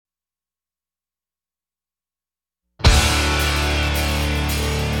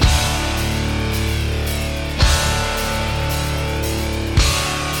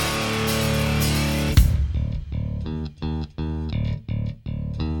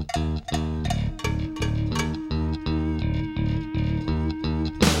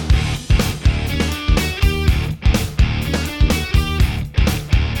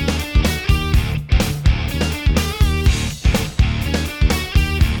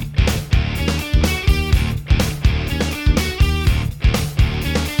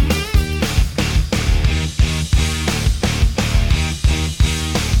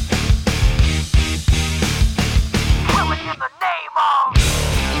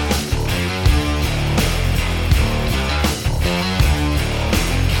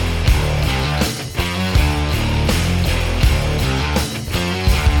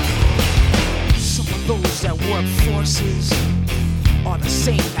forces are the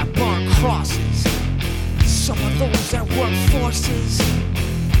same that burn crosses. Some of those that work forces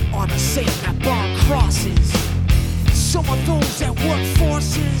are the same that burn crosses. Some of those that work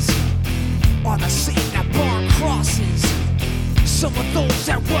forces are the same that burn crosses. Some of those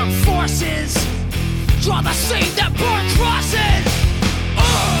that work forces are the same that burn crosses.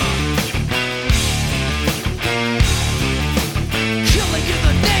 Killing in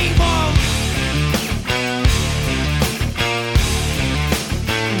the name of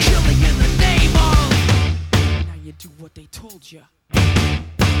what they told ya.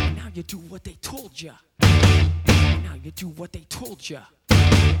 Now you do what they told ya. Now you do what they told ya.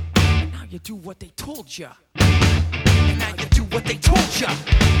 Now you do what they told ya. Now you do what they told ya.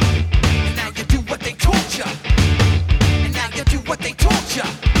 Now you do what they told ya. And now you do what they told ya.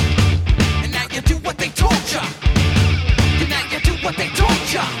 And now you do what they told ya. And now you do what they told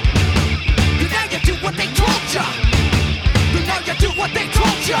ya. And now you do what they told ya. And now you do what they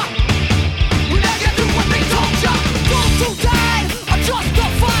told ya. And now you do what they told ya. Those who died are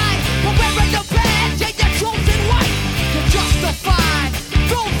justified for wearing the badge and your chosen white. You're justified.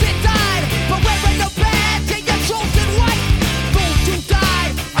 Those that died for wearing the badge and your chosen white. Those who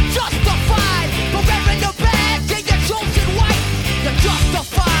died are justified for wearing the badge and your chosen white. You're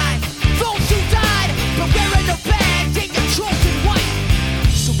justified. Those who died for wearing the badge and your chosen white.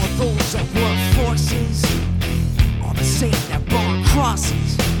 Some of those that work forces are the same that burn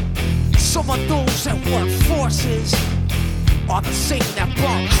crosses. Some of those that work forces are the same that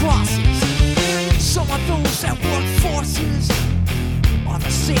burn crosses. Some of those that work forces are the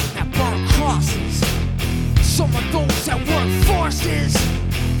same that burn crosses. Some of those that work forces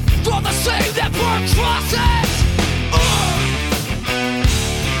are the same that burn crosses.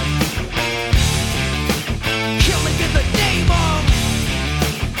 Killing in the name of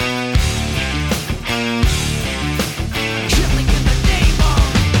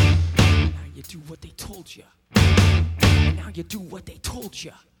what they told you. And now you do what they told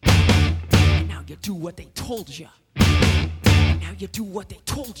you. And now you do what they told you. And now you do what they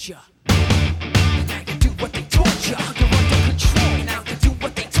told you. And now you do what they told you. Now you're under control. And now you do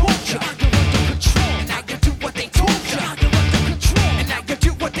what they told you. Now you're under control. And now you do what they told you. Now you're under control. And now you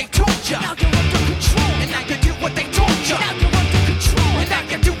do what they told you. Now you're under control. And now you do what they told you. Now you're under control. And now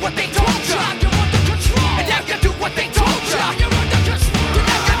you do what they told you. Now you're under control. And now you do what they told you. Now you're under control. And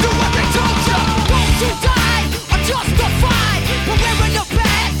now you do what they told you. Those who died are justified for wearing the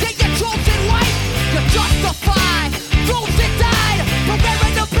badge and your chosen white. You're justified. Those that died for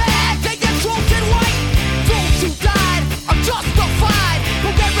wearing the badge and your chosen white. Those who died are justified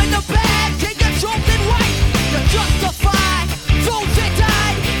for wearing the badge and your chosen white. You're justified. Those that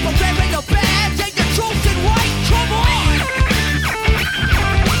died for wearing the badge and your chosen white. Come on.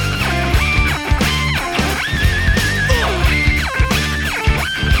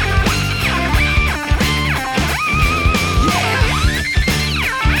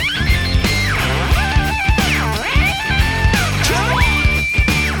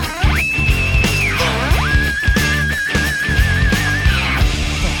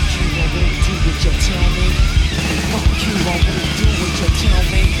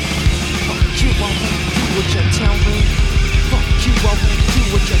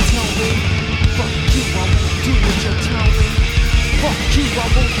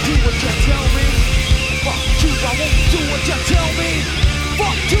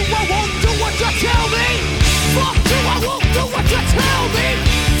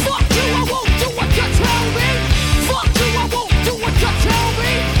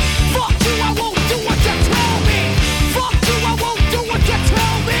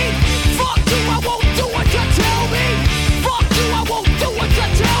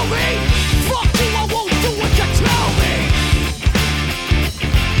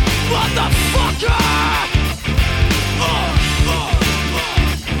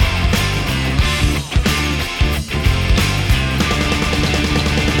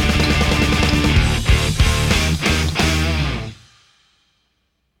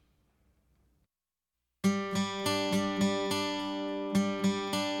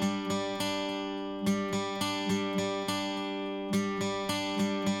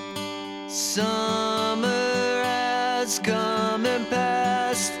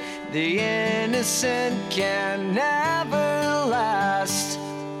 past. The innocent can never last.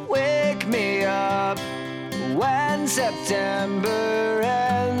 Wake me up when September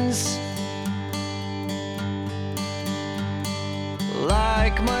ends.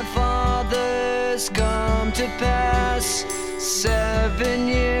 Like my father's come to pass, 7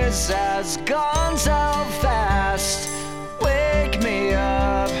 years has gone so fast. Wake me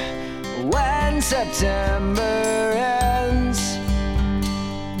up when September ends.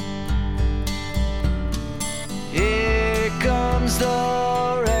 Here comes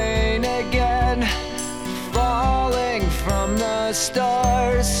the rain again, falling from the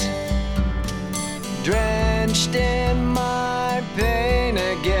stars, drenched in my pain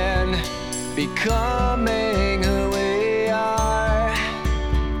again, becoming who we are.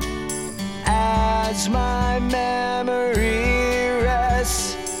 As my memory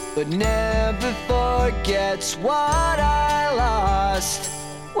rests, but never forgets what I lost.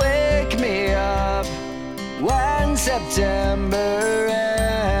 Wake me up when September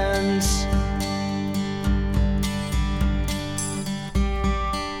ends.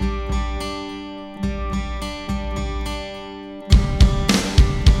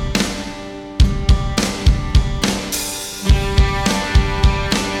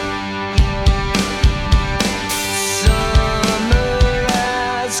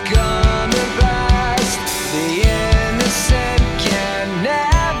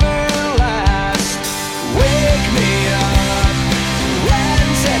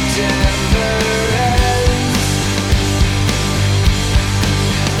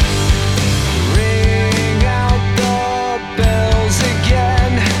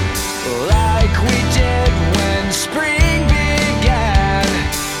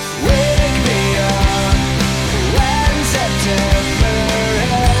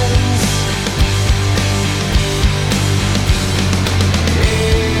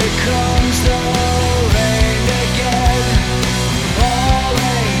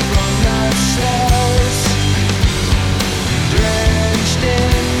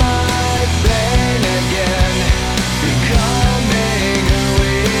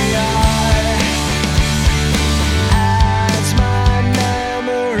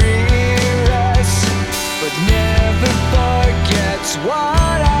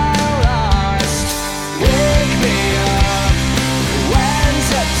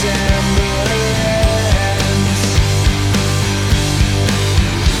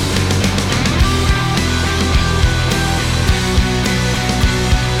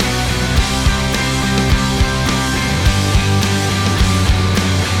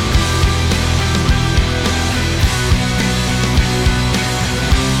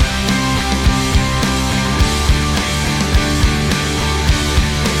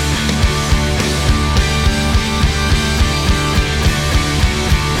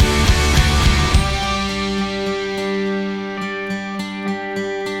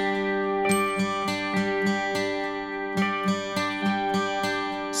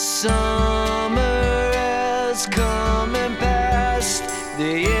 Summer has come and passed.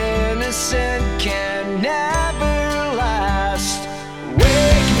 The innocent can never last.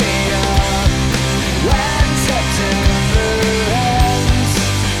 Wake me up when September ends.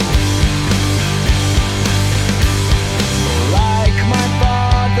 Like my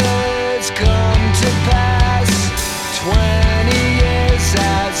father's come to pass, 20 years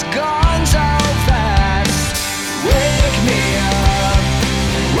has gone so fast. Wake me up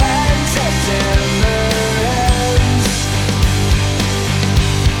when September ends.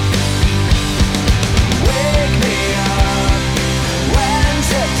 Wake me up when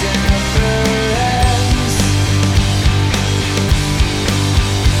September ends.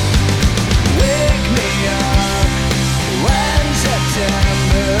 Wake me up when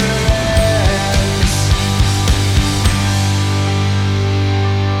September ends.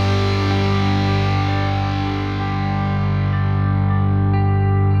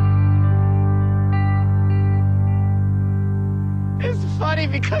 It's funny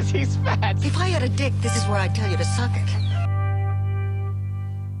because he's fat. If I had a dick, this is where I'd tell you to suck it.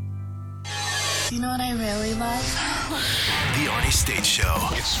 You know what I really love? The Arnie State Show.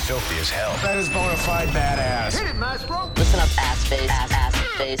 It's filthy as hell. That is bona fide badass. Hit it, Maestro. Listen up, ass face, ass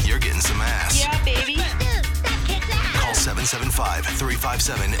face. You're getting some ass. Yeah, baby. Call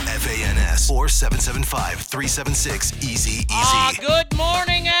 775-357-FANS or 775-376-EASY-EASY. Good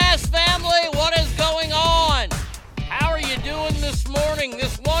morning, ass family. What is going on? How are you doing this morning,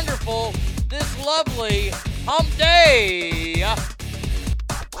 this wonderful, this lovely hump day?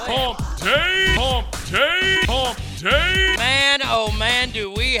 Hump day, hump day, hump day. Man, oh man,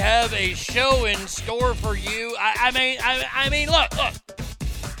 do we have a show in store for you. I mean, look.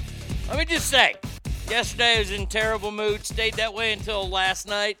 me just say, yesterday I was in terrible mood, stayed that way until last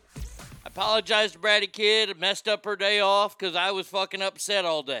night. I apologized to Bratty Kid, I messed up her day off because I was fucking upset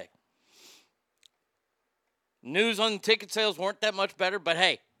all day. News on the ticket sales weren't that much better, but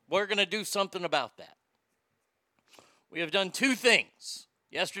hey, we're going to do something about that. We have done two things.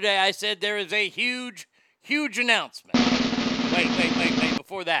 Yesterday I said there is a huge announcement. Wait,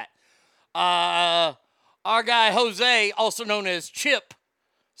 before that. Our guy Jose, also known as Chip,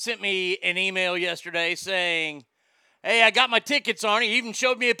 sent me an email yesterday saying, hey, I got my tickets, Arnie. He even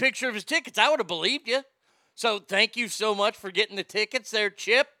showed me a picture of his tickets. I would have believed you. So thank you so much for getting the tickets there,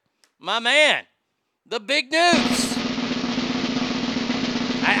 Chip. My man. The big news.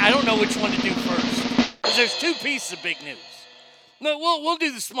 I don't know which one to do first, because there's two pieces of big news. No, we'll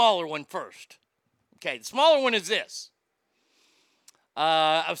do the smaller one first. Okay, the smaller one is this.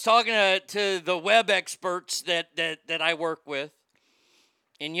 I was talking to the web experts that I work with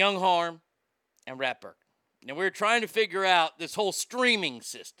in Young Harm and Ratburg. And we were trying to figure out this whole streaming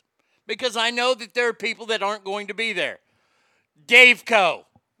system, because I know that there are people that aren't going to be there. Dave Co.,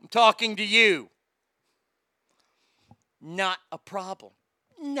 I'm talking to you. Not a problem.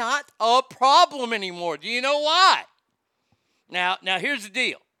 Not a problem anymore. Do you know why? Now here's the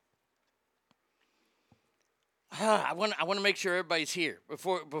deal. I want to make sure everybody's here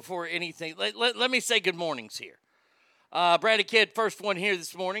before anything. Let me say good mornings here. Bratty Kid, first one here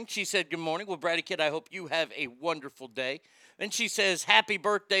this morning. She said good morning. Well, Bratty Kid, I hope you have a wonderful day. Then she says, happy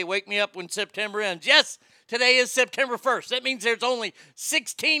birthday. Wake me up when September ends. Yes, today is September 1st. That means there's only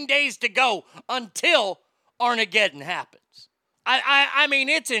 16 days to go until Armageddon happens. I mean,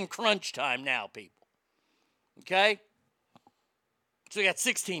 it's in crunch time now, people. Okay? So we got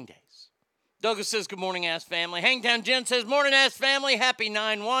 16 days. Douglas says, good morning, Ass Family. Hangtown Jen says, morning, Ass Family. Happy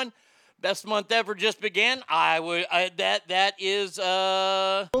 9/1. Best month ever just began. That is,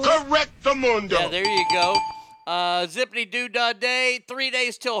 Correct, Mundo. yeah, there you go. Zippity Doo Dah Day, 3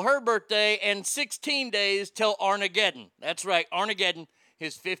 days till her birthday, and 16 days till Armageddon. That's right, Armageddon,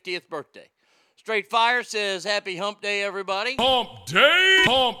 his 50th birthday. Straight Fire says, happy hump day, everybody. Hump day,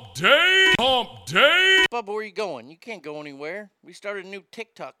 hump day, hump day. Bubba, where are you going? You can't go anywhere. We started a new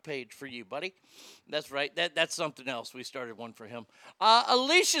TikTok page for you, buddy. That's right. That's something else. We started one for him.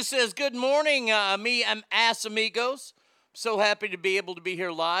 Alicia says, good morning, me and Ass Amigos. So happy to be able to be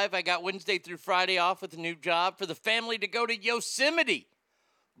here live. I got Wednesday through Friday off with a new job for the family to go to Yosemite.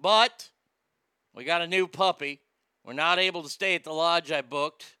 But we got a new puppy. We're not able to stay at the lodge I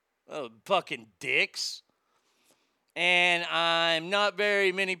booked. Oh, fucking dicks. And I'm not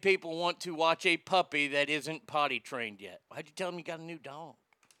very many people want to watch a puppy that isn't potty trained yet. Why'd you tell them you got a new dog?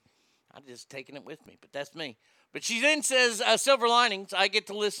 I'm just taking it with me, but that's me. But she then says, silver linings, I get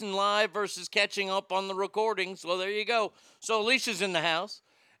to listen live versus catching up on the recordings. Well, there you go. So Alicia's in the house.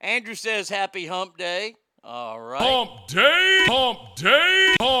 Andrew says, happy hump day. All right. Hump day, hump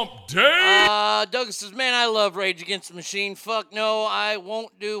day, hump day. Douglas says, man, I love Rage Against the Machine. Fuck no, I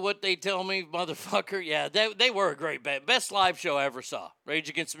won't do what they tell me, motherfucker. Yeah, they were a great band. Best live show I ever saw. Rage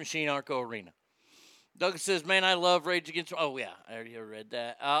Against the Machine, Arco Arena. Douglas says, man, I love Rage Against... Oh, yeah, I already read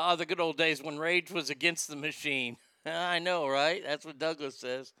that. The good old days when Rage was against the machine. I know, right? That's what Douglas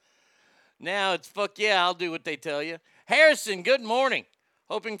says. Now it's, fuck yeah, I'll do what they tell you. Harrison, good morning.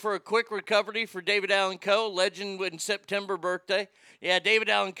 Hoping for a quick recovery for David Allen Coe, legend in September birthday. Yeah, David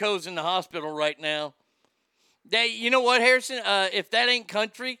Allen Coe's in the hospital right now. You know what, Harrison? If that ain't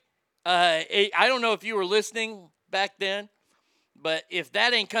country, I don't know if you were listening back then, but if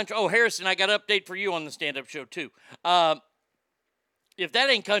that ain't country, oh, Harrison, I got an update for you on the stand-up show, too. If that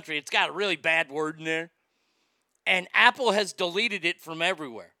ain't country, it's got a really bad word in there, and Apple has deleted it from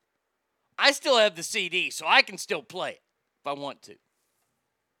everywhere. I still have the CD, so I can still play it if I want to.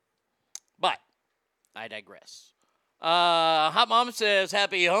 But I digress. Hot Mama says,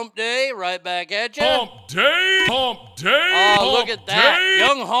 happy hump day. Right back at you. Hump day, hump day. Oh, look at that. Day.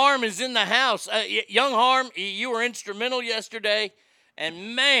 Young Harm is in the house. Young Harm, you were instrumental yesterday.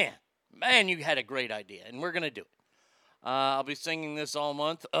 And man, you had a great idea. And we're going to do it. I'll be singing this all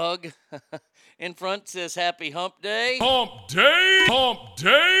month. Ugh. In front says, happy hump day. Hump day, hump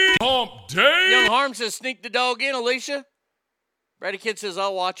day, hump day. Young Harm says, sneak the dog in, Alicia. Brady Kid says,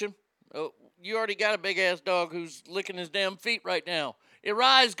 I'll watch him. Oh, you already got a big-ass dog who's licking his damn feet right now.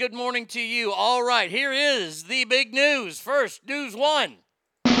 Arise, good morning to you. All right, here is the big news. First, news one.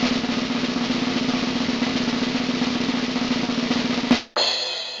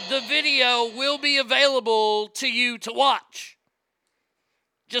 The video will be available to you to watch,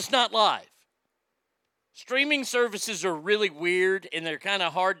 just not live. Streaming services are really weird, and they're kind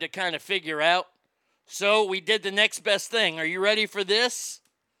of hard to kind of figure out. So we did the next best thing. Are you ready for this?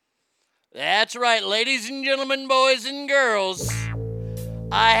 That's right, ladies and gentlemen, boys and girls.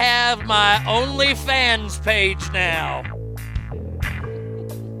 I have my OnlyFans page now.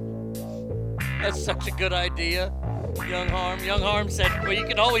 That's such a good idea, Young Harm. Young Harm said, well, you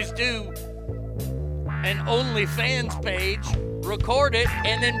can always do an OnlyFans page, record it,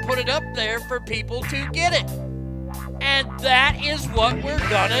 and then put it up there for people to get it. And that is what we're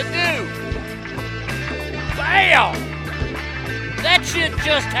gonna do. Bam! That shit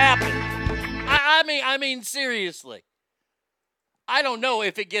just happened. I mean, seriously. I don't know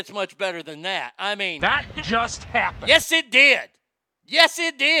if it gets much better than that. I mean, That just happened. yes, it did. Yes,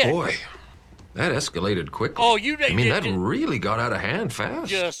 it did. Boy, that escalated quickly. Oh, you I mean, that just, really got out of hand fast.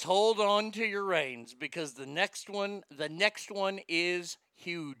 just hold on to your reins because the next one is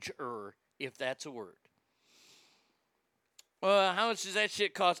huger, if that's a word. How much does that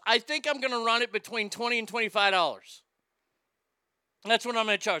shit cost? I think I'm going to run it between $20 and $25. That's what I'm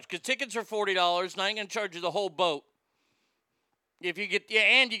going to charge because tickets are $40 and I ain't going to charge you the whole boat. If you get,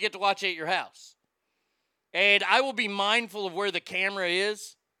 and you get to watch it at your house. And I will be mindful of where the camera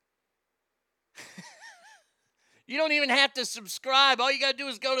is. You don't even have to subscribe. All you got to do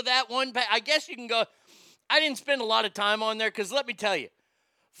is go to that one page. I guess you can go. I didn't spend a lot of time on there because let me tell you,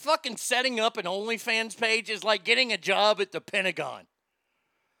 fucking setting up an OnlyFans page is like getting a job at the Pentagon.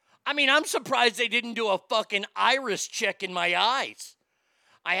 I mean, I'm surprised they didn't do a fucking iris check in my eyes.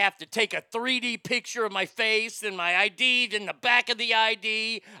 I have to take a 3D picture of my face and my ID, then the back of the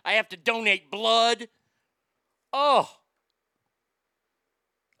ID. I have to donate blood. Oh,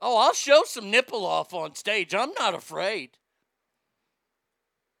 I'll show some nipple off on stage. I'm not afraid.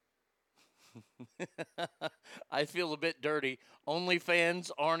 I feel a bit dirty. OnlyFans,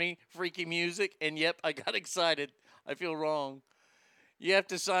 Arnie, freaky music, and yep, I got excited. I feel wrong. You have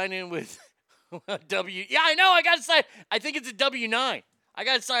to sign in with a W. Yeah, I know. I got to sign. I think it's a W-9. I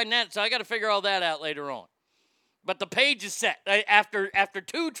got to sign that, so I got to figure all that out later on. But the page is set after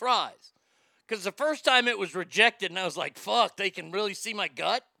 2 tries. Because the first time it was rejected, and I was like, fuck, they can really see my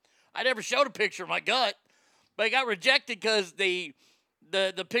gut? I never showed a picture of my gut. But it got rejected because the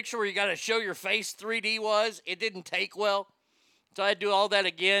picture where you got to show your face 3D it didn't take well. So I had to do all that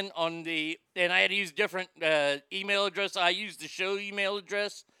again and I had to use different email address. I used the show email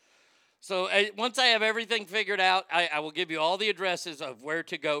address. So once I have everything figured out, I will give you all the addresses of where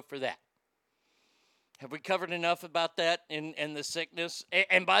to go for that. Have we covered enough about that and the sickness?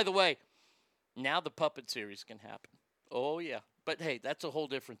 And by the way, now the puppet series can happen. Oh, yeah. But hey, that's a whole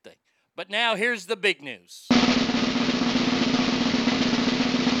different thing. But now here's the big news.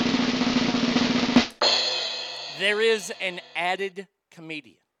 There is an added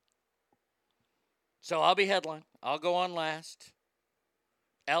comedian. So I'll be headline. I'll go on last.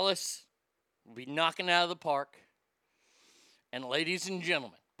 Ellis will be knocking out of the park. And ladies and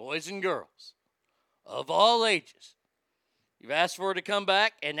gentlemen, boys and girls, of all ages, you've asked for her to come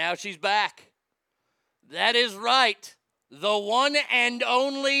back, and now she's back. That is right. The one and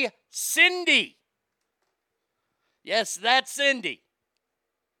only Cindy. Yes, that's Cindy.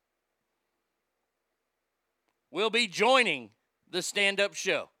 Will be joining the stand-up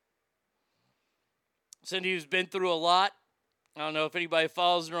show. Cindy has been through a lot. I don't know if anybody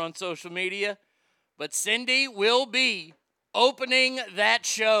follows her on social media, but Cindy will be opening that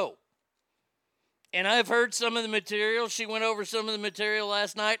show. And I've heard some of the material. She went over some of the material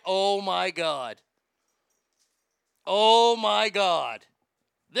last night. Oh, my God. Oh, my God.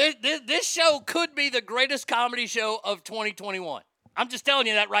 This show could be the greatest comedy show of 2021. I'm just telling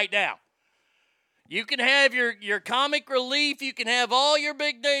you that right now. You can have your comic relief. You can have all your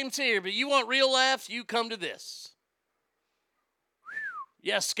big names here, but you want real laughs, you come to this.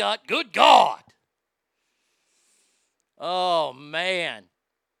 Yes, Scott. Good God. Oh, man.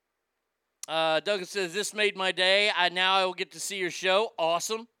 Douglas says, this made my day. Now I will get to see your show.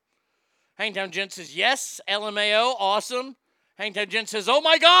 Awesome. Hangtown Jen says, yes. LMAO. Awesome. Hangtown Jen says, oh,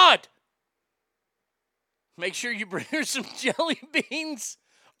 my God. Make sure you bring her some jelly beans.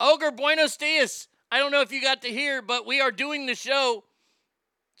 Ogre, buenos dias. I don't know if you got to hear, but we are doing the show.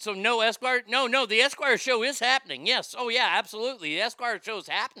 So no Esquire? No, the Esquire show is happening. Yes. Oh, yeah, absolutely. The Esquire show is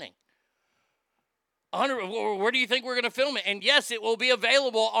happening. 100, where do you think we're going to film it? And yes, it will be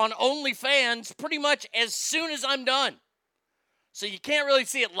available on OnlyFans pretty much as soon as I'm done. So you can't really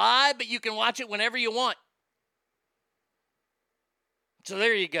see it live, but you can watch it whenever you want. So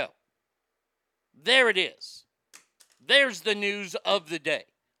there you go. There it is. There's the news of the day.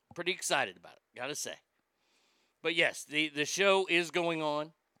 Pretty excited about it, gotta say. But yes, the show is going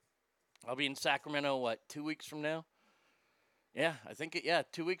on. I'll be in Sacramento, 2 weeks from now? Yeah, I think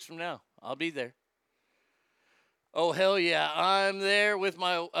 2 weeks from now. I'll be there. Oh, hell yeah. I'm there with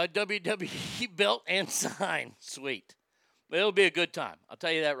my WWE belt and sign. Sweet. It'll be a good time. I'll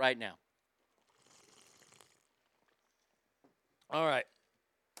tell you that right now. All right.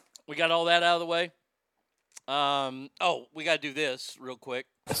 We got all that out of the way. We got to do this real quick.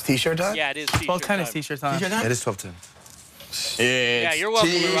 It's t-shirt time? Yeah, it is t-shirt 12:10 time. is t-shirt time. T-shirt time? It is 12:10. Yeah, you're welcome,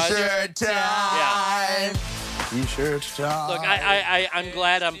 T-shirt time. Yeah. T-shirt time. Look, I'm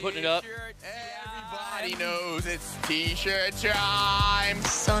glad I'm putting it up. Everybody knows it's t-shirt time.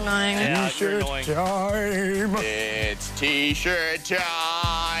 So annoying. Yeah, you're T-shirt annoying. time. It's t-shirt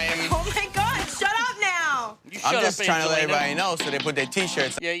time. Oh my God! Shut up now. You shut I'm just up, trying to let Angelina. everybody know so they put their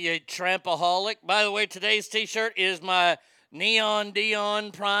t-shirts on. Yeah, you trampaholic. By the way, today's t-shirt is my Neon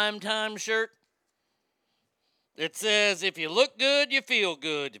Dion primetime shirt. It says, if you look good, you feel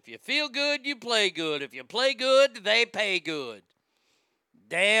good. If you feel good, you play good. If you play good, they pay good.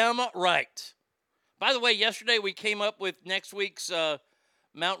 Damn right. By the way, yesterday we came up with next week's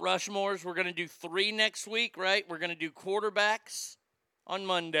Mount Rushmores. We're going to do 3 next week, right? We're going to do quarterbacks on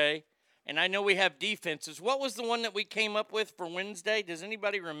Monday. And I know we have defenses. What was the one that we came up with for Wednesday? Does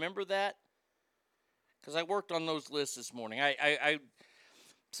anybody remember that? Because I worked on those lists this morning.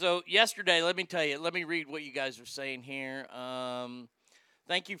 So yesterday, let me tell you, let me read what you guys are saying here.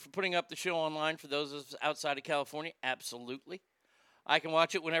 Thank you for putting up the show online for those of us outside of California. Absolutely. I can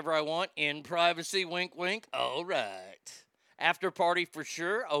watch it whenever I want in privacy. Wink, wink. All right. After party for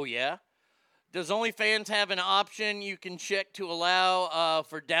sure. Oh, yeah. Does OnlyFans have an option you can check to allow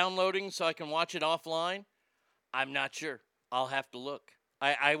for downloading so I can watch it offline? I'm not sure. I'll have to look.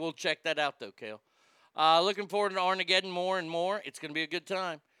 I will check that out, though, Kale. Looking forward to Armageddon more and more. It's going to be a good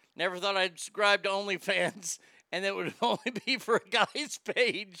time. Never thought I'd subscribe to OnlyFans, and that would only be for a guy's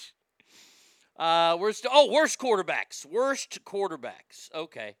page. Worst quarterbacks. Worst quarterbacks.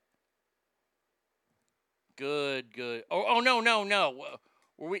 Okay. Good.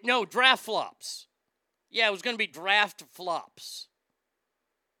 No, draft flops. Yeah, it was going to be draft flops.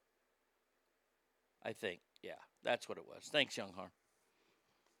 I think. Yeah, that's what it was. Thanks, Young Harm.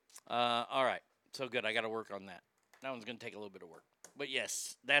 All right. So good. I got to work on that. That one's going to take a little bit of work. But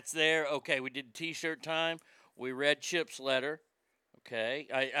yes, that's there. Okay, we did t-shirt time. We read Chip's letter. Okay.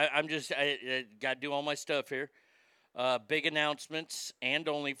 I got to do all my stuff here. Big announcements and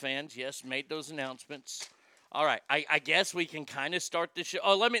OnlyFans. Yes, made those announcements. All right. I guess we can kind of start the show.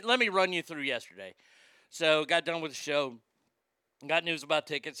 Oh, let me run you through yesterday. So got done with the show. Got news about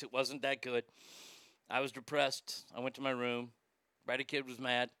tickets. It wasn't that good. I was depressed. I went to my room. Brady Kid was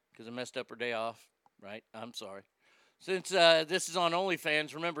mad because I messed up her day off. Right? I'm sorry. Since this is on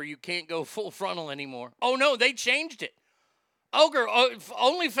OnlyFans, remember, you can't go full frontal anymore. Oh, no, they changed it.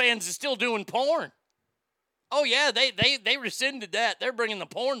 OnlyFans is still doing porn. Oh, yeah, they rescinded that. They're bringing the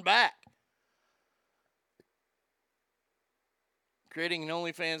porn back. Creating an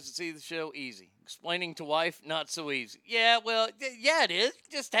OnlyFans to see the show, easy. Explaining to wife, not so easy. Yeah, well, yeah, it is.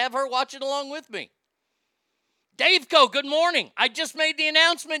 Just have her watch it along with me. Daveco, good morning. I just made the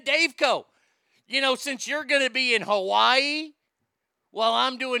announcement, Daveco. You know, since you're going to be in Hawaii while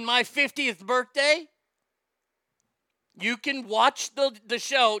I'm doing my 50th birthday, you can watch the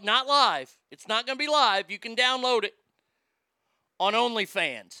show, not live. It's not going to be live. You can download it on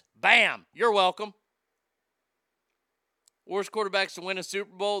OnlyFans. Bam. You're welcome. Worst quarterbacks to win a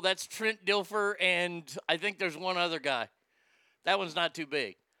Super Bowl, that's Trent Dilfer, and I think there's one other guy. That one's not too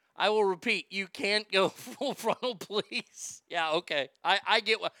big. I will repeat, you can't go full frontal, please. Yeah, okay. I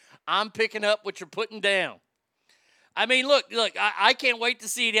get what I'm picking up what you're putting down. I mean, look, I can't wait to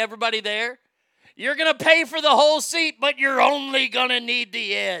see everybody there. You're going to pay for the whole seat, but you're only going to need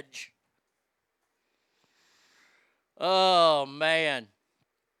the edge. Oh, man.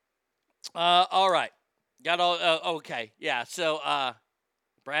 All right. Got all, okay. Yeah, so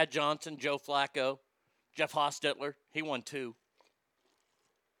Brad Johnson, Joe Flacco, Jeff Hostetler, he won 2.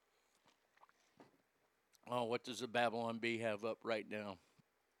 Oh, what does the Babylon Bee have up right now?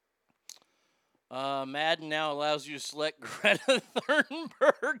 Madden now allows you to select Greta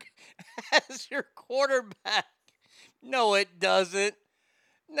Thunberg as your quarterback. No, it doesn't.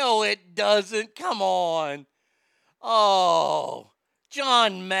 No, it doesn't. Come on. Oh,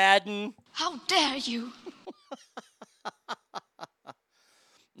 John Madden. How dare you?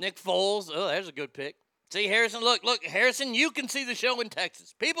 Nick Foles. Oh, there's a good pick. See, Harrison, look, Harrison, you can see the show in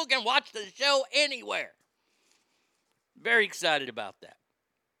Texas. People can watch the show anywhere. Very excited about that.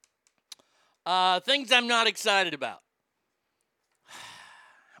 Things I'm not excited about.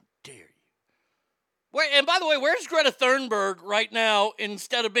 How dare you? And by the way, where's Greta Thunberg right now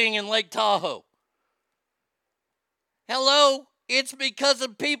instead of being in Lake Tahoe? Hello? It's because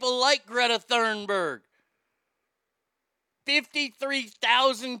of people like Greta Thunberg.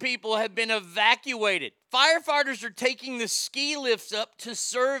 53,000 people have been evacuated. Firefighters are taking the ski lifts up to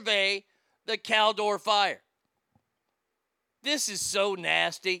survey the Caldor fire. This is so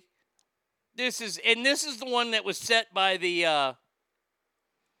nasty. This is the one that was set by the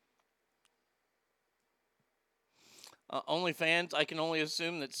OnlyFans. I can only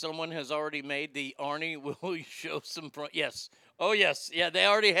assume that someone has already made the Arnie will show some yes. Oh yes. Yeah, they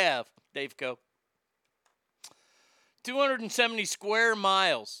already have. Dave Co. 270 square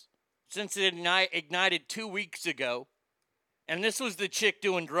miles since it ignited 2 weeks ago. And this was the chick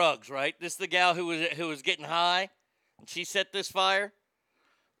doing drugs, right? This is the gal who was getting high, and she set this fire.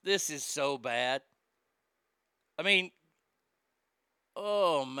 This is so bad. I mean,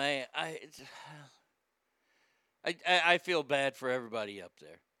 oh man, I feel bad for everybody up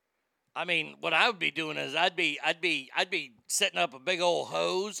there. I mean, what I would be doing is I'd be setting up a big old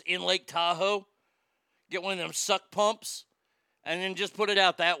hose in Lake Tahoe, get one of them suck pumps, and then just put it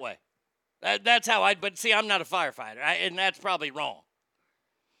out that way. That's how but see, I'm not a firefighter, and that's probably wrong.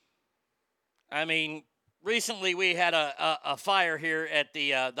 I mean, recently we had a fire here at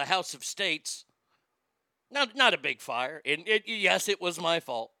the House of States. Not a big fire. Yes, it was my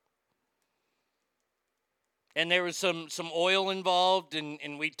fault. And there was some oil involved,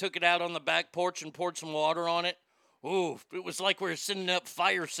 and we took it out on the back porch and poured some water on it. Ooh, it was like we were sending up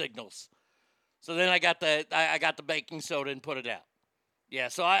fire signals. So then I got the baking soda and put it out. Yeah,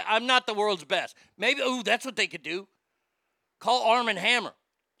 so I'm not the world's best. Maybe, that's what they could do. Call Arm & Hammer.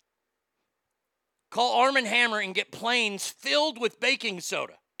 Call Arm & Hammer and get planes filled with baking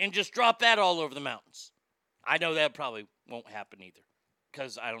soda and just drop that all over the mountains. I know that probably won't happen either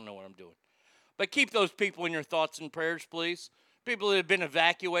because I don't know what I'm doing. But keep those people in your thoughts and prayers, please. People that have been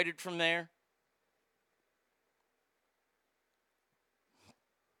evacuated from there.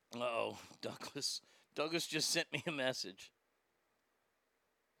 Uh-oh, Douglas just sent me a message.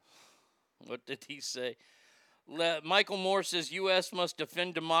 What did he say? Michael Moore says, U.S. must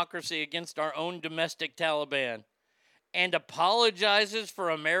defend democracy against our own domestic Taliban and apologizes for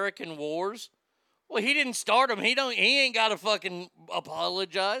American wars. Well, he didn't start them. He ain't got to fucking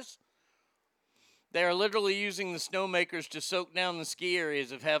apologize. They are literally using the snowmakers to soak down the ski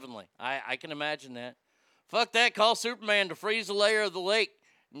areas of Heavenly. I can imagine that. Fuck that. Call Superman to freeze a layer of the lake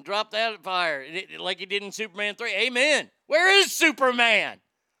and drop that fire like he did in Superman 3. Amen. Where is Superman?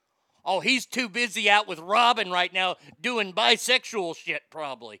 Oh, he's too busy out with Robin right now doing bisexual shit,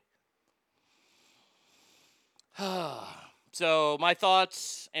 probably. So my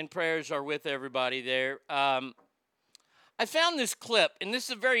thoughts and prayers are with everybody there. I found this clip, and this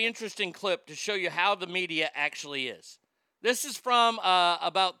is a very interesting clip to show you how the media actually is. This is from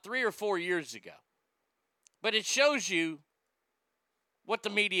about 3 or 4 years ago. But it shows you what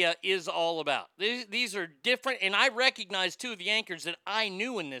the media is all about. These are different, and I recognize two of the anchors that I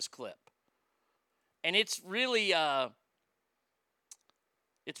knew in this clip. And it's really,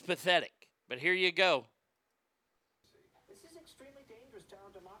 it's pathetic. But here you go. This is extremely dangerous to our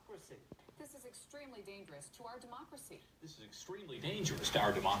democracy. This is extremely dangerous to our democracy. This is extremely dangerous to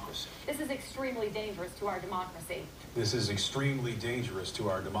our democracy. This is extremely dangerous to our democracy. This is extremely dangerous to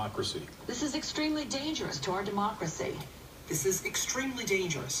our democracy. This is extremely dangerous to our democracy. This is extremely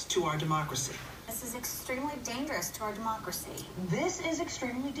dangerous to our democracy. This is extremely dangerous to our democracy. This is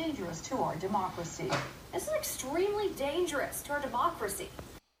extremely dangerous to our democracy. This is extremely dangerous to our democracy.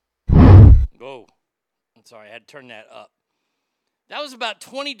 Oh, I'm sorry, I had to turn that up. That was about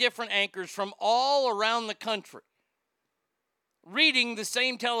 20 different anchors from all around the country reading the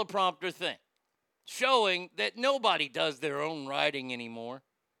same teleprompter thing, showing that nobody does their own writing anymore.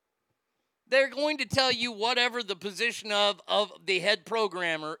 They're going to tell you whatever the position of the head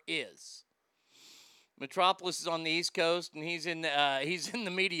programmer is. Metropolis is on the East Coast, and he's in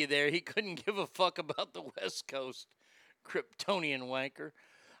the media there. He couldn't give a fuck about the West Coast, Kryptonian wanker.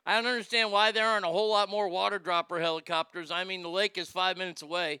 I don't understand why there aren't a whole lot more water dropper helicopters. I mean, the lake is 5 minutes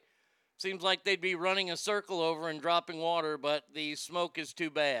away. Seems like they'd be running a circle over and dropping water, but the smoke is too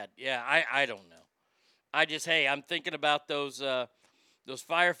bad. Yeah, I don't know. I'm thinking about those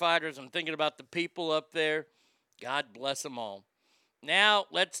firefighters. I'm thinking about the people up there. God bless them all. Now,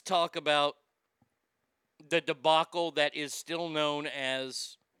 let's talk about the debacle that is still known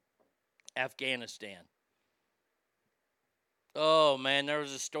as Afghanistan. Oh, man, there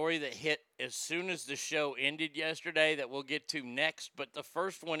was a story that hit as soon as the show ended yesterday that we'll get to next. But the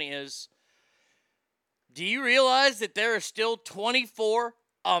first one is, do you realize that there are still 24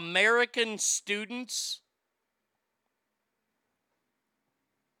 American students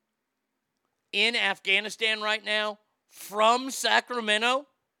in Afghanistan right now from Sacramento?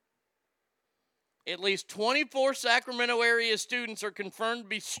 At least 24 Sacramento area students are confirmed to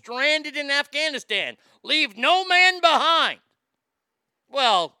be stranded in Afghanistan. Leave no man behind.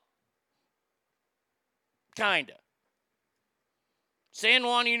 Well, kinda. San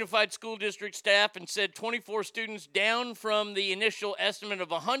Juan Unified School District staff and said 24 students, down from the initial estimate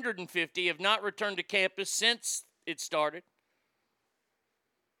of 150, have not returned to campus since it started.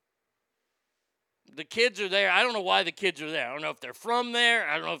 The kids are there. I don't know why the kids are there. I don't know if they're from there.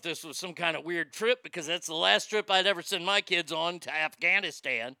 I don't know if this was some kind of weird trip, because that's the last trip I'd ever send my kids on, to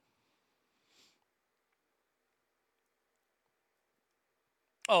Afghanistan.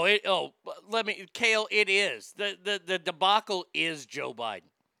 Kale, it is. The debacle is Joe Biden.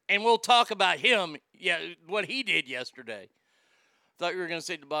 And we'll talk about him, what he did yesterday. Thought you were going to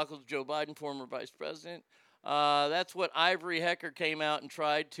say debacle is Joe Biden, former vice president. That's what Ivory Hecker came out and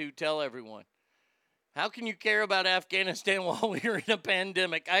tried to tell everyone. How can you care about Afghanistan while we're in a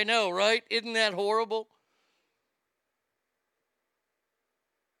pandemic? I know, right? Isn't that horrible?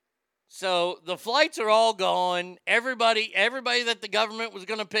 So the flights are all gone. Everybody that the government was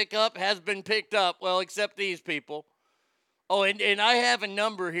going to pick up has been picked up. Well, except these people. Oh, and I have a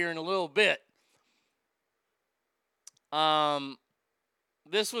number here in a little bit.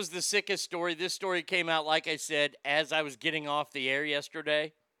 This was the sickest story. This story came out, like I said, as I was getting off the air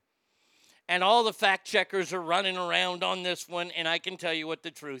yesterday. And all the fact checkers are running around on this one, and I can tell you what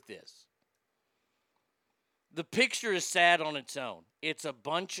the truth is. The picture is sad on its own. It's a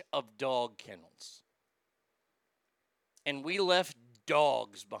bunch of dog kennels. And we left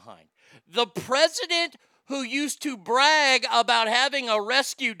dogs behind. The president who used to brag about having a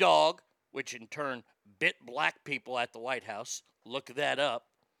rescue dog, which in turn bit black people at the White House, look that up.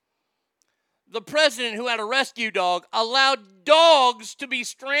 The president who had a rescue dog allowed dogs to be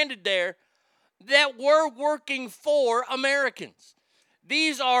stranded there that were working for Americans.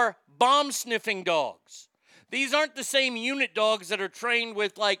 These are bomb-sniffing dogs. These aren't the same unit dogs that are trained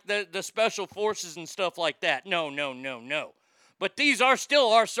with, like, the special forces and stuff like that. No. But these are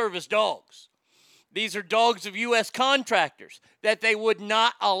still our service dogs. These are dogs of U.S. contractors that they would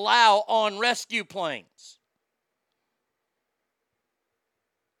not allow on rescue planes.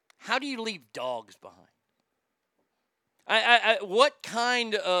 How do you leave dogs behind? What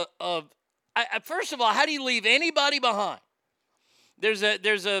kind of first of all, how do you leave anybody behind? There's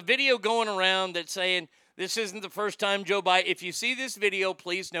a video going around that's saying this isn't the first time Joe Biden. If you see this video,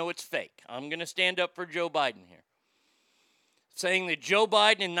 please know it's fake. I'm going to stand up for Joe Biden here. Saying that Joe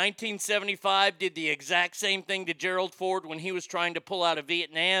Biden in 1975 did the exact same thing to Gerald Ford when he was trying to pull out of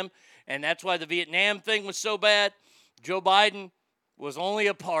Vietnam, and that's why the Vietnam thing was so bad. Joe Biden was only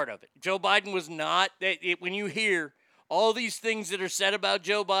a part of it. Joe Biden was not. When you hear all these things that are said about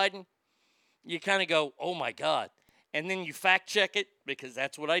Joe Biden, you kind of go, oh my God. And then you fact check it, because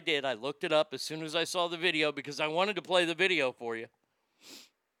that's what I did. I looked it up as soon as I saw the video because I wanted to play the video for you.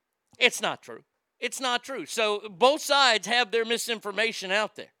 It's not true. It's not true. So both sides have their misinformation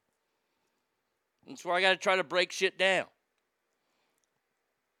out there. That's where I got to try to break shit down.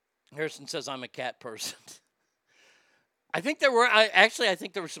 Harrison says I'm a cat person. I think there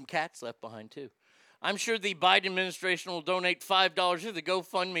were some cats left behind too. I'm sure the Biden administration will donate $5 to the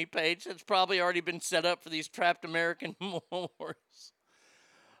GoFundMe page. That's probably already been set up for these trapped American Moors.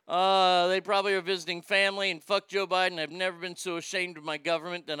 They probably are visiting family, and fuck Joe Biden. I've never been so ashamed of my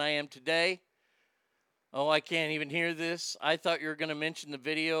government than I am today. Oh, I can't even hear this. I thought you were going to mention the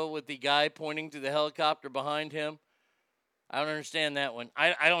video with the guy pointing to the helicopter behind him. I don't understand that one.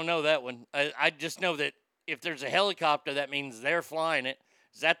 I don't know that one. I just know that if there's a helicopter, that means they're flying it.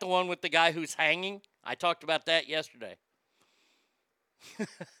 Is that the one with the guy who's hanging? I talked about that yesterday.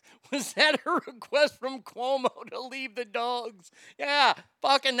 Was that a request from Cuomo to leave the dogs? Yeah,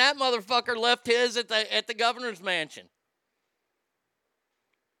 fucking that motherfucker left his at the governor's mansion.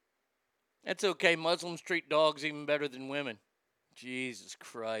 That's okay. Muslims treat dogs even better than women. Jesus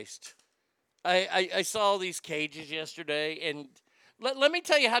Christ. I saw these cages yesterday, and let me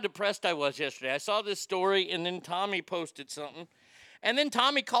tell you how depressed I was yesterday. I saw this story, and then Tommy posted something, and then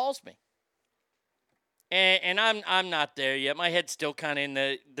Tommy calls me. And I'm not there yet. My head's still kind of in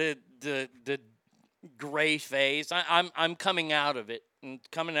the gray phase. I'm coming out of it and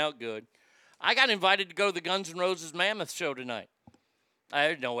coming out good. I got invited to go to the Guns N' Roses Mammoth show tonight.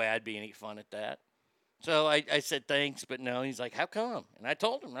 There's no way I'd be any fun at that. So I said thanks, but no. He's like, how come? And I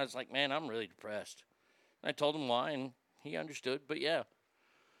told him. I was like, man, I'm really depressed. And I told him why, and he understood. But yeah,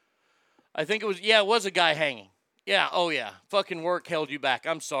 I think it was a guy hanging. Yeah, oh yeah, fucking work held you back.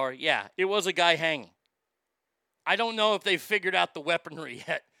 I'm sorry. Yeah, it was a guy hanging. I don't know if they've figured out the weaponry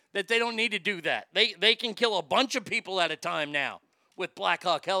yet, that they don't need to do that. They can kill a bunch of people at a time now with Black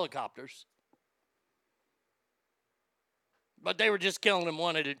Hawk helicopters. But they were just killing them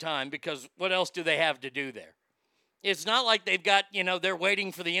one at a time because what else do they have to do there? It's not like they've got, they're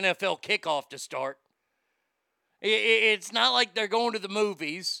waiting for the NFL kickoff to start. It's not like they're going to the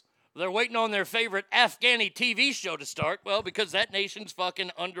movies. They're waiting on their favorite Afghani TV show to start. Well, because that nation's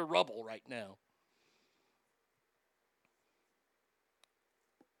fucking under rubble right now.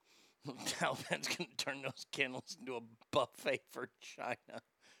 Taliban's going to turn those kennels into a buffet for China.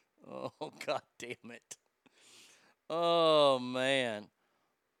 Oh, God damn it. Oh, man.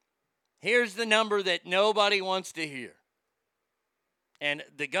 Here's the number that nobody wants to hear. And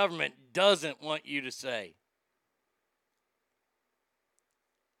the government doesn't want you to say.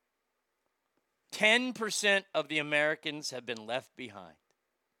 10% of the Americans have been left behind.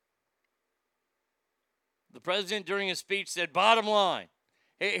 The president, during his speech, said, bottom line.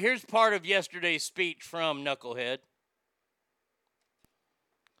 Here's part of yesterday's speech from Knucklehead.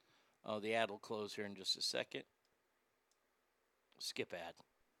 Oh, the ad will close here in just a second. Skip ad.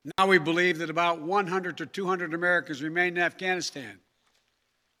 Now we believe that about 100 to 200 Americans remain in Afghanistan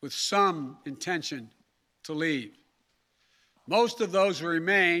with some intention to leave. Most of those who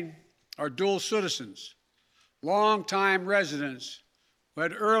remain are dual citizens, long-time residents who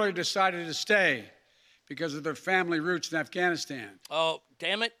had earlier decided to stay because of their family roots in Afghanistan. Oh,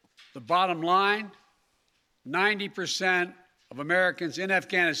 damn it. The bottom line, 90% of Americans in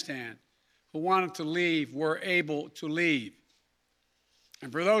Afghanistan who wanted to leave were able to leave.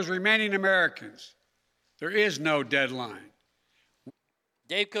 And for those remaining Americans, there is no deadline.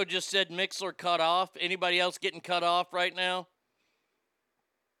 Daveco just said Mixler cut off. Anybody else getting cut off right now?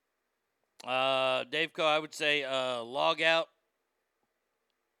 Daveco, I would say log out.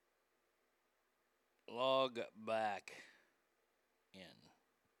 Log back in.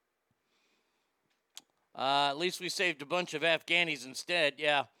 At least we saved a bunch of Afghanis instead.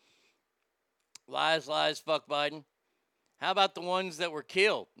 Yeah. Lies, fuck Biden. How about the ones that were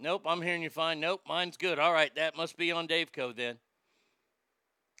killed? Nope, I'm hearing you fine. Nope, mine's good. All right, that must be on Daveco then.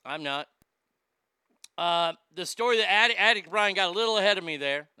 I'm not. The story that Addict Brian got a little ahead of me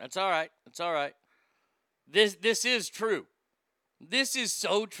there. That's all right. That's all right. This is true. This is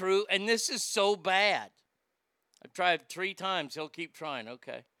so true, and this is so bad. I've tried 3 times. He'll keep trying.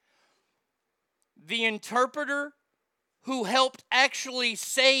 Okay. The interpreter who helped actually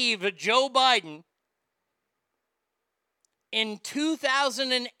save Joe Biden in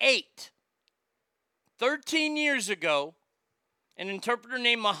 2008, 13 years ago, an interpreter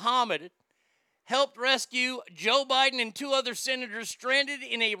named Muhammad helped rescue Joe Biden and 2 other senators stranded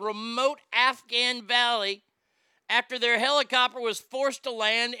in a remote Afghan valley after their helicopter was forced to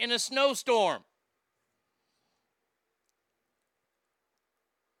land in a snowstorm.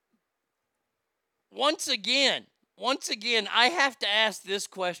 Once again, I have to ask this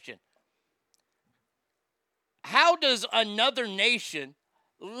question. How does another nation,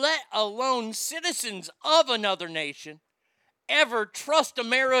 let alone citizens of another nation, ever trust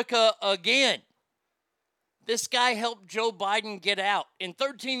America again? This guy helped Joe Biden get out. And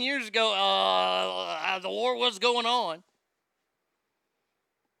 13 years ago, the war was going on.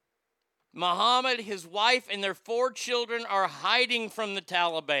 Muhammad, his wife, and their 4 children are hiding from the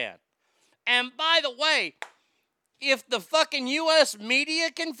Taliban. And by the way, if the fucking U.S.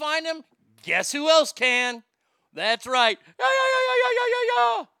 media can find him, guess who else can? That's right.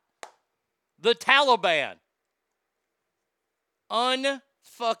 The Taliban.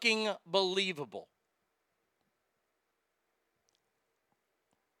 Unfucking believable.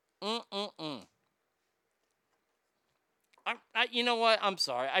 You know what? I'm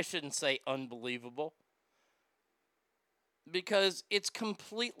sorry. I shouldn't say unbelievable. Because it's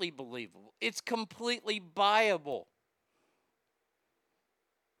completely believable. It's completely buyable.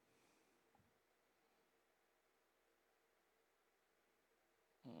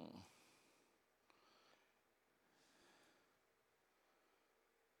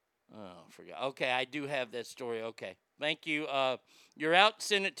 Oh, forgot. Okay, I do have that story. Okay. Thank you. You're out.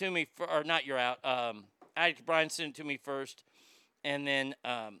 Send it to me. Or not you're out. Alex Brian sent it to me first. And then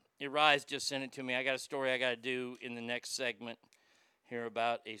Uriah's just sent it to me. I got a story I got to do in the next segment here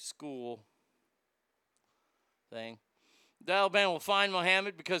about a school thing. The Taliban will find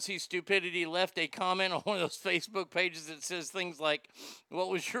Mohammed because his stupidity left a comment on one of those Facebook pages that says things like, "What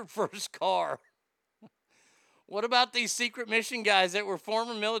was your first car?" What about these secret mission guys that were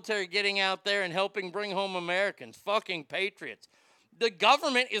former military getting out there and helping bring home Americans? Fucking patriots. The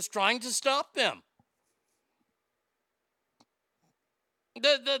government is trying to stop them.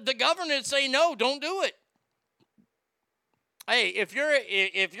 The government say no, don't do it. Hey, if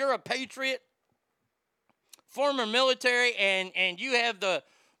you're a patriot, former military, and you have the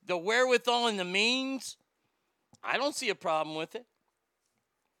wherewithal and the means I don't see a problem with it.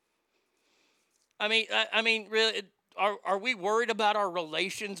 I mean, really, are we worried about our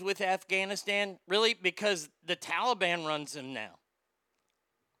relations with Afghanistan? Really? Because the Taliban runs them now.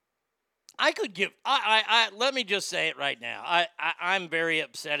 I could give, let me just say it right now. I'm very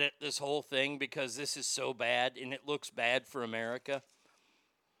upset at this whole thing because this is so bad and it looks bad for America.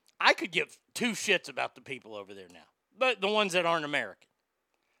 I could give two shits about the people over there now, but the ones that aren't American.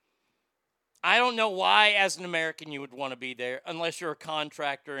 I don't know why, as an American, you would want to be there unless you're a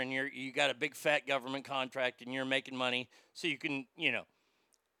contractor and you got a big fat government contract and you're making money so you can,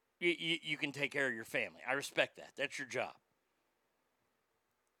 you can take care of your family. I respect that. That's your job.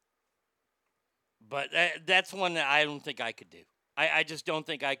 But that's one that I don't think I could do. I just don't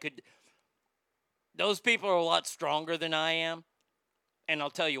think I could. Those people are a lot stronger than I am, and I'll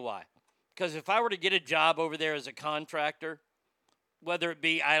tell you why. Because if I were to get a job over there as a contractor, whether it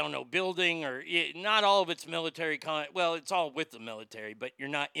be, I don't know, building or not all of it's military. Well, it's all with the military, but you're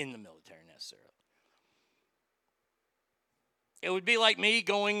not in the military necessarily. It would be like me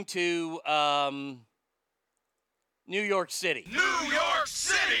going to New York City. New York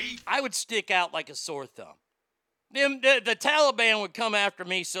City? I would stick out like a sore thumb. The Taliban would come after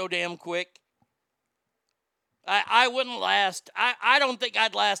me so damn quick. I wouldn't last. I don't think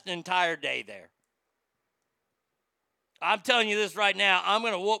I'd last an entire day there. I'm telling you this right now. I'm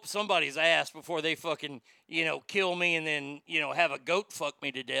going to whoop somebody's ass before they fucking, kill me and then, have a goat fuck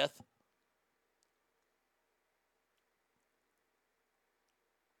me to death.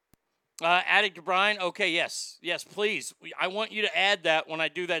 Addict to Brian? Okay, yes. Yes, please. I want you to add that when I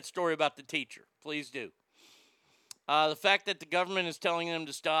do that story about the teacher. Please do. The fact that the government is telling them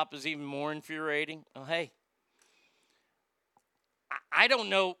to stop is even more infuriating. Oh, hey. I don't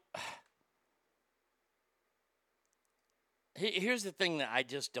know. Here's the thing that I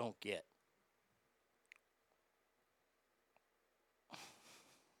just don't get.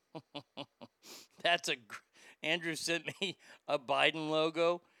 Andrew sent me a Biden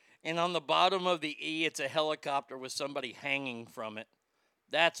logo, and on the bottom of the E, it's a helicopter with somebody hanging from it.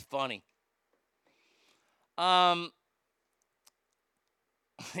 That's funny. Yeah,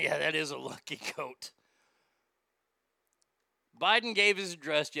 that is a lucky coat. Biden gave his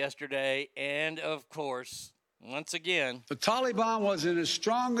address yesterday, and of course, once again, the Taliban was in its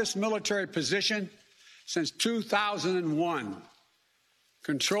strongest military position since 2001,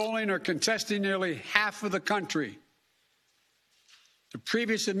 controlling or contesting nearly half of the country. The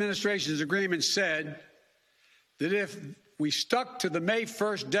previous administration's agreement said that if we stuck to the May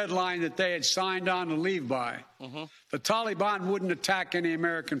 1st deadline that they had signed on to leave by, the Taliban wouldn't attack any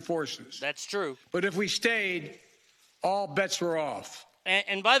American forces. That's true. But if we stayed, all bets were off.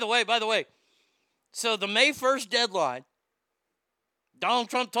 And by the way, so the May 1st deadline, Donald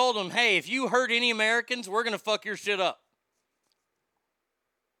Trump told them, hey, if you hurt any Americans, we're going to fuck your shit up.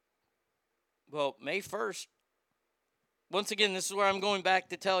 Well, May 1st, once again, this is where I'm going back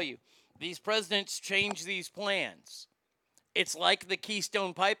to tell you. These presidents change these plans. It's like the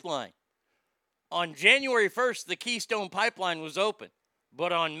Keystone Pipeline. On January 1st, the Keystone Pipeline was open.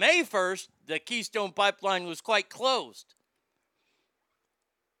 But on May 1st, the Keystone Pipeline was quite closed.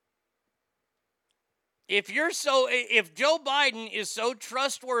 If Joe Biden is so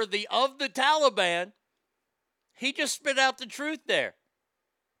trustworthy of the Taliban, he just spit out the truth there.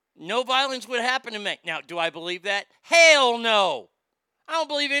 No violence would happen to me. Now, do I believe that? Hell no. I don't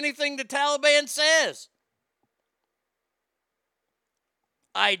believe anything the Taliban says.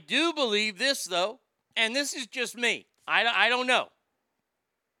 I do believe this, though, and this is just me. I don't know.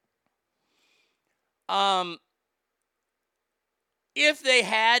 If they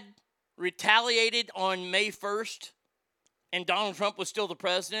had retaliated on May 1st and Donald Trump was still the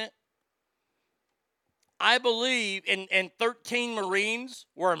president, I believe, and 13 Marines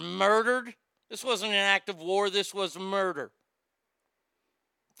were murdered. This wasn't an act of war. This was murder.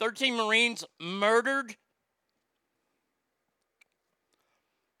 13 Marines murdered.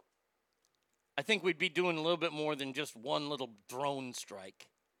 I think we'd be doing a little bit more than just one little drone strike.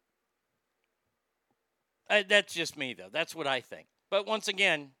 That's just me, though. That's what I think. But once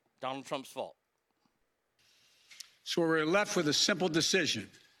again, Donald Trump's fault. So we're left with a simple decision.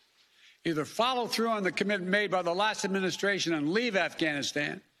 Either follow through on the commitment made by the last administration and leave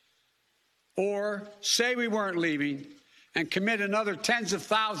Afghanistan, or say we weren't leaving and commit another tens of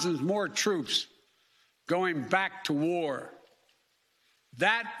thousands more troops going back to war.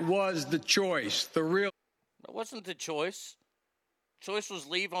 That was the choice, the real. It wasn't the choice. Choice was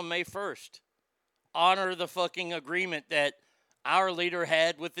leave on May 1st. Honor the fucking agreement that our leader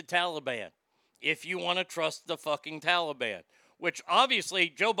had with the Taliban. If you want to trust the fucking Taliban. Which obviously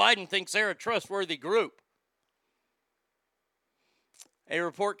Joe Biden thinks they're a trustworthy group. A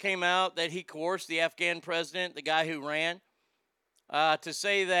report came out that he coerced the Afghan president, the guy who ran, to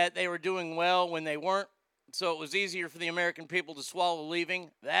say that they were doing well when they weren't. So it was easier for the American people to swallow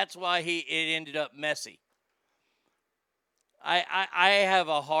leaving. That's why it ended up messy. I have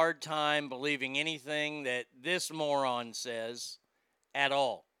a hard time believing anything that this moron says at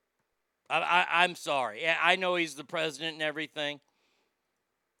all. I'm sorry. I know he's the president and everything.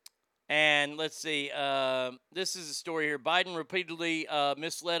 And let's see. This is a story here. Biden repeatedly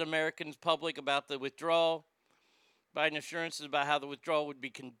misled Americans public about the withdrawal. Biden assurances about how the withdrawal would be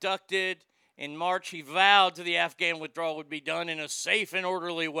conducted. In March, he vowed to the Afghan withdrawal would be done in a safe and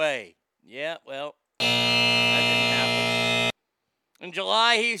orderly way. Yeah, well, that didn't happen. In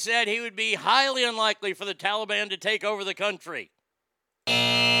July, he said he would be highly unlikely for the Taliban to take over the country.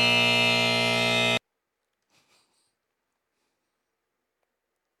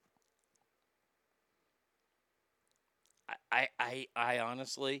 I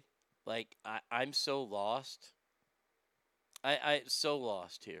honestly, like, I'm so lost. I so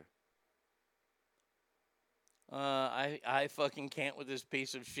lost here. I fucking can't with this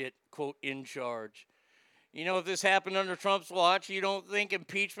piece of shit, quote, in charge. You know, if this happened under Trump's watch, you don't think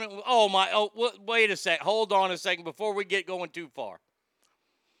impeachment... wait a sec. Hold on a second before we get going too far.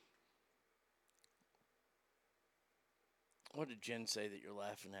 What did Jen say that you're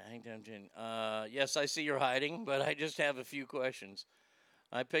laughing at? Hang down, Jen. Yes, I see you're hiding, but I just have a few questions.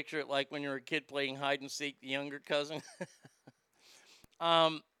 I picture it like when you're a kid playing hide and seek, the younger cousin.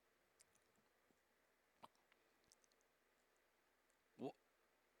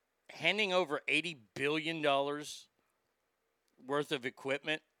 Handing over $80 billion worth of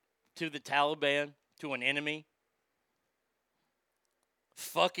equipment to the Taliban, to an enemy,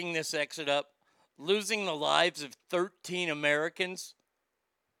 fucking this exit up, losing the lives of 13 Americans,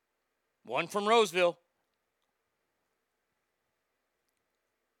 one from Roseville.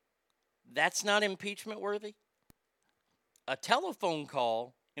 That's not impeachment worthy? A telephone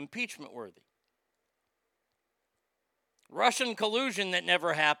call, impeachment worthy. Russian collusion that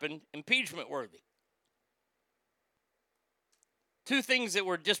never happened, impeachment worthy. Two things that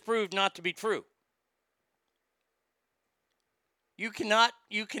were disproved not to be true. You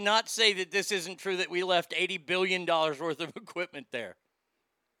cannot say that this isn't true, that we left $80 billion worth of equipment there.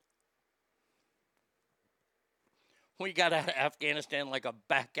 We got out of Afghanistan like a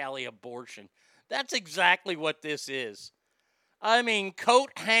back alley abortion. That's exactly what this is. I mean, coat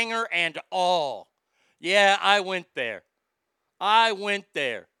hanger and all. Yeah, I went there.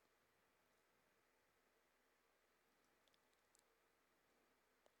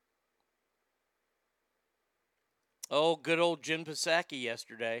 Oh, good old Jen Psaki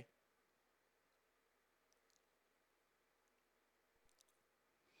yesterday.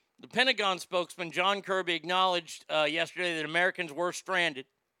 The Pentagon spokesman John Kirby acknowledged yesterday that Americans were stranded.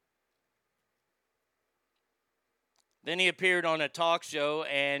 Then he appeared on a talk show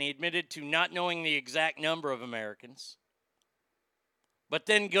and he admitted to not knowing the exact number of Americans. But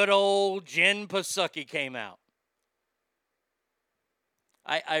then good old Jen Psaki came out.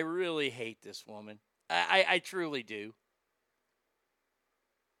 I really hate this woman. I truly do.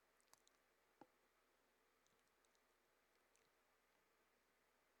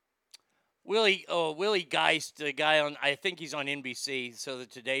 Willie Geist, the guy on, I think he's on NBC, so the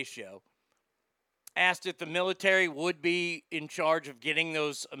Today Show, asked if the military would be in charge of getting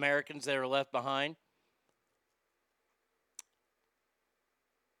those Americans that are left behind.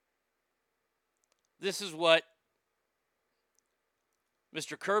 This is what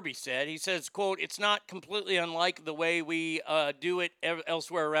Mr. Kirby said. He says, quote, "It's not completely unlike the way we do it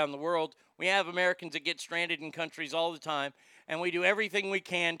elsewhere around the world. We have Americans that get stranded in countries all the time, and we do everything we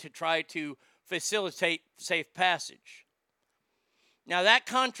can to try to facilitate safe passage." Now, that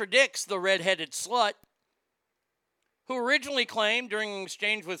contradicts the redheaded slut who originally claimed during an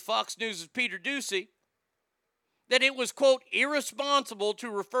exchange with Fox News' Peter Doocy that it was, quote, irresponsible to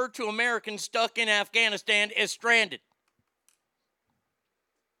refer to Americans stuck in Afghanistan as stranded.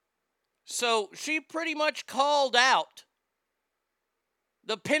 So she pretty much called out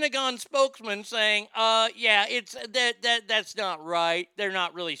the Pentagon spokesman saying, yeah, it's that's not right. They're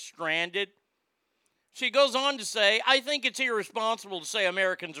not really stranded. She goes on to say, "I think it's irresponsible to say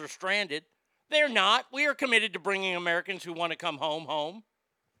Americans are stranded. They're not. We are committed to bringing Americans who want to come home.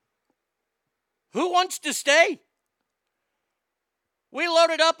 Who wants to stay? We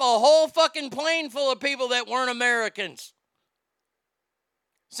loaded up a whole fucking plane full of people that weren't Americans.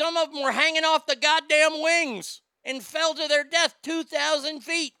 Some of them were hanging off the goddamn wings and fell to their death 2,000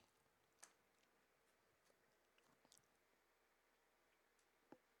 feet.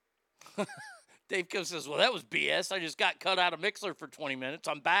 Dave Coe says, well, that was BS. I just got cut out of Mixler for 20 minutes.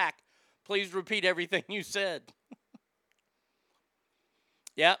 I'm back. Please repeat everything you said.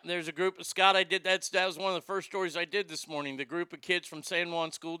 Yeah, there's a group of Scott. That was one of the first stories I did this morning. The group of kids from San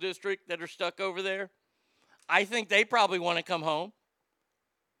Juan School District that are stuck over there. I think they probably want to come home,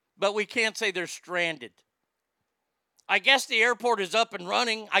 but we can't say they're stranded. I guess the airport is up and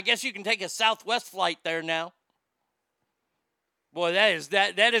running. I guess you can take a Southwest flight there now. Boy,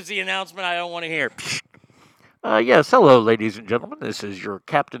 that is the announcement I don't want to hear. Yes, hello, ladies and gentlemen. This is your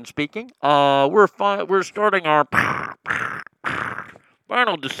captain speaking. We're starting our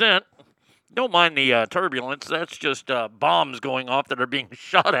final descent. Don't mind the turbulence. That's just bombs going off that are being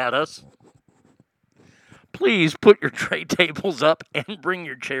shot at us. Please put your tray tables up and bring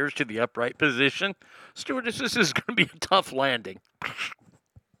your chairs to the upright position. Stewardess, this is going to be a tough landing.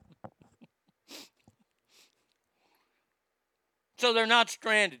 So they're not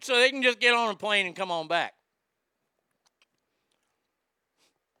stranded. So they can just get on a plane and come on back.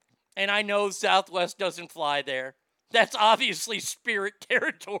 And I know Southwest doesn't fly there. That's obviously Spirit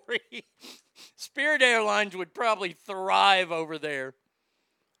territory. Spirit Airlines would probably thrive over there.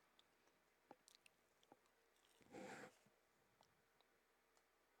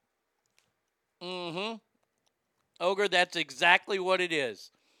 Ogre, that's exactly what it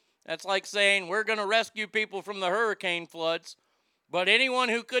is. That's like saying we're going to rescue people from the hurricane floods, but anyone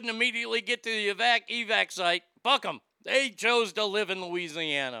who couldn't immediately get to the evac site, fuck them. They chose to live in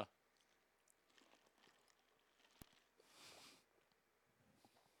Louisiana.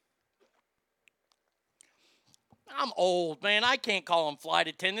 I'm old, man. I can't call them flight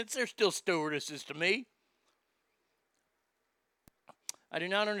attendants. They're still stewardesses to me. I do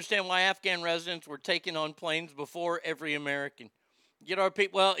not understand why Afghan residents were taken on planes before every American. Get our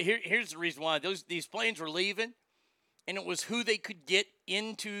people. Well, here's the reason why. These planes were leaving, and it was who they could get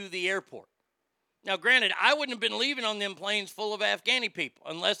into the airport. Now, granted, I wouldn't have been leaving on them planes full of Afghani people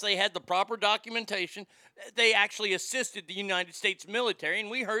unless they had the proper documentation. They actually assisted the United States military, and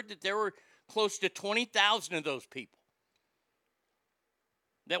we heard that there were close to 20,000 of those people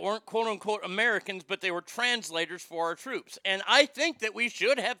that weren't quote-unquote Americans, but they were translators for our troops. And I think that we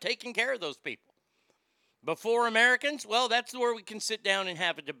should have taken care of those people. Before Americans, well, that's where we can sit down and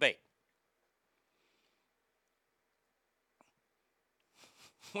have a debate.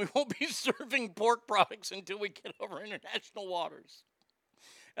 We won't be serving pork products until we get over international waters.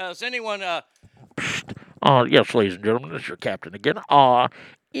 Does anyone... Yes, ladies and gentlemen, this is your captain again.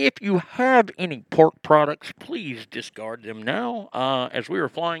 If you have any pork products, please discard them now, as we are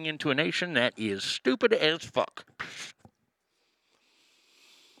flying into a nation that is stupid as fuck.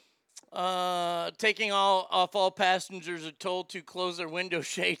 Taking off all passengers are told to close their window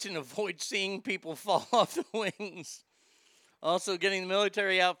shades and avoid seeing people fall off the wings. Also, getting the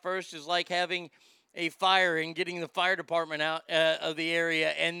military out first is like having a fire and getting the fire department out of the area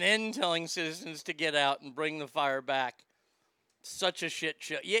and then telling citizens to get out and bring the fire back. Such a shit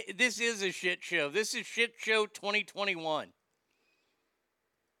show. Yeah, this is a shit show. This is shit show 2021.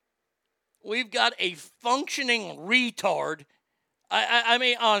 We've got a functioning retard. I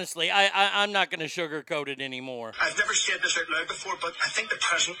mean, honestly, I'm not going to sugarcoat it anymore. I've never said this out loud before, but I think the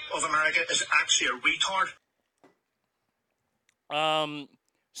president of America is actually a retard.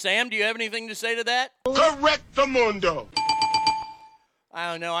 Sam, do you have anything to say to that? Correctamundo. I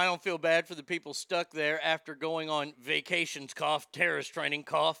don't know. I don't feel bad for the people stuck there after going on vacations, cough, terrorist training,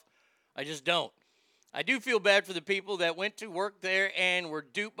 cough. I just don't. I do feel bad for the people that went to work there and were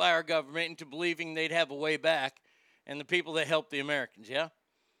duped by our government into believing they'd have a way back, and the people that helped the Americans, yeah?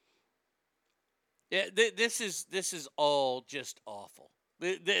 Yeah, this is all just awful.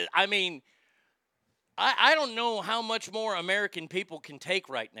 I mean, I don't know how much more American people can take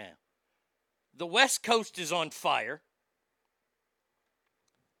right now. The West Coast is on fire.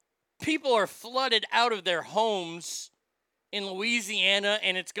 People are flooded out of their homes in Louisiana,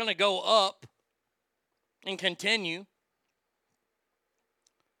 and it's going to go up and continue.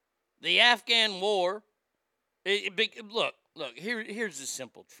 The Afghan war, look, here's the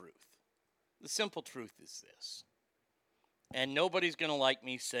simple truth. The simple truth is this. And nobody's going to like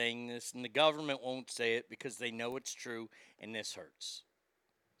me saying this, and the government won't say it because they know it's true, and this hurts.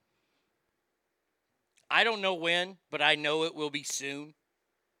 I don't know when, but I know it will be soon,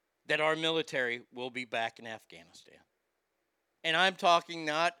 that our military will be back in Afghanistan. And I'm talking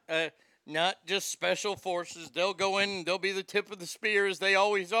not just special forces. They'll go in and they'll be the tip of the spear as they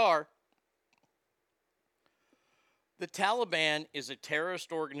always are. The Taliban is a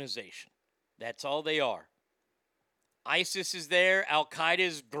terrorist organization. That's all they are. ISIS is there. Al-Qaeda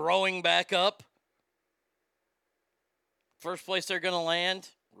is growing back up. First place they're going to land,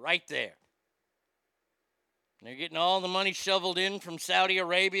 right there. They're getting all the money shoveled in from Saudi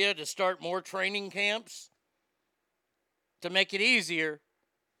Arabia to start more training camps to make it easier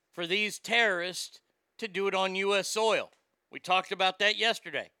for these terrorists to do it on U.S. soil. We talked about that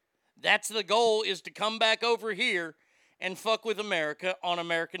yesterday. That's the goal, is to come back over here and fuck with America on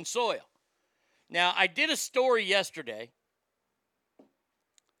American soil. Now, I did a story yesterday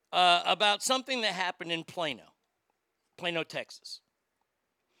about something that happened in Plano, Texas.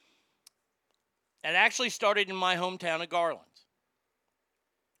 It actually started in my hometown of Garland.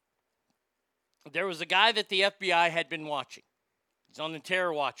 There was a guy that the FBI had been watching. He's on the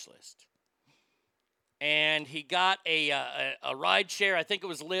terror watch list. And he got a ride share. I think it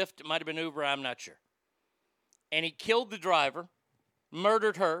was Lyft. It might have been Uber. I'm not sure. And he killed the driver,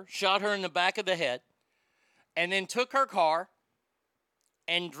 murdered her, shot her in the back of the head, and then took her car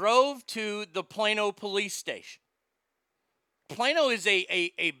and drove to the Plano police station. Plano is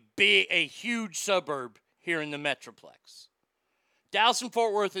a huge suburb here in the Metroplex. Dallas and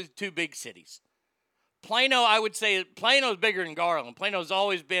Fort Worth are two big cities. Plano, I would say, Plano is bigger than Garland. Plano's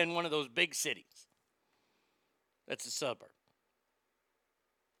always been one of those big cities. That's a suburb.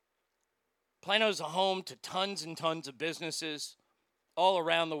 Plano's a home to tons and tons of businesses all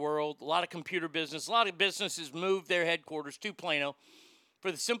around the world. A lot of computer business. A lot of businesses moved their headquarters to Plano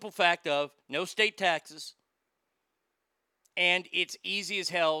for the simple fact of no state taxes. And it's easy as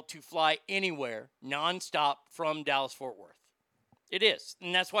hell to fly anywhere nonstop from Dallas-Fort Worth. It is.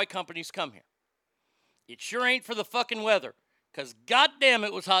 And that's why companies come here. It sure ain't for the fucking weather. Because goddamn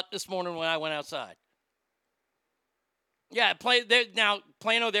it was hot this morning when I went outside. Yeah,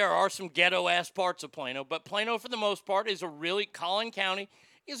 Plano, there are some ghetto-ass parts of Plano. But Plano, for the most part, Collin County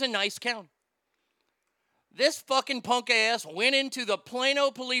is a nice county. This fucking punk ass went into the Plano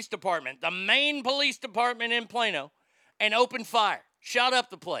Police Department, the main police department in Plano, and opened fire. Shot up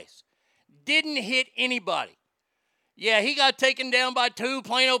the place. Didn't hit anybody. Yeah, he got taken down by 2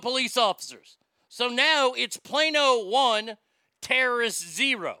 Plano police officers. So now it's Plano 1, terrorist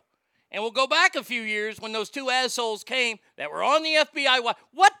 0. And we'll go back a few years when those 2 assholes came that were on the FBI.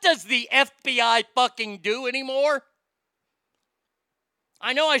 What does the FBI fucking do anymore?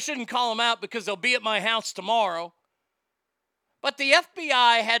 I know I shouldn't call them out because they'll be at my house tomorrow. But the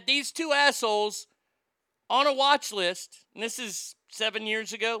FBI had these 2 assholes on a watch list, and this is 7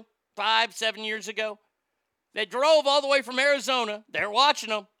 years ago, 7 years ago. They drove all the way from Arizona. They're watching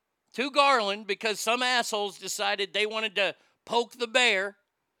them to Garland because some assholes decided they wanted to poke the bear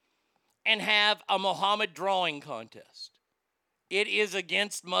and have a Muhammad drawing contest. It is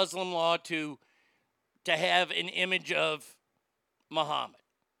against Muslim law to have an image of Muhammad.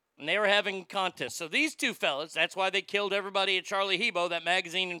 And they were having contests. So these 2 fellas, that's why they killed everybody at Charlie Hebdo, that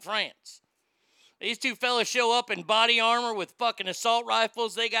magazine in France. These 2 fellas show up in body armor with fucking assault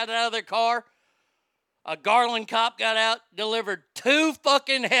rifles. They got out of their car. A Garland cop got out, delivered 2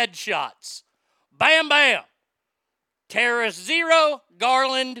 fucking headshots. Bam, bam. Terrorist 0,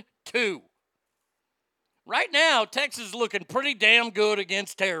 Garland 2. Right now, Texas is looking pretty damn good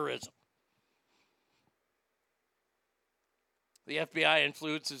against terrorism. The FBI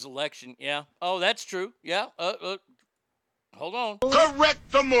influences election. Yeah. Oh, that's true. Yeah. Hold on. Correct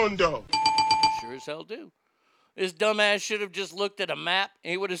the mundo. Sure as hell do. This dumbass should have just looked at a map.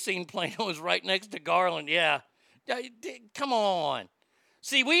 And he would have seen Plano was right next to Garland. Yeah. Come on.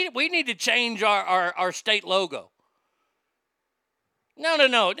 See, we need to change our state logo.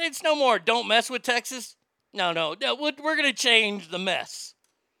 No. It's no more don't mess with Texas. No. We're going to change the mess.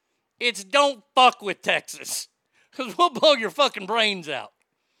 It's don't fuck with Texas. Because we'll blow your fucking brains out.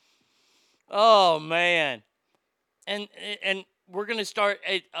 Oh, man. And we're going to start,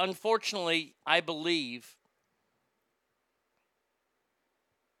 unfortunately, I believe,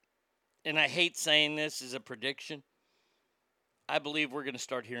 and I hate saying this as a prediction, I believe we're going to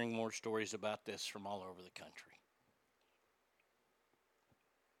start hearing more stories about this from all over the country.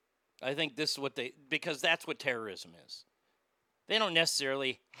 I think this is because that's what terrorism is. They don't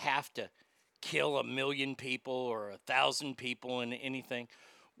necessarily have to kill 1 million people or 1,000 people in anything.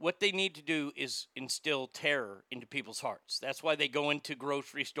 What they need to do is instill terror into people's hearts. That's why they go into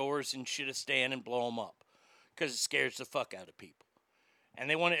grocery stores and shit a stand and blow them up, because it scares the fuck out of people. And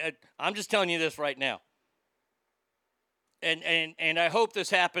they want to. I'm just telling you this right now. And I hope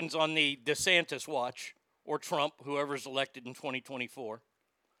this happens on the DeSantis watch or Trump, whoever's elected in 2024,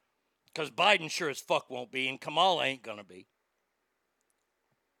 because Biden sure as fuck won't be, and Kamala ain't gonna be.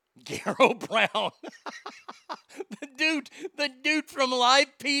 Garrow Brown. the dude from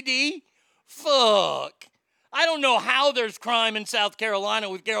Live PD. Fuck. I don't know how there's crime in South Carolina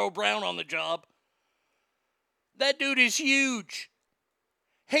with Garrow Brown on the job. That dude is huge.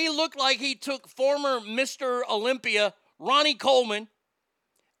 He looked like he took former Mr. Olympia, Ronnie Coleman,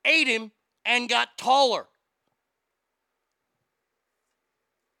 ate him, and got taller.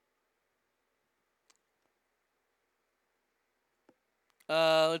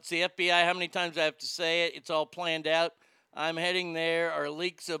 Let's see, FBI, how many times I have to say it? It's all planned out. I'm heading there. Are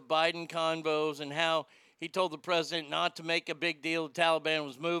leaks of Biden convos and how he told the president not to make a big deal. The Taliban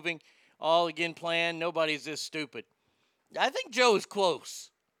was moving. All again planned. Nobody's this stupid. I think Joe is close.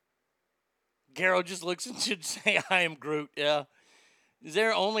 Garrow just looks and should say, I am Groot. Yeah. Is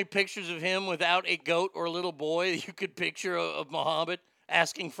there only pictures of him without a goat or a little boy that you could picture of Muhammad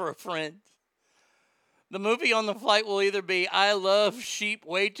asking for a friend? The movie on the flight will either be I Love Sheep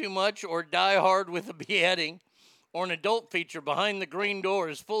Way Too Much or Die Hard with a Beheading, or an adult feature Behind the Green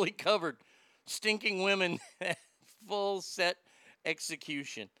Doors, fully covered, stinking women, full set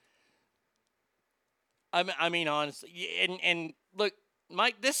execution. I mean, honestly, and look,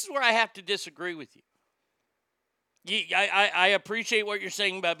 Mike, this is where I have to disagree with you. I appreciate what you're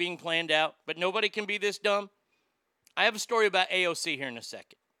saying about being planned out, but nobody can be this dumb. I have a story about AOC here in a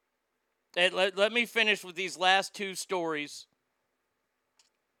second. Let me finish with these last two stories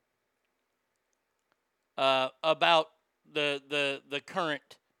about the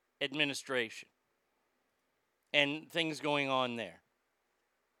current administration and things going on there.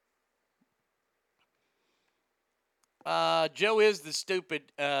 Joe is the stupid,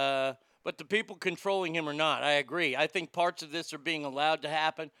 but the people controlling him are not. I agree. I think parts of this are being allowed to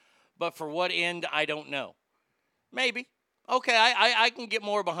happen, but for what end, I don't know. Maybe. Okay, I can get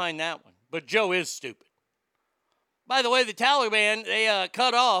more behind that one. But Joe is stupid. By the way, the Taliban, they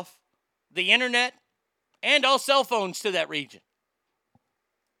cut off the internet and all cell phones to that region.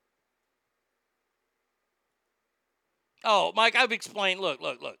 Oh, Mike, I've explained. Look.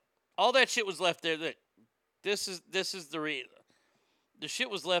 All that shit was left there. This is the shit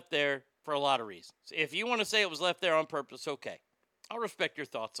was left there for a lot of reasons. If you want to say it was left there on purpose, okay. I'll respect your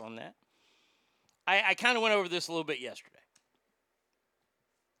thoughts on that. I kind of went over this a little bit yesterday.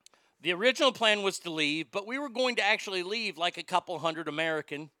 The original plan was to leave, but we were going to actually leave like a couple hundred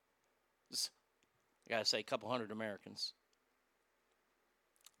Americans. I got to say, a couple hundred Americans.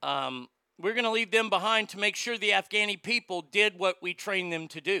 We're going to leave them behind to make sure the Afghani people did what we trained them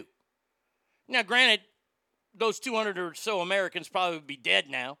to do. Now, granted, those 200 or so Americans probably would be dead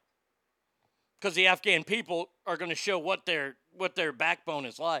now because the Afghan people are going to show what their backbone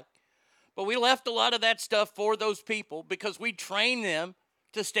is like. But we left a lot of that stuff for those people because we trained them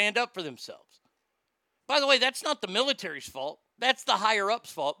to stand up for themselves. By the way, that's not the military's fault. That's the higher-ups'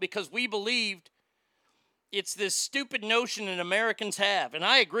 fault because we believed it's this stupid notion that Americans have, and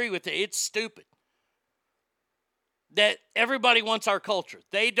I agree with it. It's stupid. That everybody wants our culture.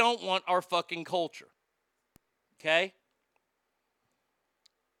 They don't want our fucking culture. Okay?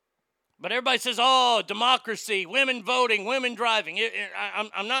 But everybody says, oh, democracy, women voting, women driving.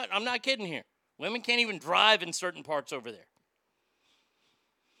 I'm not kidding here. Women can't even drive in certain parts over there.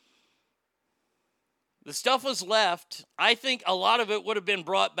 The stuff was left. I think a lot of it would have been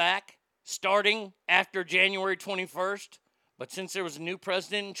brought back starting after January 21st. But since there was a new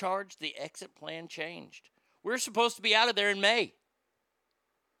president in charge, the exit plan changed. We were supposed to be out of there in May.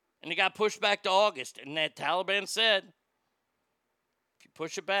 And it got pushed back to August. And that Taliban said, if you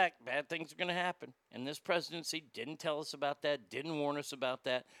push it back, bad things are going to happen. And this presidency didn't tell us about that, didn't warn us about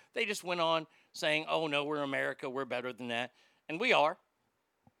that. They just went on saying, oh, no, we're America, we're better than that. And we are.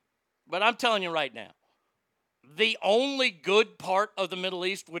 But I'm telling you right now, the only good part of the Middle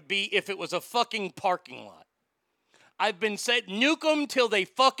East would be if it was a fucking parking lot. I've been said, nuke them till they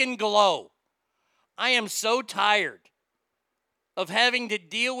fucking glow. I am so tired of having to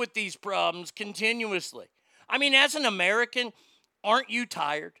deal with these problems continuously. I mean, as an American, aren't you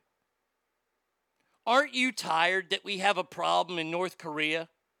tired? Aren't you tired that we have a problem in North Korea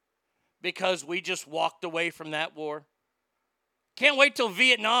because we just walked away from that war? Can't wait till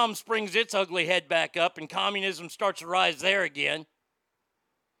Vietnam springs its ugly head back up and communism starts to rise there again.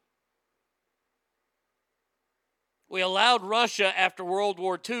 We allowed Russia after World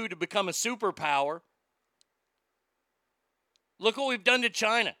War II to become a superpower. Look what we've done to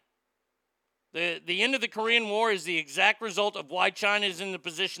China. The end of the Korean War is the exact result of why China is in the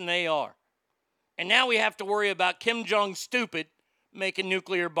position they are. And now we have to worry about Kim Jong stupid making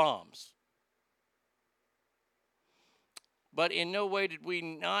nuclear bombs. But in no way did we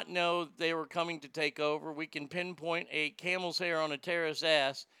not know they were coming to take over. We can pinpoint a camel's hair on a terrorist's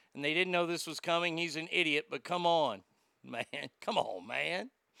ass, and they didn't know this was coming. He's an idiot, but come on, man. Come on, man.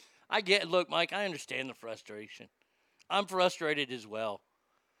 Look, Mike, I understand the frustration. I'm frustrated as well.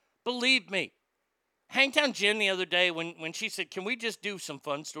 Believe me, Hangtown Jen the other day when she said, can we just do some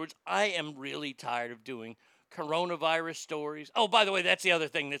fun stories? I am really tired of doing coronavirus stories. Oh, by the way, that's the other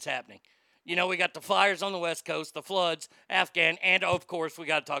thing that's happening. You know, we got the fires on the West Coast, the floods, Afghan, and of course, we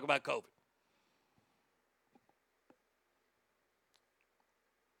got to talk about COVID.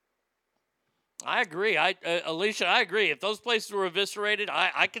 I agree. Alicia, I agree. If those places were eviscerated,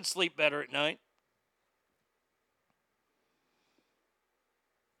 I could sleep better at night.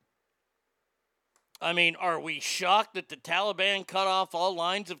 I mean, are we shocked that the Taliban cut off all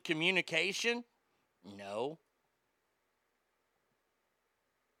lines of communication? No.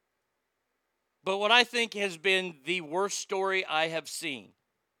 But what I think has been the worst story I have seen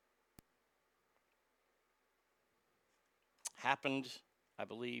happened, I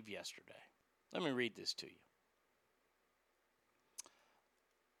believe, yesterday. Let me read this to you.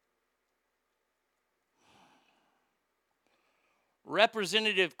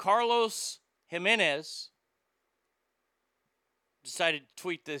 Representative Carlos Jimenez decided to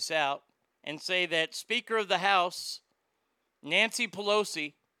tweet this out and say that Speaker of the House, Nancy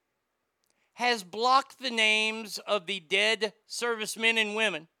Pelosi, has blocked the names of the dead servicemen and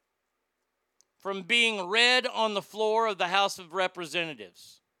women from being read on the floor of the House of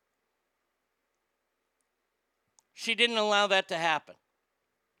Representatives. She didn't allow that to happen.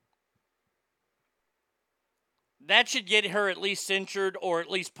 That should get her at least censured or at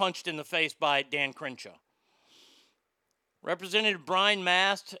least punched in the face by Dan Crenshaw. Representative Brian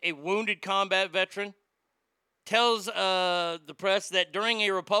Mast, a wounded combat veteran, tells the press that during a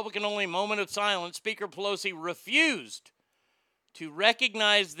Republican-only moment of silence, Speaker Pelosi refused to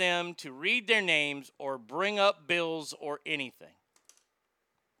recognize them, to read their names, or bring up bills or anything.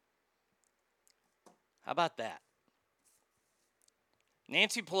 How about that?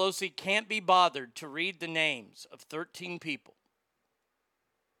 Nancy Pelosi can't be bothered to read the names of 13 people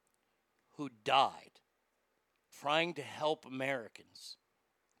who died trying to help Americans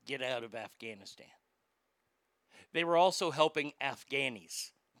get out of Afghanistan. They were also helping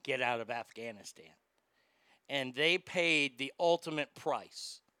Afghanis get out of Afghanistan. And they paid the ultimate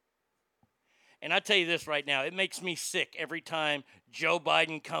price. And I tell you this right now, it makes me sick every time Joe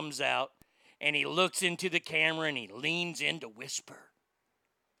Biden comes out and he looks into the camera and he leans in to whisper.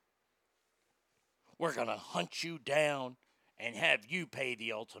 We're going to hunt you down and have you pay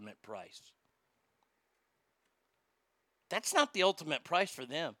the ultimate price. That's not the ultimate price for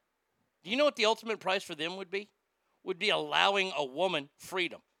them. Do you know what the ultimate price for them would be? Would be allowing a woman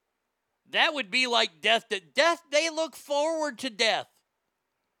freedom. That would be like death. They look forward to death.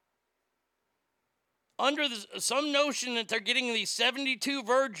 Under some notion that they're getting these 72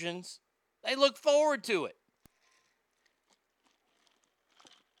 virgins, they look forward to it.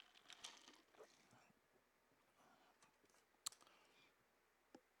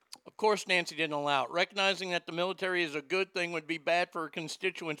 Of course, Nancy didn't allow it. Recognizing that the military is a good thing would be bad for her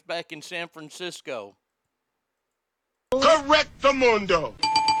constituents back in San Francisco. Correctamundo.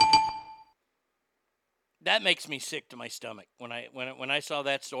 That makes me sick to my stomach. When I saw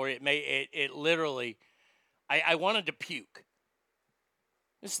that story, it literally, I wanted to puke.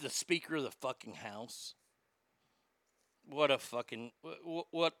 This is the Speaker of the fucking House. What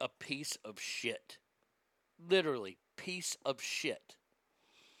a piece of shit. Literally, piece of shit.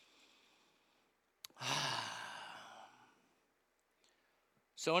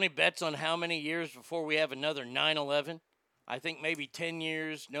 So any bets on how many years before we have another 9/11? I think maybe 10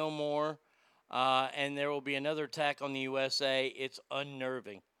 years, no more. And there will be another attack on the USA. It's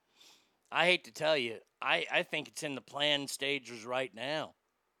unnerving. I hate to tell you, I think it's in the planned stages right now.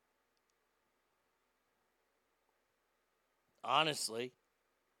 Honestly.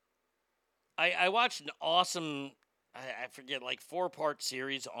 I watched an awesome, I forget, like 4-part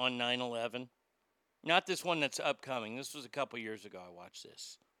series on 9/11. Not this one that's upcoming. This was a couple years ago I watched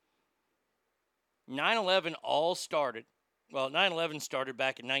this. 9/11 all started. Well, 9/11 started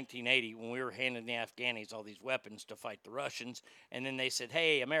back in 1980 when we were handing the Afghanis all these weapons to fight the Russians. And then they said,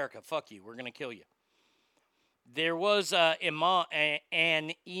 hey, America, fuck you. We're going to kill you. There was an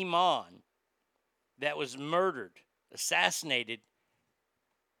imam that was murdered, assassinated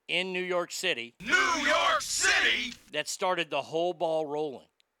in New York City. New York City! That started the whole ball rolling.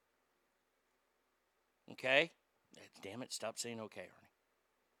 Okay? Damn it, stop saying okay, Ernie.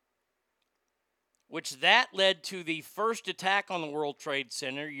 Which that led to the first attack on the World Trade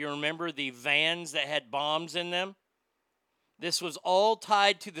Center. You remember the vans that had bombs in them? This was all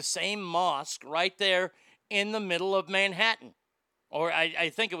tied to the same mosque right there in the middle of Manhattan. Or I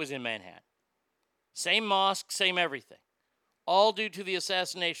think it was in Manhattan. Same mosque, same everything. All due to the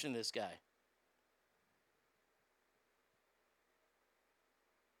assassination of this guy.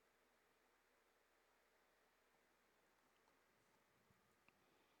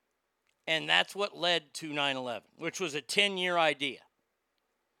 And that's what led to 9/11, which was a 10-year idea.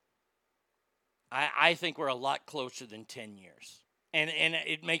 I think we're a lot closer than 10 years. And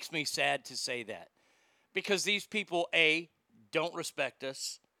it makes me sad to say that. Because these people, A, don't respect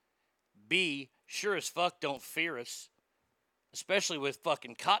us. B, sure as fuck don't fear us. Especially with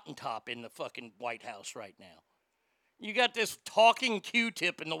fucking Cotton Top in the fucking White House right now. You got this talking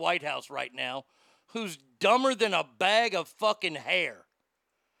Q-tip in the White House right now who's dumber than a bag of fucking hair.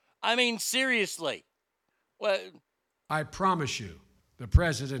 I mean, seriously. Well, I promise you, the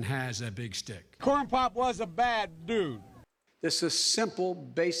president has a big stick. Corn Pop was a bad dude. This is a simple,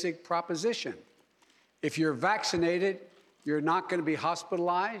 basic proposition. If you're vaccinated, you're not going to be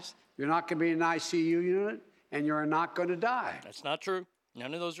hospitalized, you're not going to be in an ICU unit, and you're not going to die. That's not true.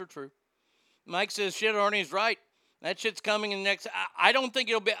 None of those are true. Mike says, shit, Arnie's right. That shit's coming in the next... I don't think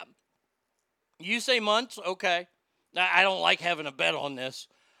it'll be... You say months? Okay. I don't like having a bet on this.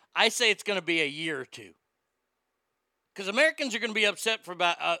 I say it's going to be a year or two. Because Americans are going to be upset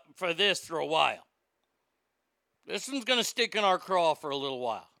for this for a while. This one's going to stick in our craw for a little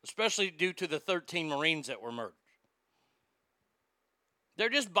while, especially due to the 13 Marines that were murdered. They're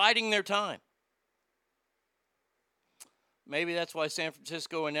just biding their time. Maybe that's why San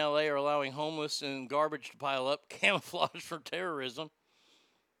Francisco and L.A. are allowing homeless and garbage to pile up, camouflage for terrorism.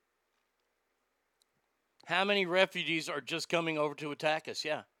 How many refugees are just coming over to attack us?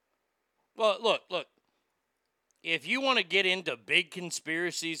 Yeah. Well, look. If you want to get into big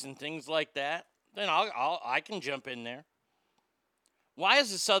conspiracies and things like that, then I can jump in there. Why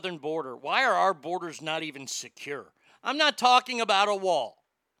is the southern border? Why are our borders not even secure? I'm not talking about a wall.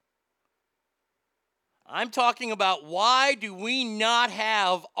 I'm talking about why do we not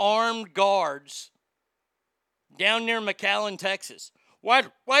have armed guards down near McAllen, Texas? Why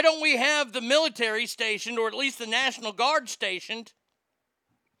don't we have the military stationed, or at least the National Guard stationed,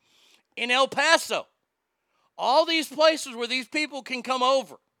 in El Paso? All these places where these people can come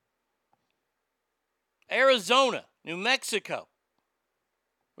over. Arizona, New Mexico.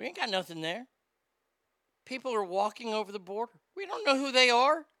 We ain't got nothing there. People are walking over the border. We don't know who they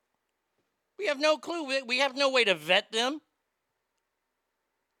are. We have no clue. We have no way to vet them.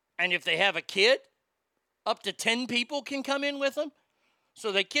 And if they have a kid, up to 10 people can come in with them.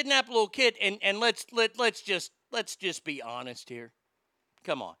 So they kidnap a little kid, and let's just be honest here.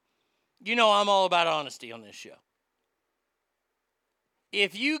 Come on. You know I'm all about honesty on this show.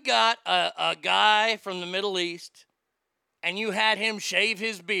 If you got a guy from the Middle East and you had him shave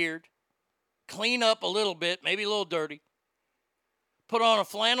his beard, clean up a little bit, maybe a little dirty, put on a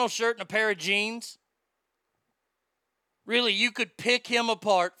flannel shirt and a pair of jeans, really, you could pick him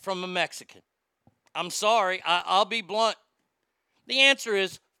apart from a Mexican. I'm sorry, I'll be blunt. The answer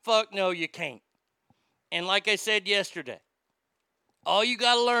is, fuck no, you can't. And like I said yesterday, all you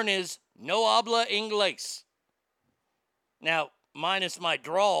got to learn is no habla inglés. Now, minus my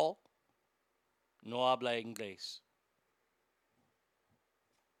drawl, no habla inglés.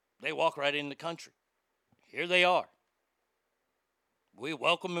 They walk right in the country. Here they are. We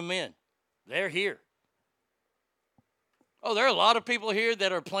welcome them in. They're here. Oh, there are a lot of people here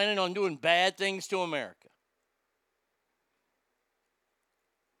that are planning on doing bad things to America.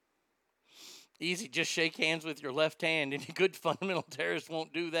 Easy, just shake hands with your left hand. Any good fundamental terrorist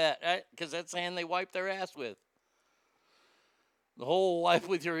won't do that, right? Because that's the hand they wipe their ass with. The whole wipe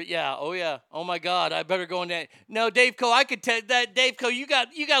with your, yeah, oh my God, I better go in there. No, Dave Coe, I could tell that, Dave Coe, you got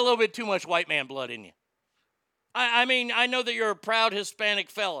a little bit too much white man blood in you. I mean, I know that you're a proud Hispanic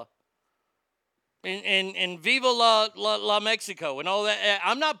fella. And Viva la Mexico and all that.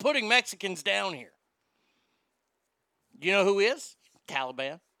 I'm not putting Mexicans down here. You know who is?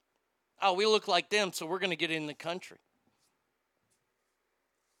 Taliban. Oh, we look like them, so we're going to get in the country.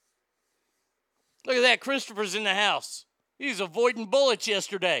 Look at that. Christopher's in the house. He was avoiding bullets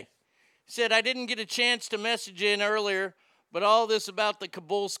yesterday. He said, I didn't get a chance to message in earlier, but all this about the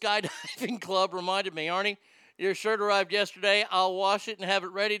Kabul Skydiving Club reminded me. Arnie, your shirt arrived yesterday. I'll wash it and have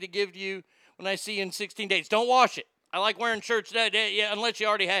it ready to give to you when I see you in 16 days. Don't wash it. I like wearing shirts unless you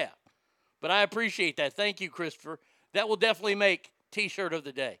already have. But I appreciate that. Thank you, Christopher. That will definitely make T-shirt of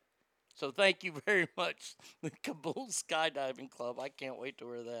the day. So thank you very much. The Kabul Skydiving Club. I can't wait to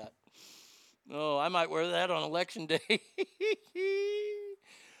wear that. Oh, I might wear that on Election Day.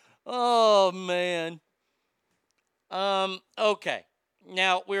 Oh, man. Okay.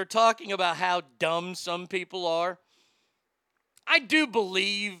 Now, we're talking about how dumb some people are. I do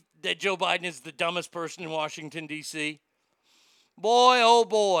believe that Joe Biden is the dumbest person in Washington, D.C. Boy, oh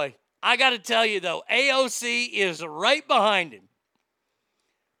boy. I got to tell you, though, AOC is right behind him.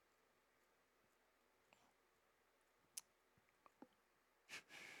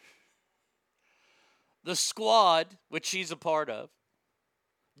 the Squad, which she's a part of,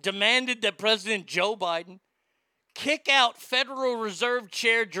 demanded that President Joe Biden kick out Federal Reserve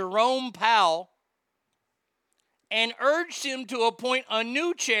Chair Jerome Powell and urged him to appoint a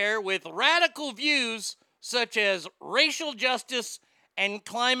new chair with radical views such as racial justice and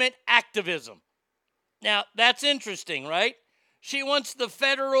climate activism. Now, that's interesting, right? She wants the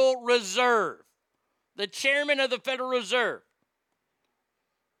Federal Reserve, the chairman of the Federal Reserve.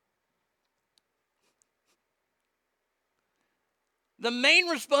 The main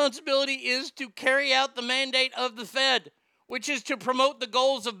responsibility is to carry out the mandate of the Fed, which is to promote the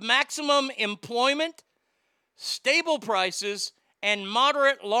goals of maximum employment, stable prices, and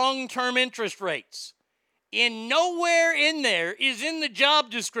moderate long-term interest rates. And nowhere in there is in the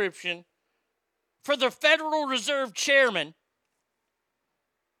job description for the Federal Reserve Chairman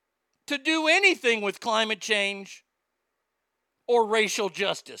to do anything with climate change or racial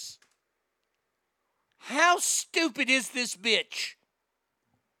justice. How stupid is this bitch?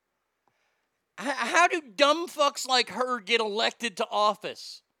 How do dumb fucks like her get elected to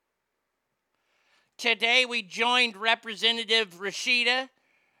office? Today we joined Representative Rashida,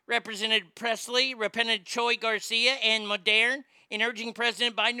 Representative Presley, Representative Choi Garcia, and Modern in urging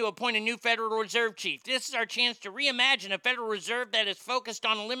President Biden to appoint a new Federal Reserve Chief. This is our chance to reimagine a Federal Reserve that is focused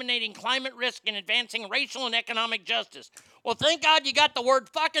on eliminating climate risk and advancing racial and economic justice. Well, thank God you got the word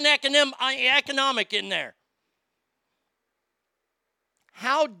fucking economic in there.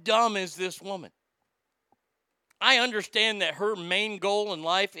 How dumb is this woman? I understand that her main goal in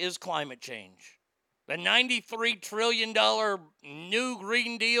life is climate change. The $93 trillion new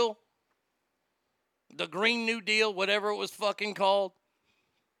Green Deal, the Green New Deal, whatever it was fucking called.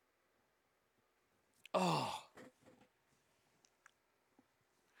 Oh.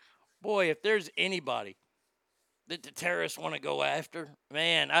 Boy, if there's anybody that the terrorists want to go after,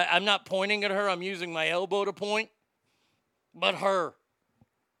 man, I'm not pointing at her. I'm using my elbow to point. But her.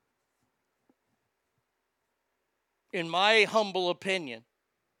 In my humble opinion,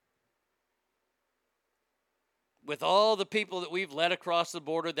 with all the people that we've let across the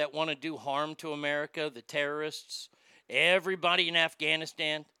border that want to do harm to America, the terrorists, everybody in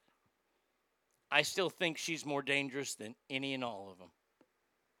Afghanistan, I still think she's more dangerous than any and all of them.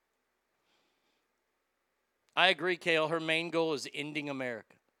 I agree, Kale. Her main goal is ending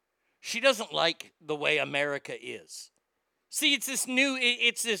America. She doesn't like the way America is. See,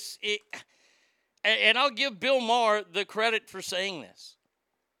 and I'll give Bill Maher the credit for saying this.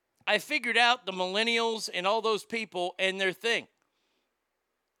 I figured out the millennials and all those people and their thing.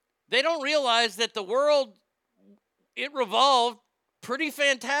 They don't realize that the world, it revolved pretty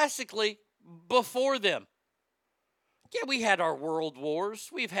fantastically before them. Yeah, we had our world wars.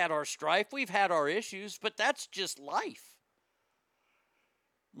 We've had our strife. We've had our issues, but that's just life.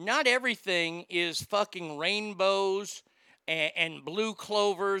 Not everything is fucking rainbows and blue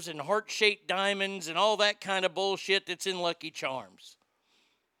clovers and heart-shaped diamonds and all that kind of bullshit that's in Lucky Charms.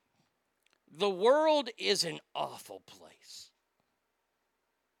 The world is an awful place.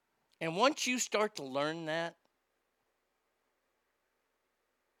 And once you start to learn that,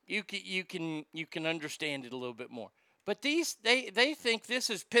 you can understand it a little bit more. But they think this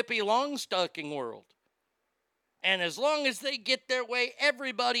is Pippi Longstocking world. And as long as they get their way,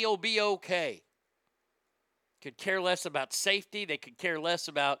 everybody will be okay. Could care less about safety. They could care less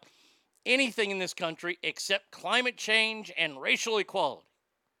about anything in this country except climate change and racial equality.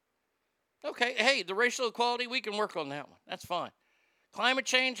 Okay, hey, the racial equality, we can work on that one. That's fine. Climate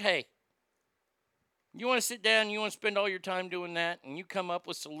change, hey, you want to sit down, you want to spend all your time doing that, and you come up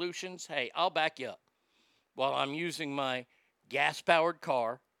with solutions, hey, I'll back you up while I'm using my gas-powered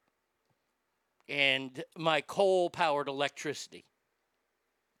car and my coal-powered electricity.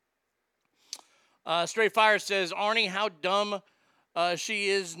 Straight Fire says, Arnie, how dumb she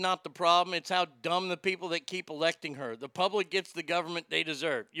is not the problem. It's how dumb the people that keep electing her. The public gets the government they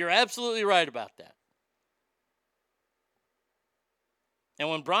deserve. You're absolutely right about that. And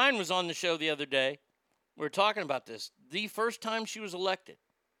when Brian was on the show the other day, we were talking about this. The first time she was elected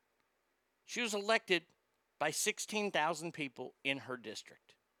by 16,000 people in her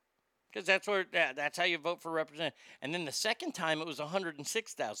district. Because that's how you vote for representative. And then the second time it was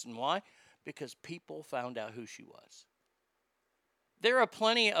 106,000. Why? Because people found out who she was. There are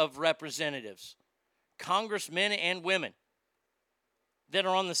plenty of representatives, congressmen and women, that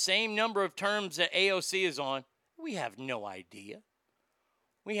are on the same number of terms that AOC is on. We have no idea.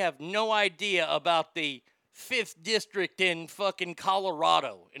 We have no idea about the 5th district in fucking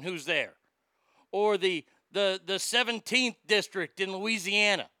Colorado and who's there. Or the 17th district in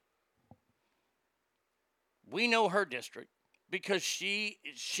Louisiana. We know her district. because she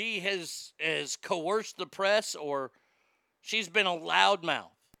has coerced the press, or she's been a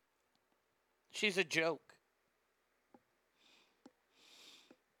loudmouth. She's a joke.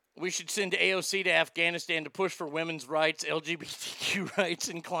 We should send AOC to Afghanistan to push for women's rights, LGBTQ rights,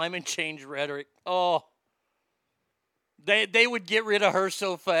 and climate change rhetoric. Oh, they would get rid of her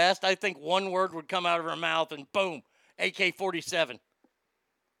so fast. I think one word would come out of her mouth and boom, AK-47.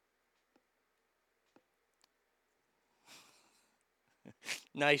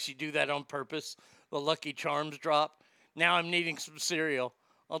 Nice, you do that on purpose. The Lucky Charms drop. Now I'm needing some cereal.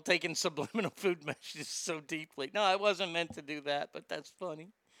 I'm taking subliminal food messages so deeply. No, I wasn't meant to do that, but that's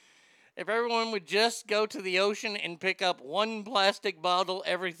funny. If everyone would just go to the ocean and pick up one plastic bottle,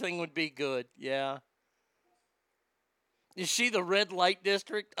 everything would be good. Yeah. Is she the red light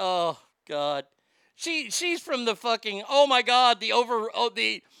district? Oh, God. She's from the fucking, oh, my God,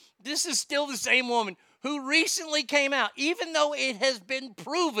 this is still the same woman who recently came out, even though it has been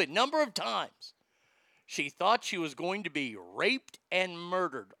proven number of times. She thought she was going to be raped and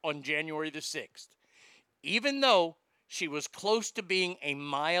murdered on January the 6th, even though she was close to being a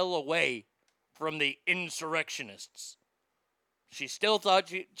mile away from the insurrectionists. She still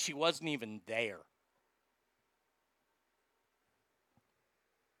thought she wasn't even there.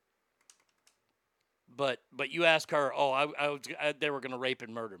 But you ask her, they were going to rape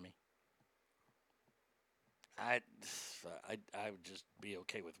and murder me. I would just be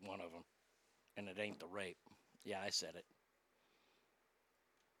okay with one of them, and it ain't the rape. Yeah, I said it.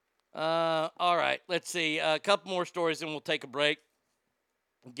 All right, let's see. A couple more stories, and we'll take a break.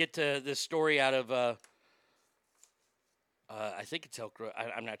 Get to this story out of, I think it's Elk Grove.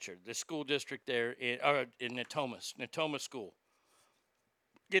 I'm not sure. The school district there in Natoma School.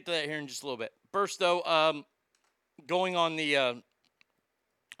 Get to that here in just a little bit. First, though, going on the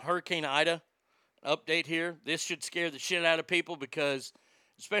Hurricane Ida update here. This should scare the shit out of people because,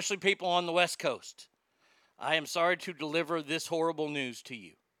 especially people on the West Coast, I am sorry to deliver this horrible news to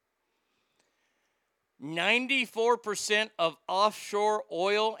you. 94% of offshore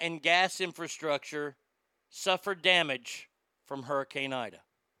oil and gas infrastructure suffered damage from Hurricane Ida.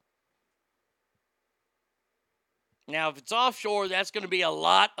 Now, if it's offshore, that's going to be a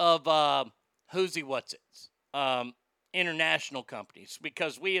lot of international companies,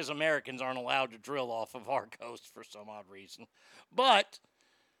 because we as Americans aren't allowed to drill off of our coast for some odd reason. But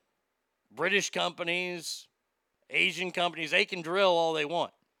British companies, Asian companies, they can drill all they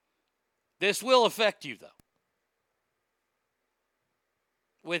want. This will affect you, though.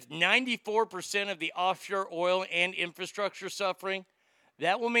 With 94% of the offshore oil and infrastructure suffering,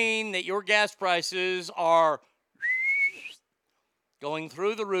 that will mean that your gas prices are going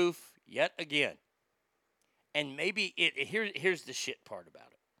through the roof yet again. And maybe here's the shit part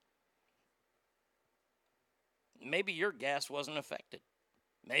about it. Maybe your gas wasn't affected.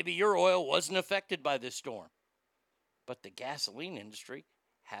 Maybe your oil wasn't affected by this storm. But the gasoline industry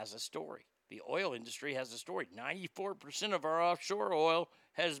has a story. The oil industry has a story. 94% of our offshore oil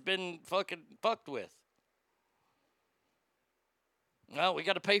has been fucking fucked with. Well, we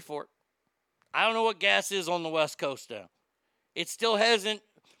got to pay for it. I don't know what gas is on the West Coast now. It still hasn't,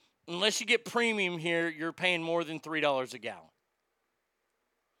 unless you get premium here, you're paying more than $3 a gallon.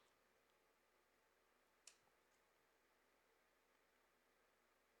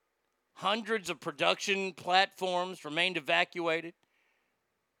 Hundreds of production platforms remained evacuated.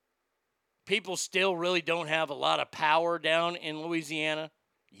 People still really don't have a lot of power down in Louisiana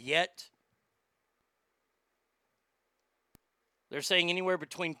yet. They're saying anywhere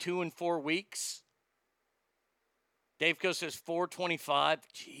between 2 and 4 weeks. Daveco says 425.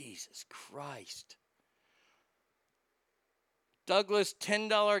 Jesus Christ. Douglas,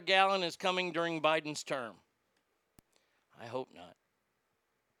 $10 a gallon is coming during Biden's term. I hope not.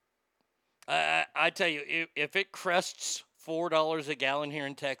 I tell you, if it crests $4 a gallon here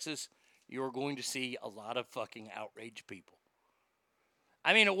in Texas, you're going to see a lot of fucking outraged people.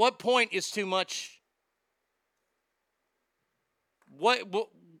 I mean, at what point is too much?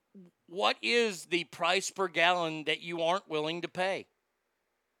 What is the price per gallon that you aren't willing to pay?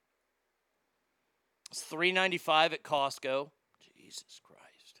 It's $3.95 at Costco. Jesus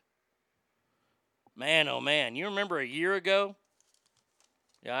Christ. Man, oh man. You remember a year ago?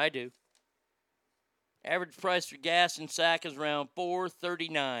 Yeah, I do. Average price for gas in SAC is around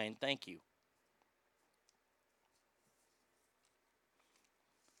 $4.39. Thank you.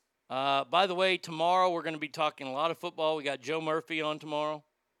 By the way, tomorrow we're going to be talking a lot of football. We got Joe Murphy on tomorrow.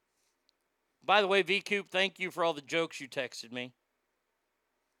 By the way, V-Coop, thank you for all the jokes you texted me.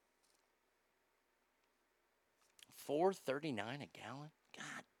 $4.39 a gallon?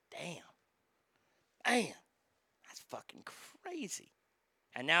 God damn. Damn. That's fucking crazy.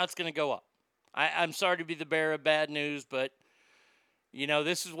 And now it's going to go up. I'm sorry to be the bearer of bad news, but, you know,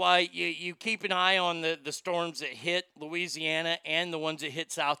 this is why you keep an eye on the storms that hit Louisiana and the ones that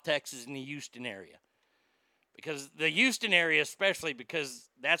hit South Texas and the Houston area. Because the Houston area especially, because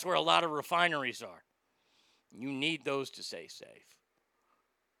that's where a lot of refineries are. You need those to stay safe.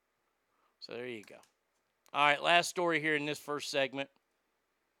 So there you go. All right, last story here in this first segment.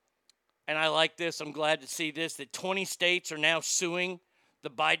 And I like this. I'm glad to see this, that 20 states are now suing the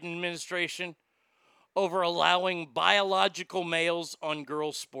Biden administration over allowing biological males on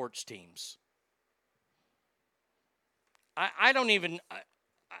girls' sports teams. I don't even...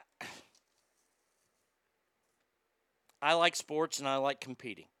 I like sports and I like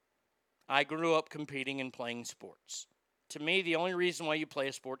competing. I grew up competing and playing sports. To me, the only reason why you play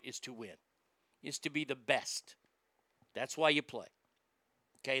a sport is to win, is to be the best. That's why you play.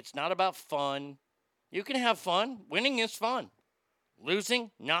 Okay, it's not about fun. You can have fun. Winning is fun. Losing,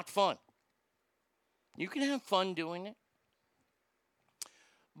 not fun. You can have fun doing it.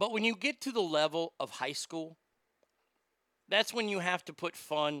 But when you get to the level of high school, that's when you have to put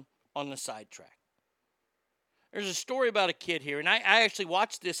fun on the sidetrack. There's a story about a kid here, and I actually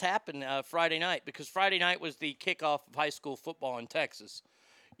watched this happen Friday night, because Friday night was the kickoff of high school football in Texas.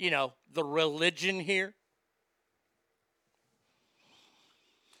 You know, the religion here.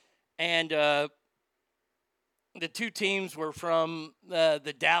 And the two teams were from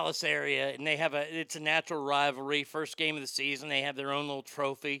the Dallas area, and it's a natural rivalry. First game of the season, they have their own little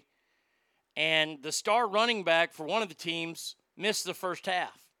trophy. And the star running back for one of the teams missed the first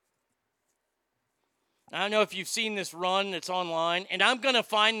half. I don't know if you've seen this run that's online, and I'm going to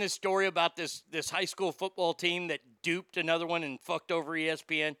find this story about this high school football team that duped another one and fucked over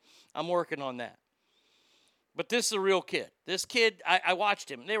ESPN. I'm working on that. But this is a real kid. This kid, I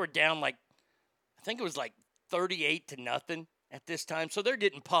watched him. They were down I think it was 38-0 at this time, so they're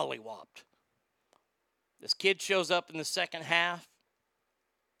getting pollywopped. This kid shows up in the second half.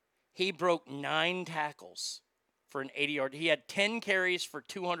 He broke 9 tackles for an 80-yard. He had 10 carries for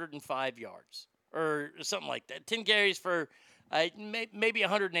 205 yards. Or something like that. 10 carries for maybe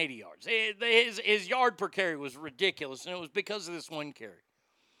 180 yards. His yard per carry was ridiculous, and it was because of this one carry.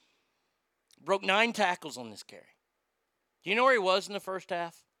 Broke 9 tackles on this carry. Do you know where he was in the first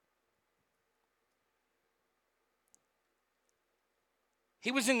half?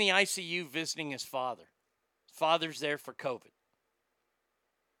 He was in the ICU visiting his father. His father's there for COVID.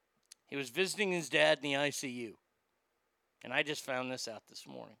 He was visiting his dad in the ICU. And I just found this out this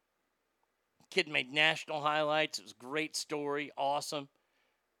morning. Kid made national highlights. It was a great story. Awesome.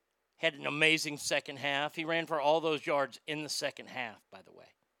 Had an amazing second half. He ran for all those yards in the second half, by the way.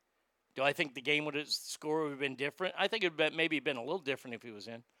 Do I think the score would have been different? I think it would have maybe been a little different if he was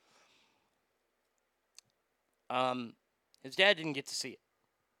in. His dad didn't get to see it.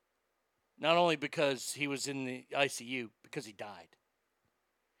 Not only because he was in the ICU, because he died.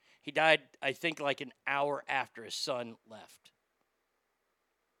 He died, I think, an hour after his son left.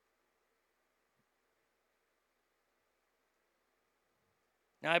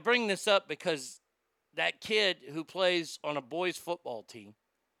 Now, I bring this up because that kid who plays on a boys' football team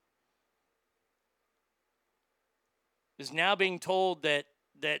is now being told that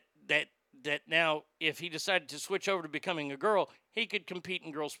now if he decided to switch over to becoming a girl, he could compete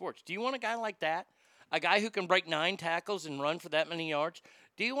in girls' sports. Do you want a guy like that? A guy who can break 9 tackles and run for that many yards?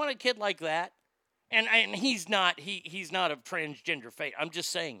 Do you want a kid like that? And he's not of transgender fate. I'm just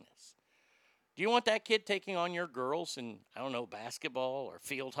saying this. Do you want that kid taking on your girls in, basketball or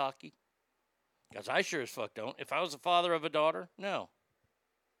field hockey? Because I sure as fuck don't. If I was the father of a daughter, no.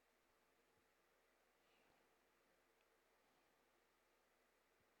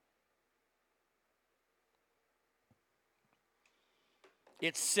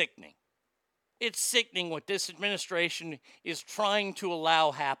 It's sickening. It's sickening what this administration is trying to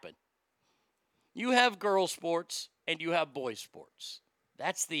allow happen. You have girls' sports and you have boys' sports.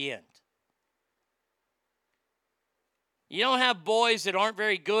 That's the end. You don't have boys that aren't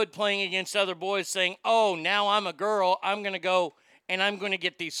very good playing against other boys saying, oh, now I'm a girl, I'm going to go and I'm going to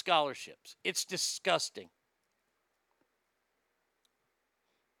get these scholarships. It's disgusting.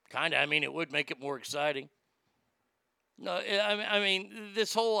 It would make it more exciting. No,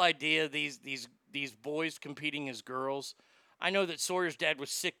 this whole idea of these boys competing as girls. I know that Sawyer's dad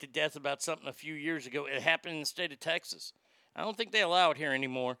was sick to death about something a few years ago. It happened in the state of Texas. I don't think they allow it here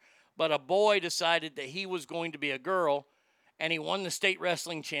anymore. But a boy decided that he was going to be a girl, and he won the state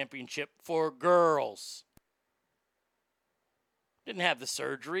wrestling championship for girls. Didn't have the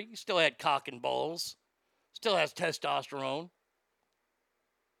surgery. He still had cock and balls. Still has testosterone.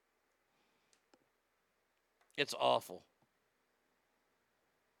 It's awful.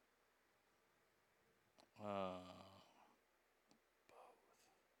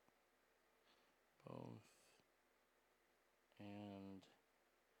 Both. And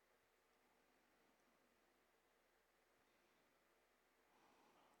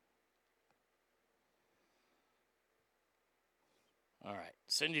all right.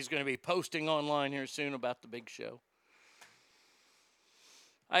 Cindy's going to be posting online here soon about the big show.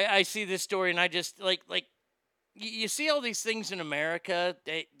 I see this story and I just like you see all these things in America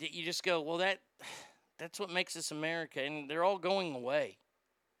that you just go, well, that's what makes us America, and they're all going away.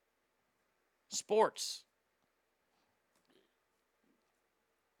 Sports.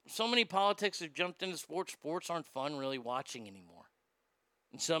 So many politics have jumped into sports. Sports aren't fun really watching anymore.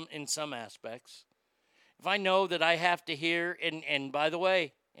 In some aspects. If I know that I have to hear, and by the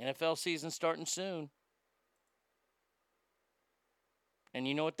way, NFL season starting soon. And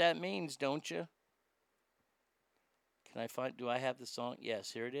you know what that means, don't you? Do I have the song?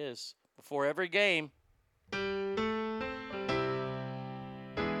 Yes, here it is. Before every game.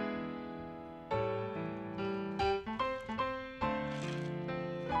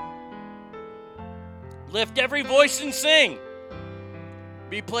 Lift every voice and sing.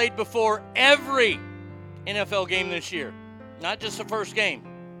 Be played before every NFL game this year. Not just the first game.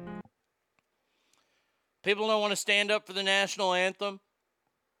 People don't want to stand up for the national anthem.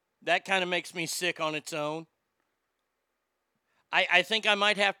 That kind of makes me sick on its own. I think I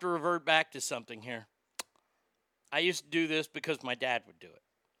might have to revert back to something here. I used to do this because my dad would do it.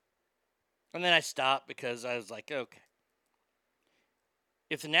 And then I stopped because I was like, okay.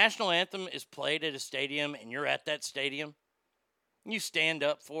 If the national anthem is played at a stadium and you're at that stadium, you stand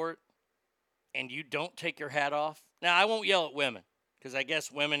up for it and you don't take your hat off. Now, I won't yell at women because I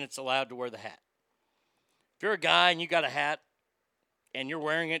guess women, it's allowed to wear the hat. If you're a guy and you got a hat and you're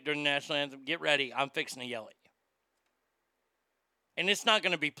wearing it during the national anthem, get ready. I'm fixing to yell at you. And it's not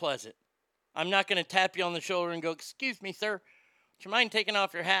going to be pleasant. I'm not going to tap you on the shoulder and go, excuse me, sir, would you mind taking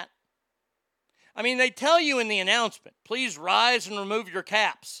off your hat? I mean, they tell you in the announcement, please rise and remove your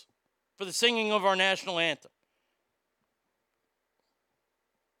caps for the singing of our national anthem.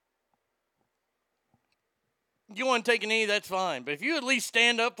 If you want to take a knee, that's fine. But if you at least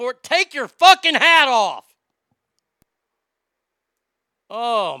stand up for it, take your fucking hat off.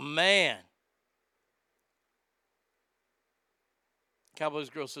 Oh, man. Cowboys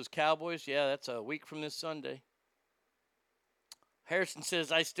Girl says, Cowboys? Yeah, that's a week from this Sunday. Harrison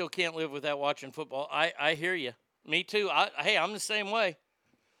says, I still can't live without watching football. I hear you. Me too. Hey, I'm the same way.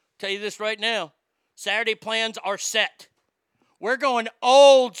 Tell you this right now. Saturday plans are set. We're going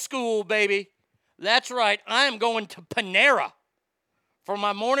old school, baby. That's right. I am going to Panera for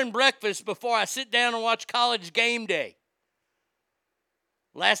my morning breakfast before I sit down and watch College Game Day.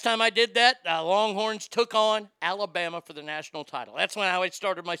 Last time I did that, the Longhorns took on Alabama for the national title. That's how I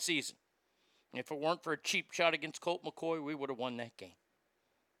started my season. And if it weren't for a cheap shot against Colt McCoy, we would have won that game.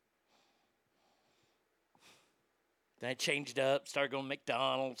 Then I changed up, started going to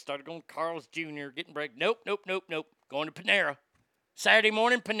McDonald's, started going to Carl's Jr., getting break. Nope. Going to Panera. Saturday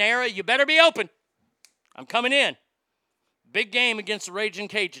morning, Panera, you better be open. I'm coming in. Big game against the Raging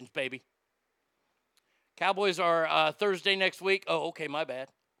Cajuns, baby. Cowboys are Thursday next week. Oh, okay, my bad.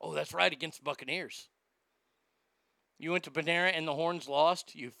 Oh, that's right, against the Buccaneers. You went to Panera and the Horns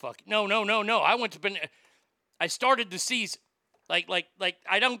lost? You fucking... No. I went to Panera. I started the season. Like,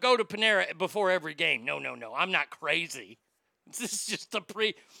 I don't go to Panera before every game. No. I'm not crazy. This is just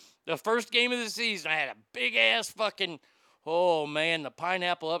the first game of the season. I had a big-ass fucking... Oh, man, the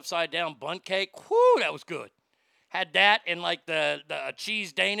pineapple upside-down bundt cake. Whoo, that was good. Had that and, the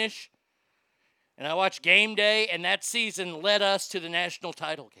cheese Danish. And I watched Game Day, and that season led us to the national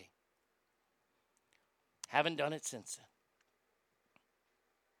title game. Haven't done it since then.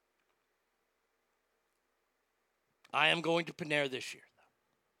 I am going to Panera this year,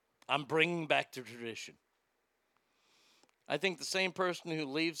 though. I'm bringing back the tradition. I think the same person who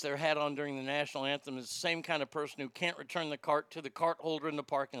leaves their hat on during the national anthem is the same kind of person who can't return the cart to the cart holder in the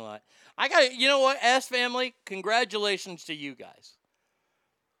parking lot. You know what, Ass Family, congratulations to you guys.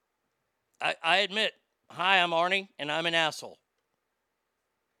 I admit, hi, I'm Arnie, and I'm an asshole.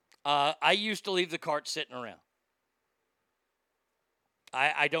 I used to leave the cart sitting around.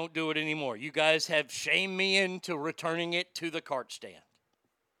 I don't do it anymore. You guys have shamed me into returning it to the cart stand.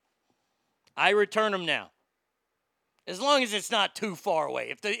 I return them now. As long as it's not too far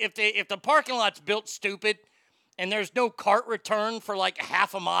away. If the parking lot's built stupid and there's no cart return for like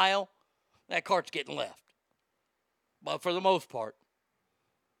half a mile, that cart's getting left. But for the most part,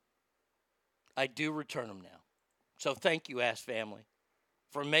 I do return them now. So thank you, Ass Family,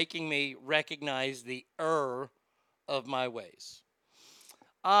 for making me recognize the error of my ways.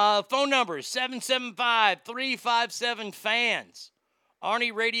 Phone number is 775-357-FANS.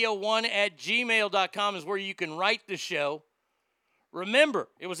 ArnieRadio1@gmail.com is where you can write the show. Remember,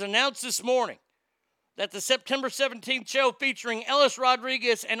 it was announced this morning that the September 17th show featuring Ellis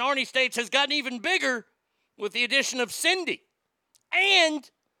Rodriguez and Arnie States has gotten even bigger with the addition of Cindy. And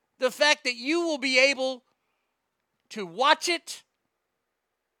the fact that you will be able to watch it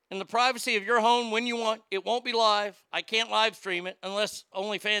in the privacy of your home when you want. It won't be live. I can't live stream it unless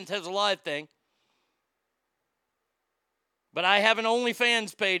OnlyFans has a live thing. But I have an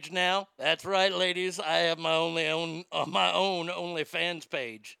OnlyFans page now. That's right, ladies. I have my own OnlyFans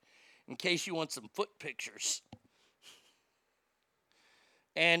page in case you want some foot pictures.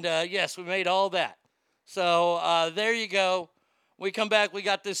 And, yes, we made all that. So there you go. We come back. We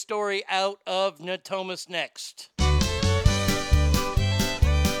got this story out of Natomas next.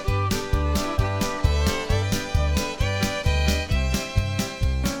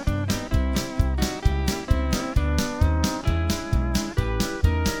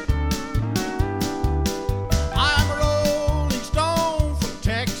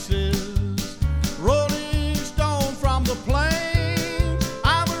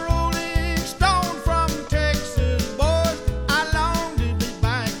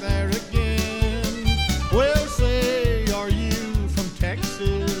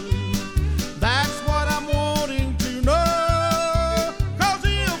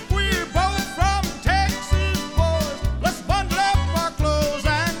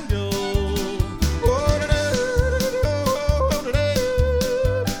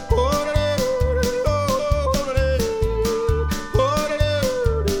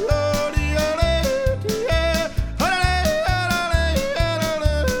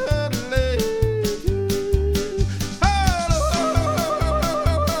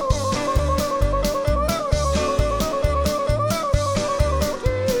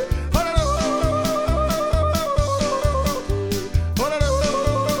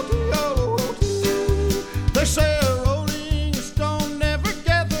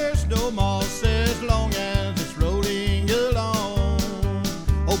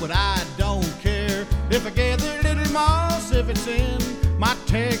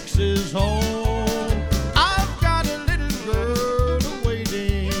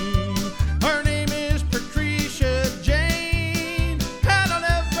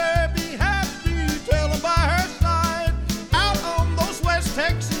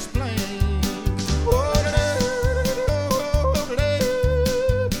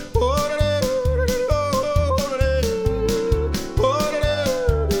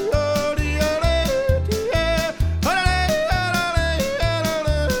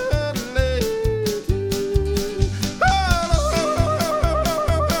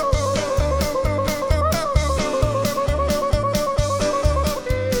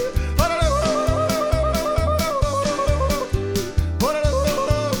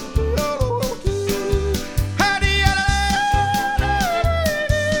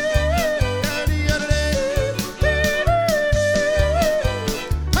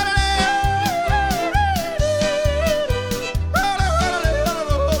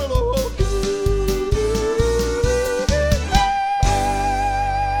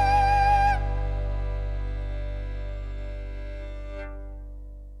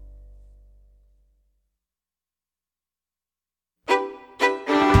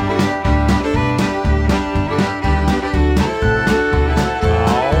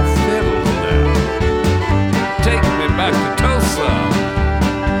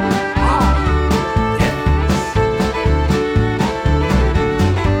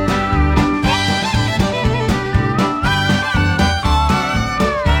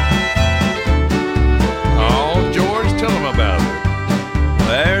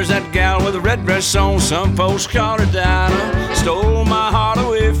 On some folks call her Dinah. Stole my heart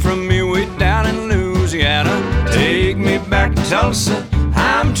away from me way down in Louisiana. Take me back to Tulsa,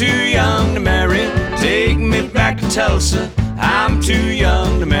 I'm too young to marry. Take me back to Tulsa, I'm too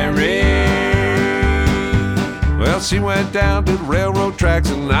young to marry. Well, she went down to the railroad tracks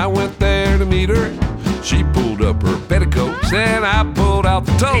and I went there to meet her. She pulled up her petticoats and I pulled out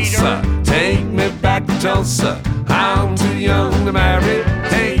the Tulsa. Take me back to Tulsa, I'm too young to marry.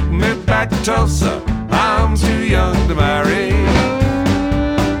 Take me back to Tulsa, I'm too young to marry.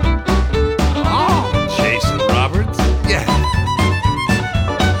 Oh, Jason Roberts. Yeah.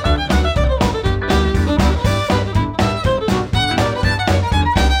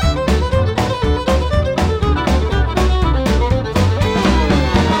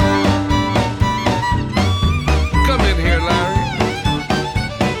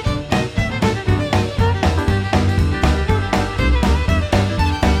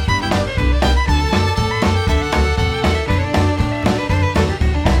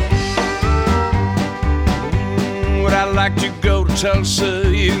 like to go to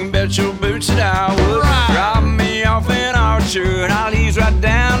Tulsa, you can bet your boots that I would. Drop me off in Archer and I'll ease right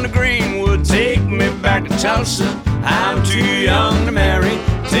down to Greenwood. Take me back to Tulsa, I'm too young to marry.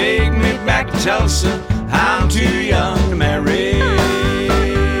 Take me back to Tulsa, I'm too young to marry.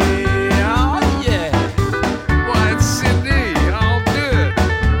 Oh yeah. Why, it's Cindy. I'll do it.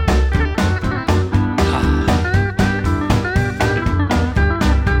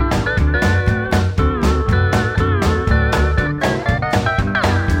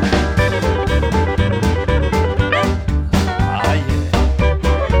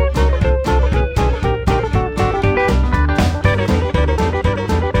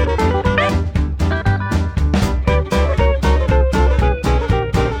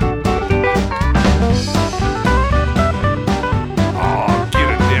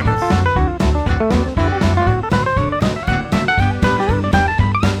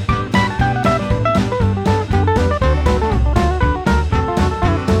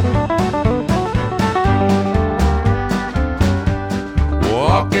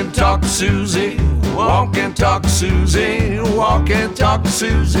 Walk and talk to Susie. Walk and talk to Susie. Walk and talk to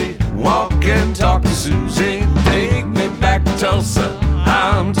Susie. Walk and talk to Susie. Take me back to Tulsa.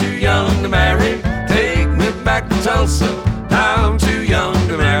 I'm too young to marry. Take me back to Tulsa. I'm too young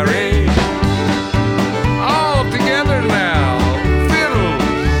to marry. All together now. Fiddles.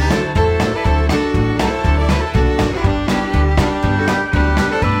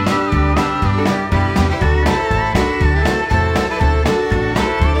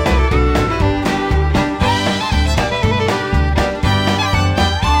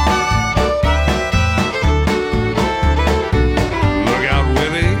 Look out,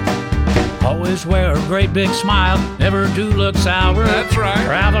 Willie. Always wear a great big smile, never do look sour. That's right.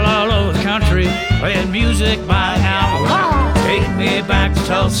 Travel all over the country, playing music by the hour. Take me back to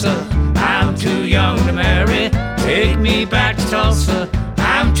Tulsa, I'm too young to marry. Take me back to Tulsa,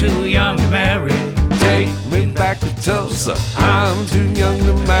 I'm too young to marry. Take me back to Tulsa. I'm too young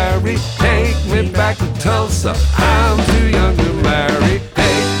to marry. Take me back to Tulsa. I'm too young to marry.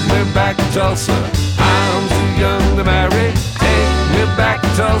 Take me back to Tulsa. I'm too young to marry. Take me back to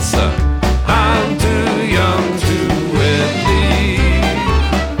Tulsa. I'm too young to wed.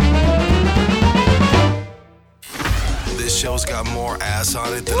 This show's got more ass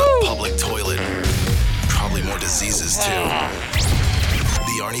on it than a public toilet. Probably more diseases, too.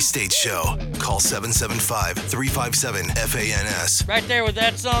 The Arnie State Show. Call 775-357-FANS. Right there with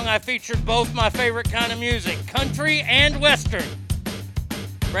that song, I featured both my favorite kind of music, country and western.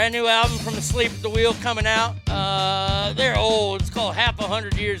 Brand new album from Asleep at the Wheel coming out. They're old. It's called Half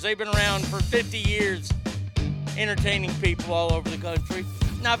 100 Years. They've been around for 50 years, entertaining people all over the country.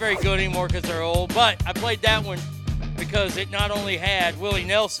 Not very good anymore because they're old, but I played that one because it not only had Willie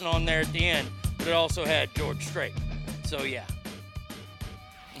Nelson on there at the end, but it also had George Strait. So, yeah.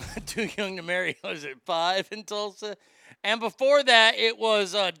 Too Young to Marry was at 5 in Tulsa. And before that, it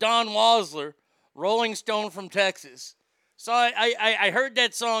was Don Wasler, Rolling Stone from Texas. So I heard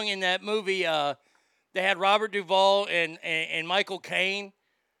that song in that movie. They had Robert Duvall and Michael Caine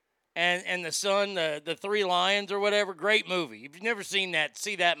and the son, the Three Lions or whatever. Great movie. If you've never seen that,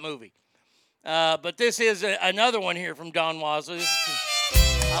 see that movie. But this is another one here from Don Wasler.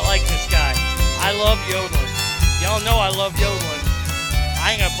 I like this guy. I love yodeling. Y'all know I love yodeling.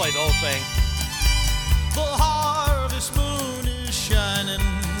 I ain't gonna play the whole thing. The harvest moon is shining.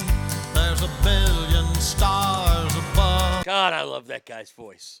 There's a billion stars above. God, I love that guy's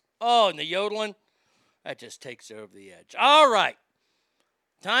voice. Oh, and the yodeling, that just takes it over the edge. All right.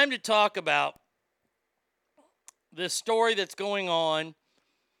 Time to talk about this story that's going on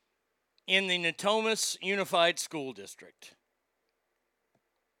in the Natomas Unified School District.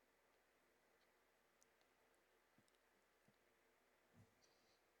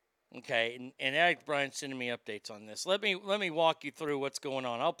 Okay, and Eric Bryan's sending me updates on this. Let me walk you through what's going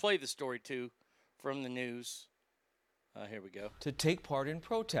on. I'll play the story too from the news. Here we go. To take part in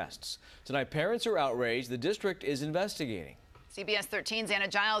protests. Tonight, parents are outraged. The district is investigating. CBS 13's Anna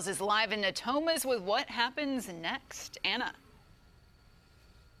Giles is live in Natomas with what happens next. Anna.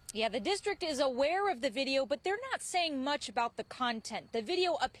 Yeah, the district is aware of the video, but they're not saying much about the content. The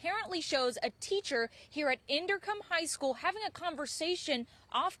video apparently shows a teacher here at Inderkum High School having a conversation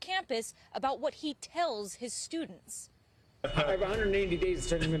off campus about what he tells his students. I have 180 days to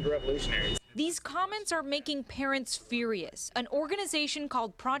turn them into revolutionaries. These comments are making parents furious. An organization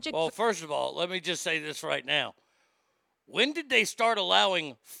called Project... Well, first of all, let me just say this right now. When did they start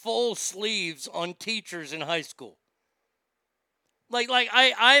allowing full sleeves on teachers in high school?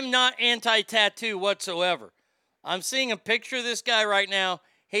 I'm not anti-tattoo whatsoever. I'm seeing a picture of this guy right now.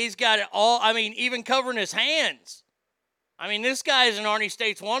 He's got it all, even covering his hands. I mean, this guy is an Arnie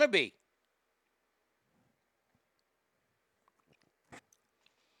States wannabe.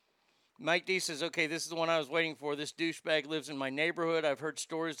 Mike D says, okay, this is the one I was waiting for. This douchebag lives in my neighborhood. I've heard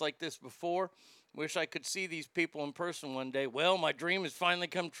stories like this before. Wish I could see these people in person one day. Well, my dream has finally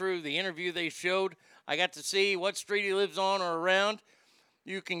come true. The interview they showed, I got to see what street he lives on or around.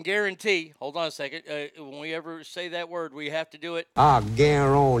 You can guarantee, hold on a second, when we ever say that word, we have to do it. I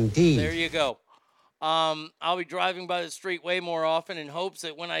guarantee. There you go. I'll be driving by the street way more often in hopes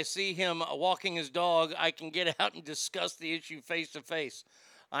that when I see him walking his dog, I can get out and discuss the issue face to face.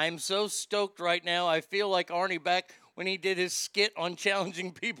 I'm so stoked right now. I feel like Arnie back when he did his skit on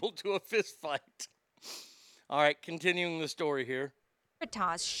challenging people to a fist fight. All right, continuing the story here.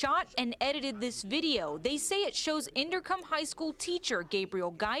 Veritas shot and edited this video. They say it shows Inderkum High School teacher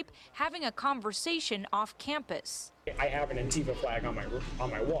Gabriel Geip having a conversation off campus. I have an Antifa flag on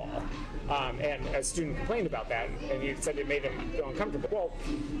my wall, and a student complained about that, and he said it made him feel uncomfortable. Well,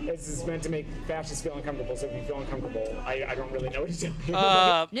 this is meant to make fascists feel uncomfortable, so if you feel uncomfortable, I don't really know what he's doing.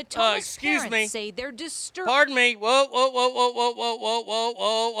 Excuse me. Say they're disturbed. Pardon me. Whoa, whoa, whoa, whoa, whoa, whoa, whoa, whoa,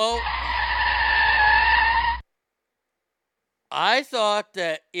 whoa, whoa. I thought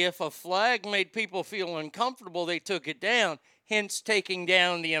that if a flag made people feel uncomfortable, they took it down, hence taking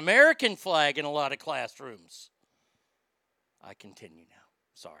down the American flag in a lot of classrooms. I continue now.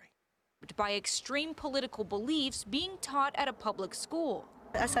 Sorry. By extreme political beliefs being taught at a public school.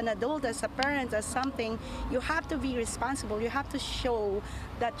 As an adult, as a parent, as something, you have to be responsible. You have to show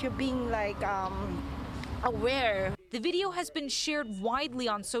that you're being aware. The video has been shared widely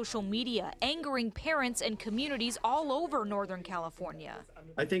on social media, angering parents and communities all over Northern California.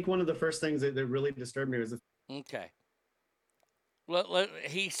 I think one of the first things that really disturbed me was okay.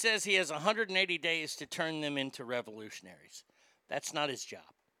 He says he has 180 days to turn them into revolutionaries. That's not his job.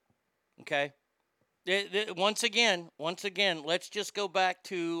 Okay? Once again, let's just go back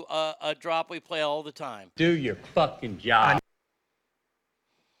to a drop we play all the time. Do your fucking job.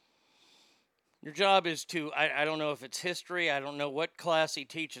 Your job is to, I don't know if it's history. I don't know what class he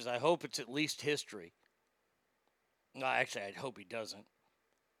teaches. I hope it's at least history. No, actually, I hope he doesn't.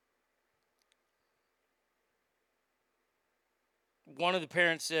 One of the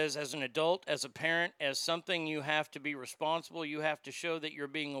parents says, as an adult, as a parent, as something you have to be responsible, you have to show that you're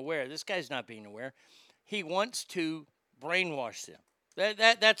being aware. This guy's not being aware. He wants to brainwash them.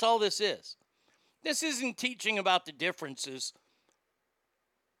 That's all this is. This isn't teaching about the differences.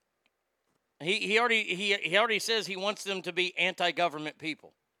 He already says he wants them to be anti-government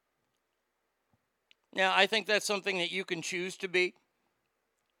people. Now, I think that's something that you can choose to be.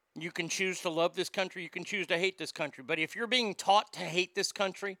 You can choose to love this country. You can choose to hate this country. But if you're being taught to hate this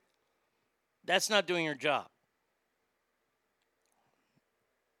country, that's not doing your job.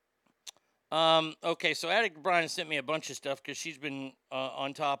 Okay, so Attic Bryan sent me a bunch of stuff because she's been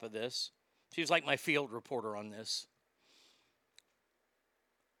on top of this. She's like my field reporter on this.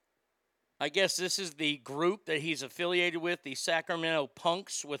 I guess this is the group that he's affiliated with, the Sacramento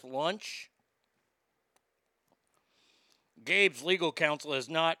Punks with Lunch. Gabe's legal counsel has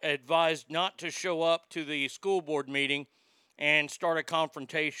not advised not to show up to the school board meeting and start a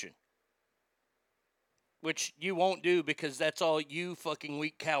confrontation. Which you won't do because that's all you fucking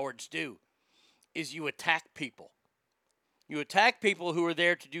weak cowards do, is you attack people. You attack people who are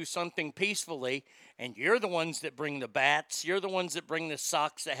there to do something peacefully, and you're the ones that bring the bats. You're the ones that bring the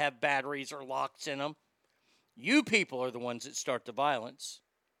socks that have batteries or locks in them. You people are the ones that start the violence.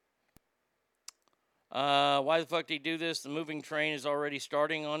 Why the fuck did he do this? The moving train is already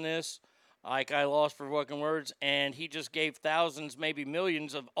starting on this. Like, I lost for fucking words, and he just gave thousands, maybe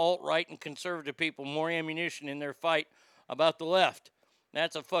millions of alt-right and conservative people more ammunition in their fight about the left.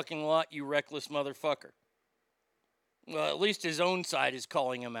 That's a fucking lot, you reckless motherfucker. Well, at least his own side is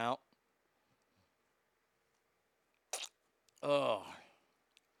calling him out. Oh.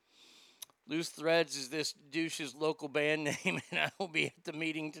 Loose Threads is this douche's local band name, and I will be at the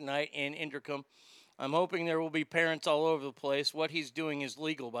meeting tonight in Inderkum. I'm hoping there will be parents all over the place. What he's doing is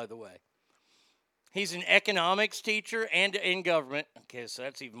legal, by the way. He's an economics teacher and in government. Okay, so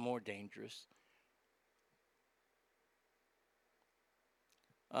that's even more dangerous.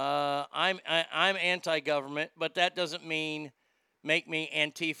 I'm anti-government, but that doesn't mean make me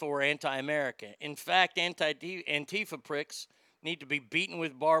Antifa or anti-American. In fact, Antifa pricks need to be beaten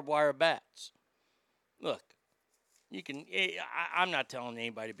with barbed wire bats. Look, I'm not telling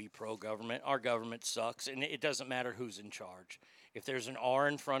anybody to be pro-government. Our government sucks, and it doesn't matter who's in charge. If there's an R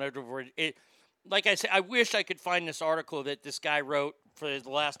in front of it, like I said, I wish I could find this article that this guy wrote for the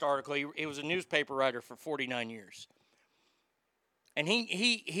last article. He was a newspaper writer for 49 years. And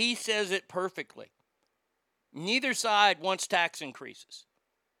he says it perfectly. Neither side wants tax increases,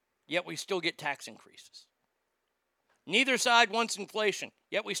 yet we still get tax increases. Neither side wants inflation,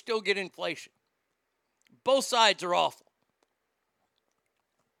 yet we still get inflation. Both sides are awful.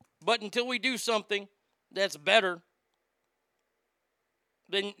 But until we do something that's better,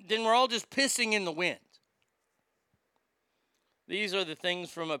 then we're all just pissing in the wind. These are the things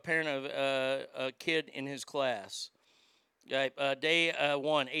from a parent of a kid in his class. Day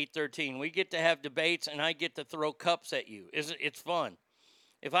 1, 8:13. We get to have debates, and I get to throw cups at you. It's fun.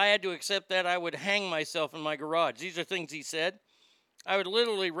 If I had to accept that, I would hang myself in my garage. These are things he said. I would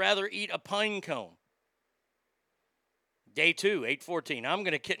literally rather eat a pine cone. Day 2, 8:14. I'm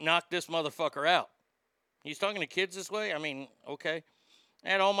going to knock this motherfucker out. He's talking to kids this way? I mean, okay. I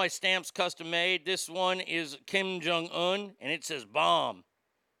had all my stamps custom made. This one is Kim Jong-un, and it says bomb.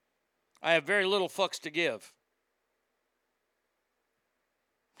 I have very little fucks to give.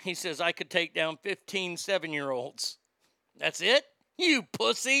 He says I could take down 15 7-year-olds. That's it? You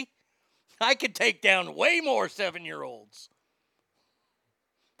pussy. I could take down way more 7-year-olds.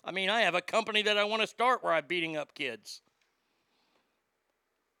 I mean, I have a company that I want to start where I'm beating up kids.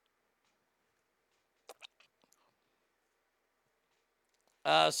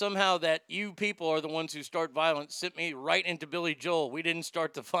 Somehow that you people are the ones who start violence sent me right into Billy Joel. We didn't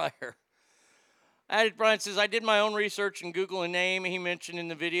start the fire. Added Brian says, I did my own research and Google a name he mentioned in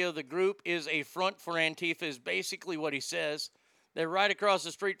the video. The group is a front for Antifa is basically what he says. They're right across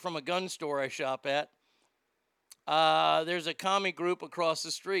the street from a gun store I shop at. There's a commie group across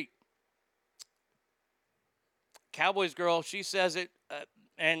the street. Cowboys girl, she says it,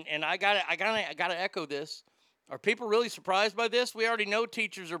 and I gotta echo this. Are people really surprised by this? We already know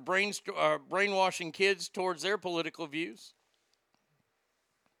teachers are brainwashing kids towards their political views.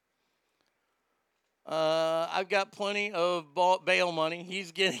 I've got plenty of bail money.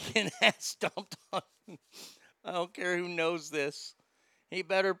 He's getting ass stomped on. I don't care who knows this. He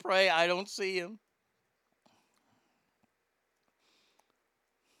better pray I don't see him.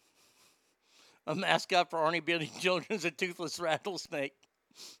 A mascot for Arnie Beating Children is a toothless rattlesnake.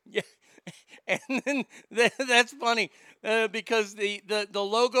 Yeah. And then that's funny because the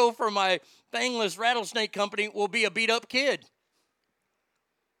logo for my fangless rattlesnake company will be a beat up kid.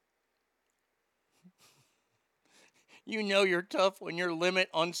 You know you're tough when your limit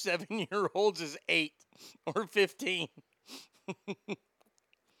on 7-year-olds is 8 or 15.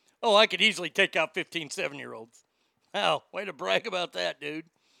 Oh, I could easily take out 15 7-year-olds. Wow, way to brag about that, dude.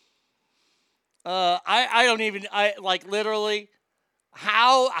 I don't even literally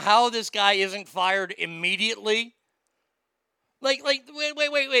how this guy isn't fired immediately.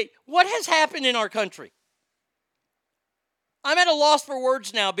 Wait. What has happened in our country? I'm at a loss for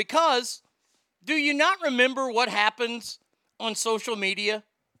words now because do you not remember what happens on social media?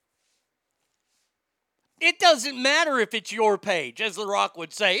 It doesn't matter if it's your page, as The Rock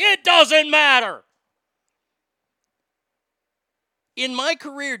would say. It doesn't matter. In my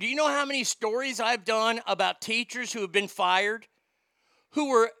career, do you know how many stories I've done about teachers who have been fired, who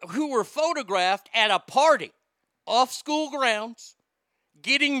were photographed at a party off school grounds,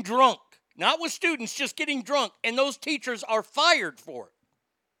 getting drunk, not with students, just getting drunk, and those teachers are fired for it.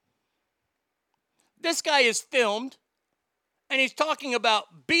 This guy is filmed, and he's talking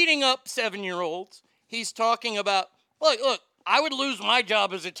about beating up 7-year-olds. He's talking about, look, I would lose my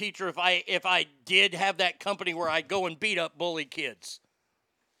job as a teacher if I did have that company where I'd go and beat up bully kids.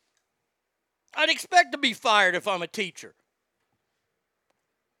 I'd expect to be fired if I'm a teacher.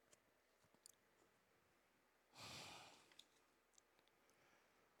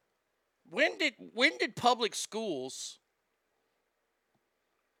 When did public schools,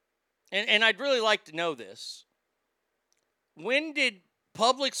 and I'd really like to know this, when did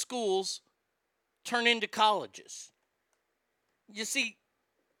public schools turn into colleges? You see,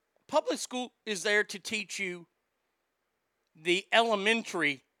 public school is there to teach you the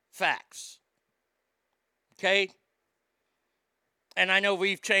elementary facts. Okay? And I know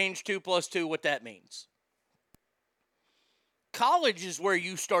we've changed 2 + 2, what that means. College is where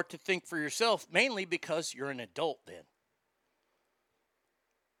you start to think for yourself, mainly because you're an adult then.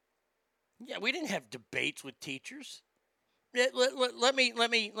 Yeah, we didn't have debates with teachers. Let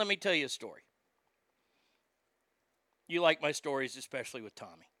me tell you a story. You like my stories, especially with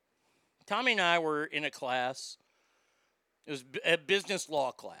Tommy. Tommy and I were in a class. It was a business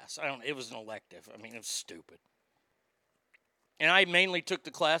law class. It was an elective. I mean, it was stupid. And I mainly took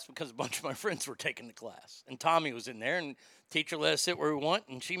the class because a bunch of my friends were taking the class. And Tommy was in there, and the teacher let us sit where we want,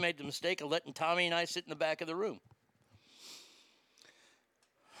 and she made the mistake of letting Tommy and I sit in the back of the room.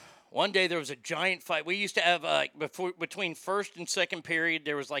 One day there was a giant fight. We used to have, between first and second period,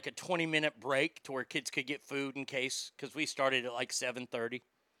 there was like a 20-minute break to where kids could get food in case, because we started at like 7:30.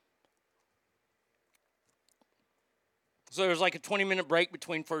 So there was like a 20-minute break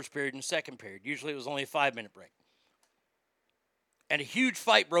between first period and second period. Usually it was only a 5-minute break. And a huge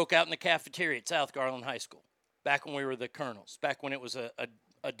fight broke out in the cafeteria at South Garland High School, back when we were the Colonels, back when it was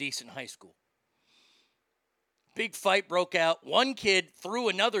a decent high school. Big fight broke out. One kid threw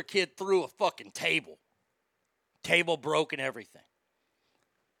another kid through a fucking table. Table broke and everything.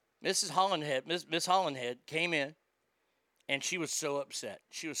 Miss Hollandhead came in, and she was so upset.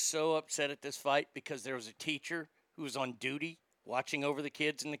 She was so upset at this fight because there was a teacher who was on duty watching over the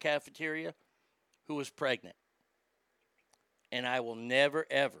kids in the cafeteria who was pregnant. And I will never,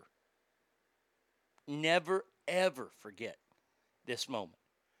 ever forget this moment.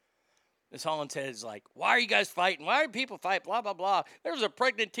 Miss Hollandhead is like, why are you guys fighting? Why are people fighting? Blah, blah, blah. There was a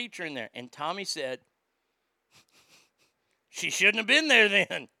pregnant teacher in there. And Tommy said, she shouldn't have been there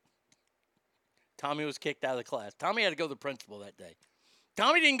then. Tommy was kicked out of the class. Tommy had to go to the principal that day.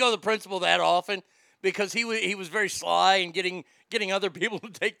 Tommy didn't go to the principal that often because he was very sly and getting other people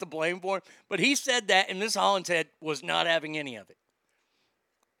to take the blame for him. But he said that, and Miss Hollandhead was not having any of it.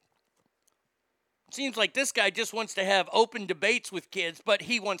 Seems like this guy just wants to have open debates with kids, but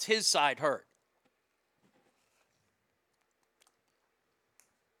he wants his side heard.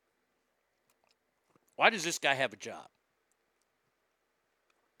 Why does this guy have a job?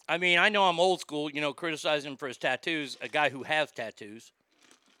 I mean, I know I'm old school, criticizing him for his tattoos, a guy who has tattoos.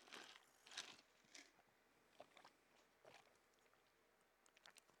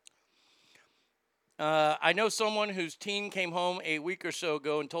 I know someone whose teen came home a week or so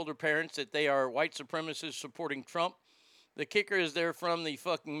ago and told her parents that they are white supremacists supporting Trump. The kicker is they're from the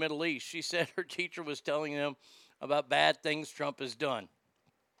fucking Middle East. She said her teacher was telling them about bad things Trump has done.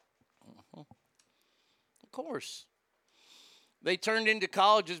 Of course. They turned into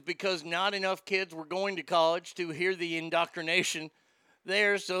colleges because not enough kids were going to college to hear the indoctrination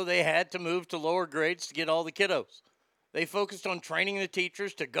there, so they had to move to lower grades to get all the kiddos. They focused on training the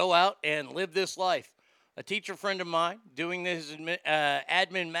teachers to go out and live this life. A teacher friend of mine doing his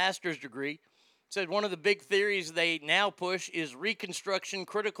admin master's degree said one of the big theories they now push is Reconstruction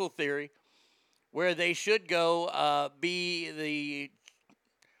critical theory, where they should go be the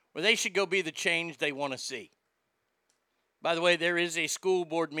change they want to see. By the way, there is a school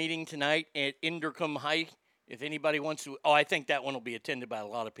board meeting tonight at Indercombe High. If anybody wants to, I think that one will be attended by a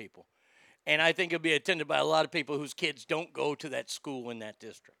lot of people. And I think it'll be attended by a lot of people whose kids don't go to that school in that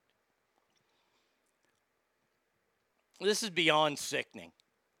district. This is beyond sickening.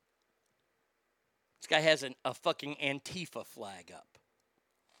 This guy has a fucking Antifa flag up.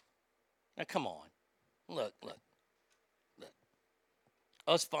 Now, come on. Look.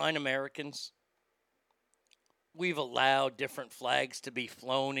 Us fine Americans, we've allowed different flags to be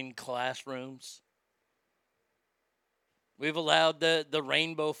flown in classrooms. We've allowed the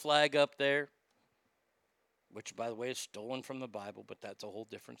rainbow flag up there, which, by the way, is stolen from the Bible, but that's a whole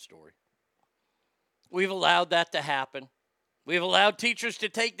different story. We've allowed that to happen. We've allowed teachers to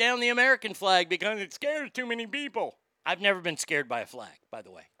take down the American flag because it scares too many people. I've never been scared by a flag, by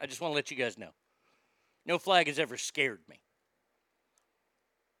the way. I just want to let you guys know. No flag has ever scared me.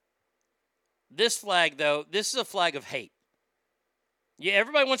 This flag, though, this is a flag of hate. Yeah,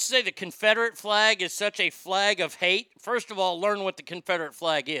 everybody wants to say the Confederate flag is such a flag of hate. First of all, learn what the Confederate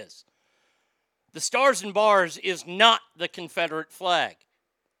flag is. The Stars and Bars is not the Confederate flag.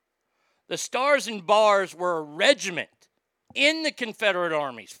 The Stars and Bars were a regiment in the Confederate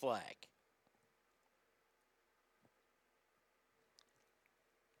Army's flag.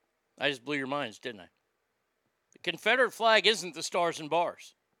 I just blew your minds, didn't I? The Confederate flag isn't the Stars and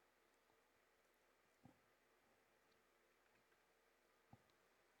Bars.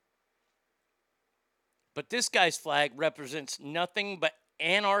 But this guy's flag represents nothing but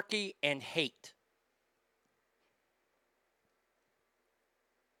anarchy and hate.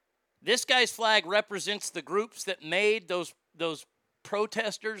 This guy's flag represents the groups that made those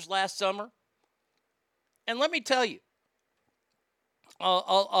protesters last summer. And let me tell you,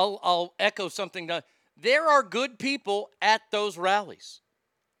 I'll echo something. There are good people at those rallies.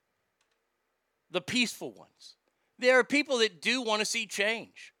 The peaceful ones. There are people that do want to see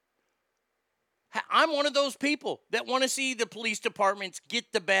change. I'm one of those people that want to see the police departments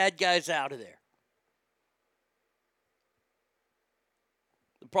get the bad guys out of there.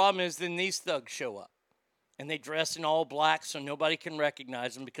 The problem is then these thugs show up, and they dress in all black so nobody can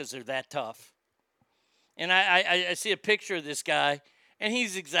recognize them because they're that tough. And I see a picture of this guy, and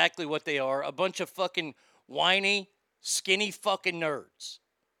he's exactly what they are, a bunch of fucking whiny, skinny fucking nerds.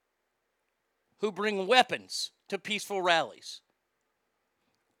 who bring weapons to peaceful rallies.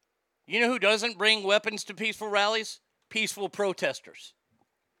 You know who doesn't bring weapons to peaceful rallies? Peaceful protesters.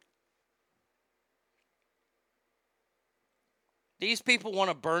 These people want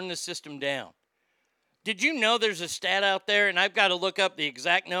to burn the system down. Did you know there's a stat out there, and I've got to look up the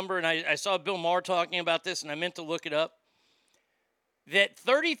exact number, and I saw Bill Maher talking about this, and I meant to look it up, that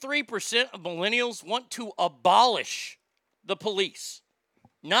 33% of millennials want to abolish the police.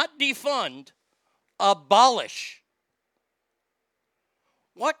 Not defund, abolish.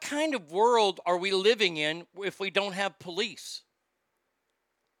 What kind of world are we living in if we don't have police?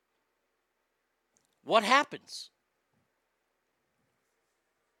 What happens?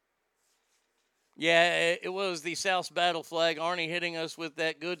 Yeah, it was the South's battle flag. Arnie hitting us with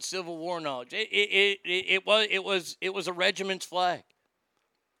that good Civil War knowledge. It was a regiment's flag.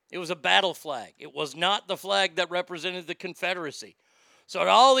 It was a battle flag. It was not the flag that represented the Confederacy. So to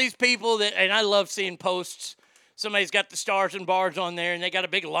all these people that, and I love seeing posts, somebody's got the stars and bars on there and they got a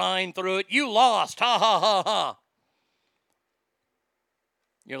big line through it. You lost. Ha, ha, ha, ha.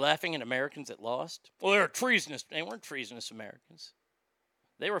 You're laughing at Americans that lost? Well, they're treasonous. They weren't treasonous Americans.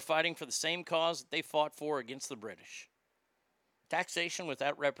 They were fighting for the same cause that they fought for against the British. Taxation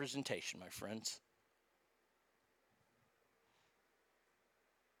without representation, my friends.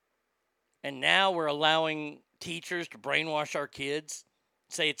 And now we're allowing teachers to brainwash our kids,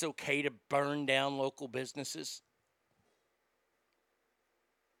 say it's okay to burn down local businesses.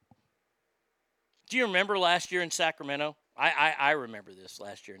 Do you remember last year in Sacramento? I remember this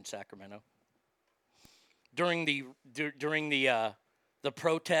last year in Sacramento. During the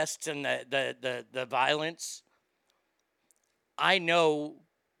protests and the violence, I know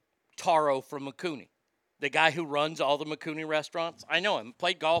Taro from Makuni, the guy who runs all the Makuni restaurants. I know him.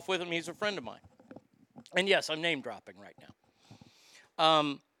 Played golf with him. He's a friend of mine. And yes, I'm name dropping right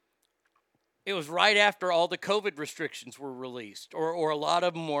now. It was right after all the COVID restrictions were released, or a lot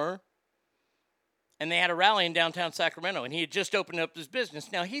of them were. And they had a rally in downtown Sacramento, and he had just opened up his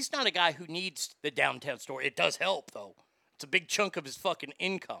business. Now, he's not a guy who needs the downtown store. It does help, though. It's a big chunk of his fucking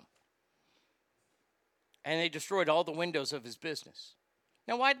income. And they destroyed all the windows of his business.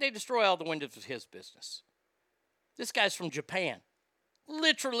 Now, why did they destroy all the windows of his business? This guy's from Japan.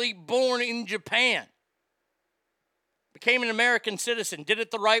 Literally born in Japan. Became an American citizen. Did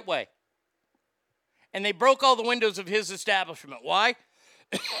it the right way. And they broke all the windows of his establishment. Why?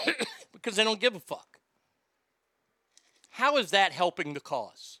 Because they don't give a fuck. How is that helping the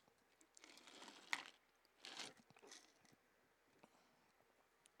cause?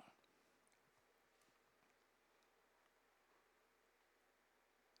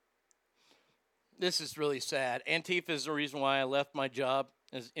 This is really sad. Antifa is the reason why I left my job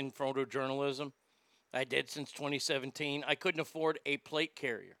in photojournalism. I did since 2017. I couldn't afford a plate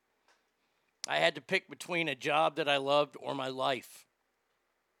carrier. I had to pick between a job that I loved or my life.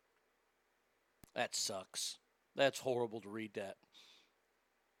 That sucks. That's horrible to read that.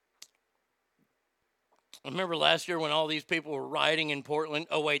 I remember last year when all these people were rioting in Portland.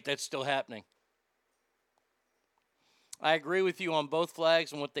 Oh, wait, that's still happening. I agree with you on both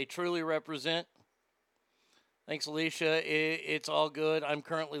flags and what they truly represent. Thanks, Alicia. It's all good. I'm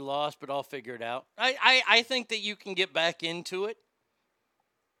currently lost, but I'll figure it out. I think that you can get back into it.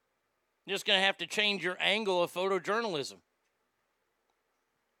 You're just going to have to change your angle of photojournalism.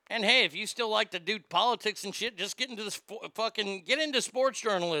 And hey, if you still like to do politics and shit, just get into this get into sports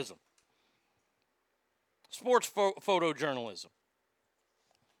journalism. Sports photojournalism.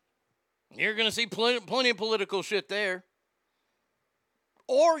 You're going to see plenty of political shit there.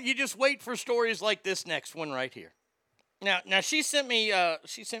 Or you just wait for stories like this next one right here. Now she sent me a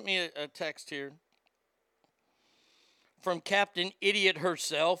text here from Captain Idiot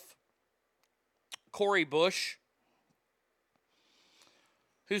herself, Cori Bush,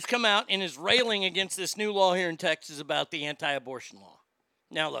 who's come out and is railing against this new law here in Texas about the anti-abortion law.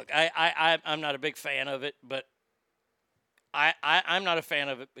 Now, look, I'm not a big fan of it, but I'm not a fan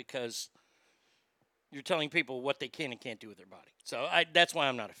of it because you're telling people what they can and can't do with their body. So that's why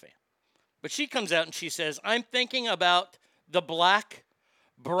I'm not a fan. But she comes out and she says, I'm thinking about the black,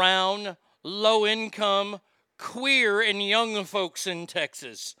 brown, low-income, queer, and young folks in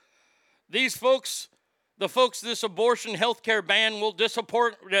Texas. These folks, the folks this abortion health care ban will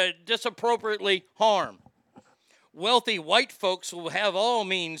disappropriately harm. Wealthy white folks will have all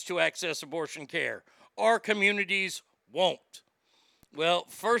means to access abortion care. Our communities won't. Well,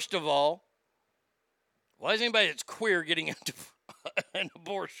 first of all, why is anybody that's queer getting into an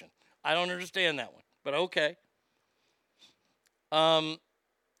abortion? I don't understand that one, but okay.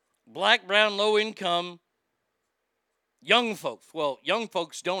 Black, brown, low income, Young folks. Well, young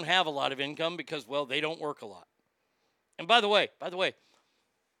folks don't have a lot of income because, well, they don't work a lot. And by the way,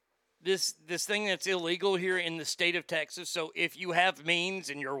 this thing that's illegal here in the state of Texas, so if you have means,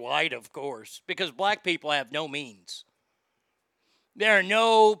 and you're white, of course, because black people have no means. There are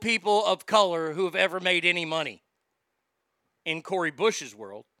no people of color who have ever made any money in Cori Bush's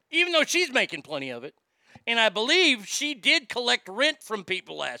world, even though she's making plenty of it. And I believe she did collect rent from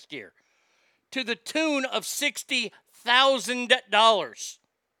people last year to the tune of $60,000.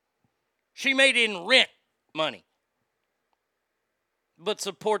 She made in rent money, but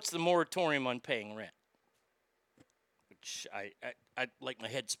supports the moratorium on paying rent, which I like, my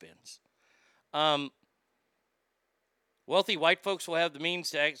head spins. Wealthy white folks will have the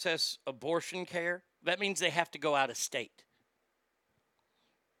means to access abortion care. That means they have to go out of state.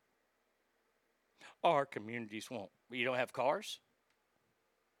 Our communities won't. You don't have cars?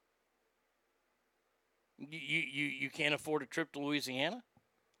 You can't afford a trip to Louisiana?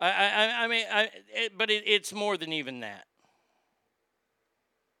 I mean, but it's more than even that.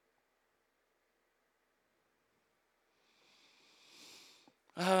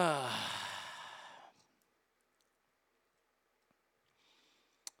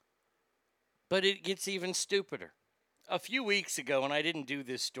 But it gets even stupider. A few weeks ago, and I didn't do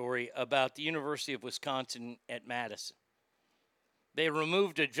this story, about the University of Wisconsin at Madison. They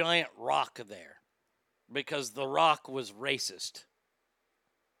removed a giant rock there because the rock was racist.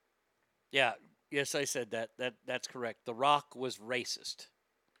 Yeah, yes, I said that. That's correct. The rock was racist.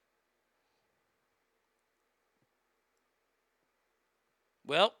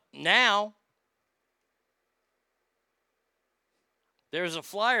 Well, now there's a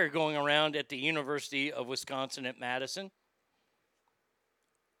flyer going around at the University of Wisconsin at Madison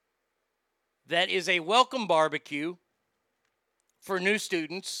that is a welcome barbecue for new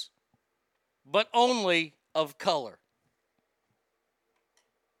students, but only of color.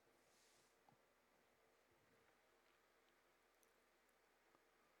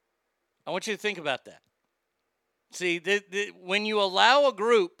 I want you to think about that. See, when you allow a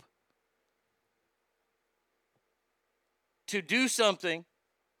group to do something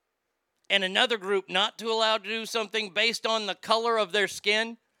and another group not to allow to do something based on the color of their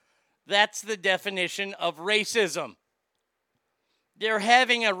skin, that's the definition of racism. They're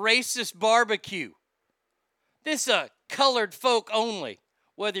having a racist barbecue. This is colored folk only.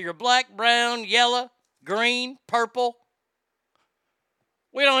 Whether you're black, brown, yellow, green, purple.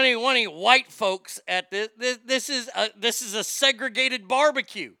 We don't even want any white folks at this. This is a segregated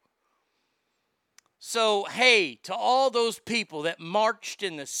barbecue. So, hey, to all those people that marched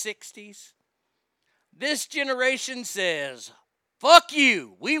in the 60s, this generation says, fuck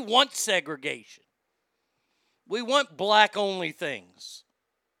you. We want segregation. We want black-only things.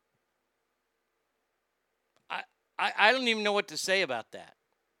 I don't even know what to say about that.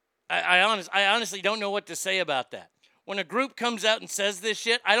 I honestly don't know what to say about that. When a group comes out and says this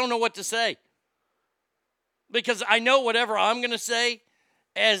shit, I don't know what to say. Because I know whatever I'm going to say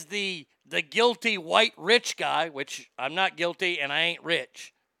as the guilty white rich guy, which I'm not guilty and I ain't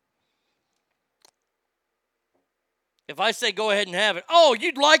rich. If I say go ahead and have it, oh,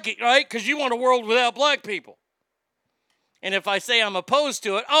 you'd like it, right? Because you want a world without black people. And if I say I'm opposed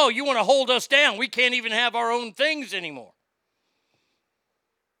to it, oh, you want to hold us down. We can't even have our own things anymore.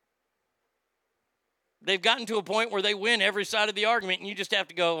 They've gotten to a point where they win every side of the argument, and you just have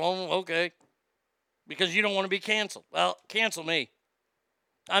to go, oh, okay, because you don't want to be canceled. Well, cancel me.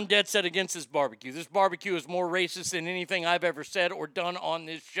 I'm dead set against this barbecue. This barbecue is more racist than anything I've ever said or done on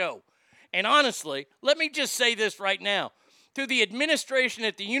this show. And honestly, let me just say this right now. To the administration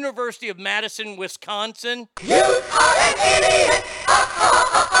at the University of Madison, Wisconsin, you are an idiot!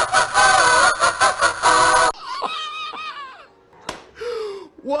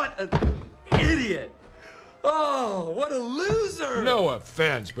 What an idiot! Oh, what a loser! No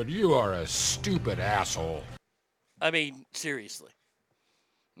offense, but you are a stupid asshole. I mean, seriously.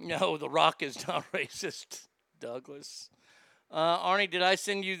 No, The Rock is not racist, Douglas. Arnie, did I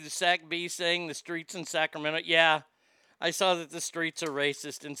send you the Sac B saying the streets in Sacramento? Yeah, I saw that the streets are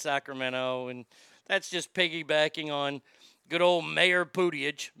racist in Sacramento, and that's just piggybacking on good old Mayor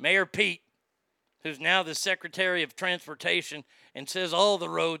Buttigieg, Mayor Pete, who's now the Secretary of Transportation and says all the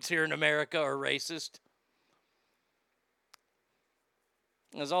roads here in America are racist.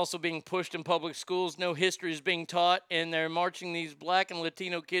 Is also being pushed in public schools. No history is being taught, and they're marching these black and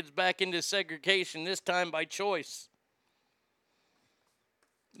Latino kids back into segregation, this time by choice.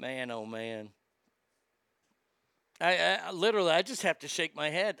 Man, oh man. I literally, I just have to shake my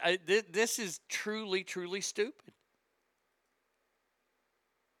head. This is truly, truly stupid.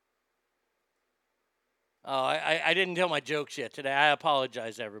 Oh, I didn't tell my jokes yet today. I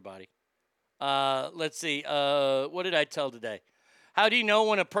apologize, everybody. Let's see. What did I tell today? How do you know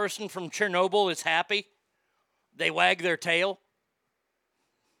when a person from Chernobyl is happy? They wag their tail.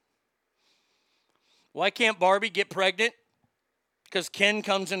 Why can't Barbie get pregnant? Because Ken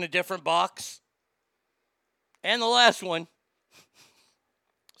comes in a different box. And the last one.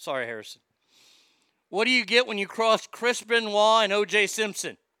 Sorry, Harrison. What do you get when you cross Chris Benoit and O.J.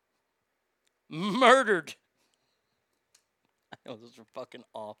 Simpson? Murdered. I know, those are fucking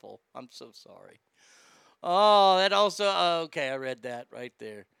awful. I'm so sorry. Oh, that also, okay, I read that right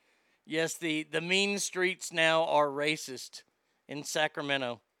there. Yes, the mean streets now are racist in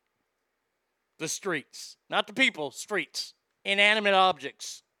Sacramento. The streets. Not the people, streets. Inanimate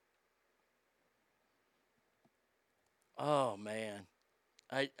objects. Oh, man.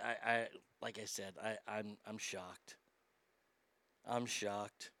 I like I said, I'm shocked. I'm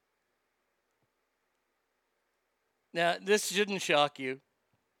shocked. Now, this shouldn't shock you.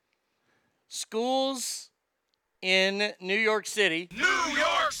 Schools in New York City. New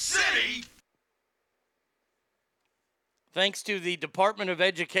York City! Thanks to the Department of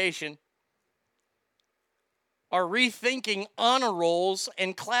Education, are rethinking honor rolls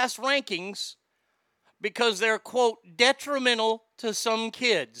and class rankings because they're, quote, detrimental to some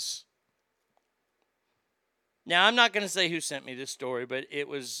kids. Now, I'm not going to say who sent me this story, but it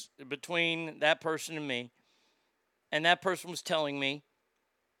was between that person and me. And that person was telling me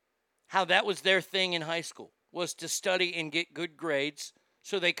how that was their thing in high school, was to study and get good grades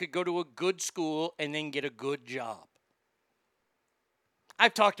so they could go to a good school and then get a good job.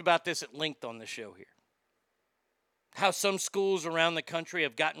 I've talked about this at length on the show here. How some schools around the country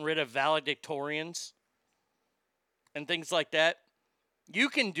have gotten rid of valedictorians and things like that. You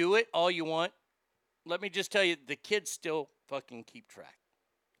can do it all you want. Let me just tell you, the kids still fucking keep track.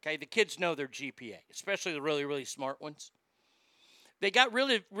 Okay, the kids know their GPA, especially the really, really smart ones. They got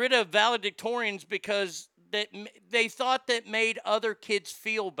rid of valedictorians because they thought that made other kids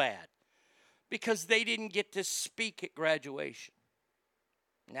feel bad because they didn't get to speak at graduation.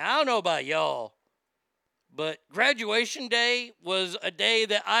 Now, I don't know about y'all, but graduation day was a day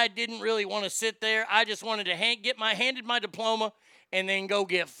that I didn't really want to sit there. I just wanted to handed my diploma and then go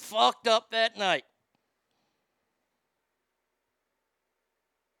get fucked up that night.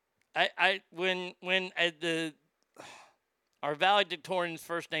 Our valedictorian's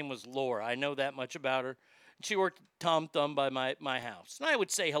first name was Laura. I know that much about her. She worked at Tom Thumb by my house. And I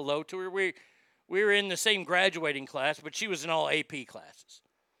would say hello to her. We were in the same graduating class, but she was in all AP classes.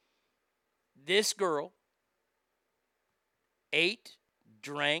 This girl ate,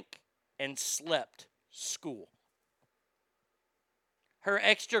 drank, and slept school. Her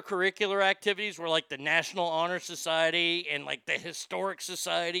extracurricular activities were like the National Honor Society and like the Historic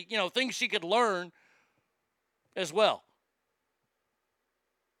Society, things she could learn as well.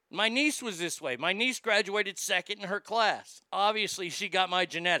 My niece was this way. My niece graduated second in her class. Obviously, she got my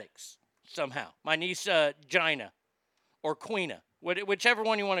genetics somehow. My niece, Gina, or Queena, whichever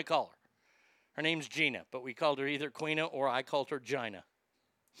one you want to call her. Her name's Gina, but we called her either Queena or I called her Gina.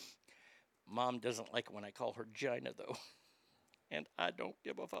 Mom doesn't like it when I call her Gina, though. And I don't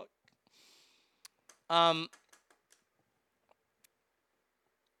give a fuck.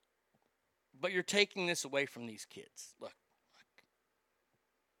 But you're taking this away from these kids. Look.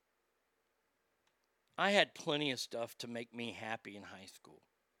 I had plenty of stuff to make me happy in high school.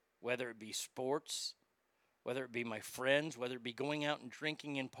 Whether it be sports, whether it be my friends, whether it be going out and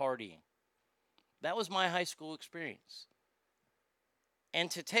drinking and partying. That was my high school experience. And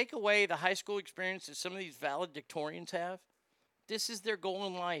to take away the high school experience that some of these valedictorians have, this is their goal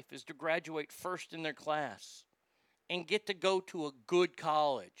in life, is to graduate first in their class and get to go to a good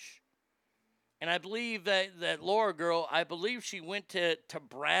college. And I believe that Laura girl, I believe she went to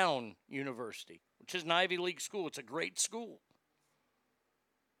Brown University, which is an Ivy League school. It's a great school.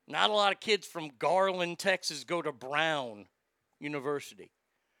 Not a lot of kids from Garland, Texas go to Brown University.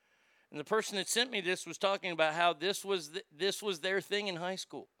 And the person that sent me this was talking about how this was their thing in high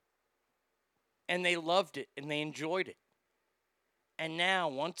school. And they loved it and they enjoyed it. And now,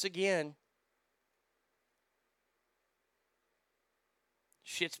 once again,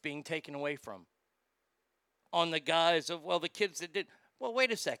 shit's being taken away from. On the guise of, the kids that did. Well,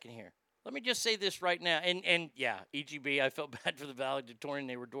 wait a second here. Let me just say this right now. And yeah, EGB, I felt bad for the valedictorian.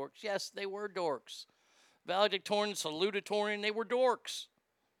 They were dorks. Yes, they were dorks. Valedictorian, salutatorian, they were dorks.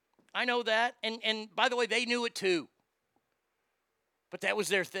 I know that. And by the way, they knew it too. But that was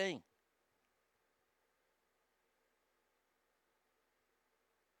their thing.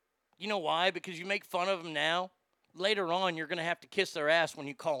 You know why? Because you make fun of them now. Later on, you're going to have to kiss their ass when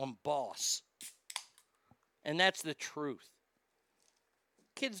you call them boss. And that's the truth.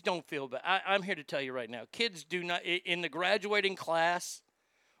 Kids don't feel bad. I'm here to tell you right now. Kids do not, in the graduating class,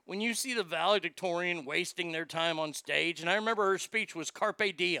 when you see the valedictorian wasting their time on stage, and I remember her speech was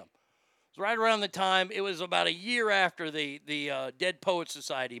Carpe Diem. It was right around the time, it was about a year after the Dead Poets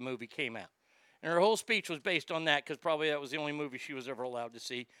Society movie came out. And her whole speech was based on that because probably that was the only movie she was ever allowed to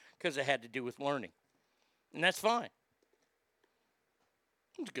see because it had to do with learning. And that's fine.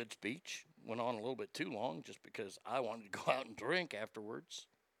 It was a good speech. Went on a little bit too long just because I wanted to go out and drink afterwards.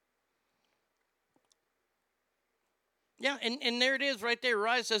 Yeah, and there it is right there.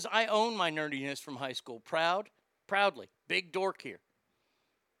 Rise says, I own my nerdiness from high school. Proudly. Big dork here.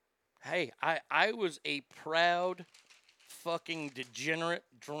 Hey, I was a proud fucking degenerate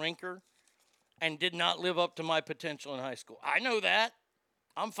drinker and did not live up to my potential in high school. I know that.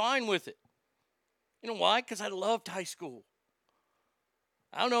 I'm fine with it. You know why? Because I loved high school.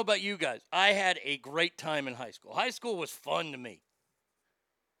 I don't know about you guys. I had a great time in high school. High school was fun to me.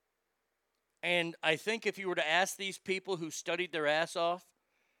 And I think if you were to ask these people who studied their ass off,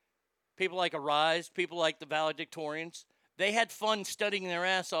 people like Arise, people like the valedictorians, they had fun studying their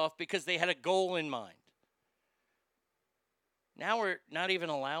ass off because they had a goal in mind. Now we're not even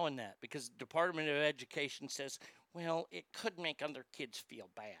allowing that because the Department of Education says, well, it could make other kids feel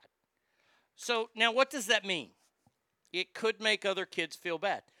bad. So now what does that mean? It could make other kids feel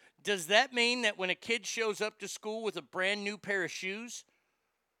bad. Does that mean that when a kid shows up to school with a brand new pair of shoes,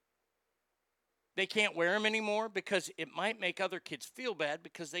 they can't wear them anymore because it might make other kids feel bad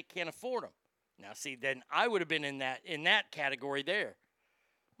because they can't afford them? Now, see, then I would have been in that category there.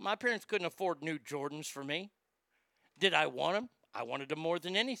 My parents couldn't afford new Jordans for me. Did I want them? I wanted them more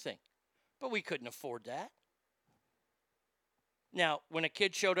than anything. But we couldn't afford that. Now, when a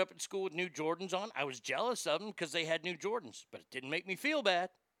kid showed up at school with new Jordans on, I was jealous of them because they had new Jordans. But it didn't make me feel bad.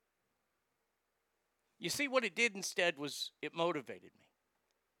 You see, what it did instead was it motivated me.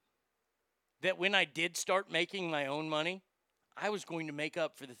 That when I did start making my own money, I was going to make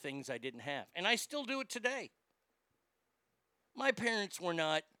up for the things I didn't have. And I still do it today. My parents were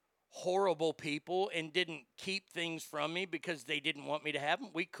not horrible people and didn't keep things from me because they didn't want me to have them.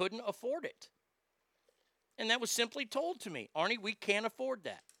 We couldn't afford it. And that was simply told to me, Arnie, we can't afford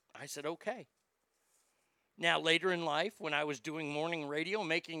that. I said, okay. Now, later in life, when I was doing morning radio,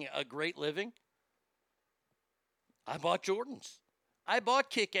 making a great living, I bought Jordans. I bought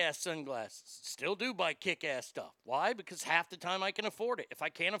kick-ass sunglasses. Still do buy kick-ass stuff. Why? Because half the time I can afford it. If I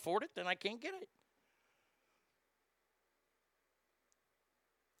can't afford it, then I can't get it.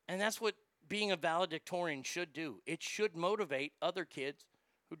 And that's what being a valedictorian should do. It should motivate other kids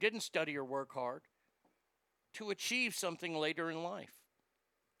who didn't study or work hard to achieve something later in life.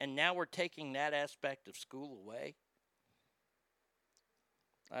 And now we're taking that aspect of school away.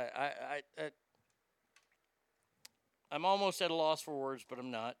 I'm almost at a loss for words, but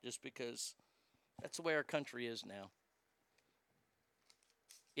I'm not, just because that's the way our country is now.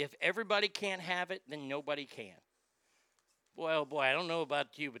 If everybody can't have it, then nobody can. Well, boy, I don't know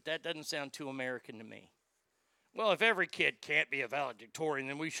about you, but that doesn't sound too American to me. Well, if every kid can't be a valedictorian,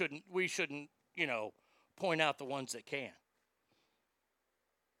 then we shouldn't, point out the ones that can.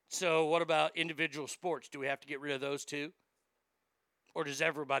 So what about individual sports? Do we have to get rid of those too? Or does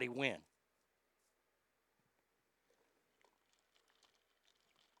everybody win?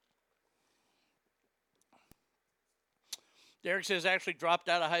 Derek says, actually dropped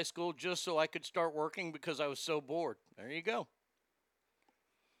out of high school just so I could start working because I was so bored. There you go.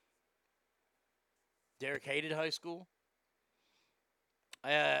 Derek hated high school.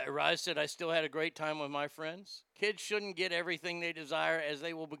 Rise said, I still had a great time with my friends. Kids shouldn't get everything they desire as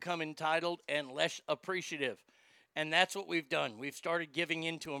they will become entitled and less appreciative. And that's what we've done. We've started giving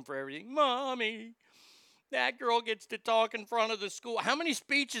in to them for everything. Mommy, that girl gets to talk in front of the school. How many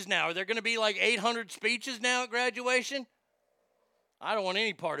speeches now? Are there going to be like 800 speeches now at graduation? I don't want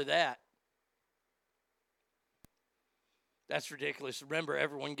any part of that. That's ridiculous. Remember,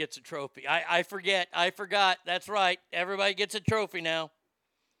 everyone gets a trophy. I forgot. That's right. Everybody gets a trophy now.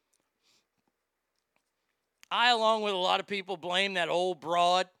 I, along with a lot of people, blame that old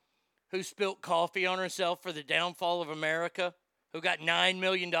broad who spilt coffee on herself for the downfall of America, who got $9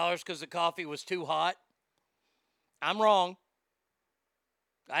 million because the coffee was too hot. I'm wrong.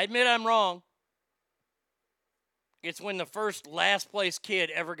 I admit I'm wrong. It's when the first last place kid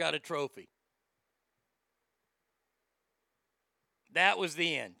ever got a trophy. That was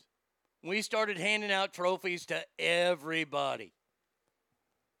the end. We started handing out trophies to everybody.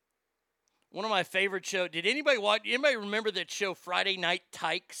 One of my favorite shows. Did anybody remember that show Friday Night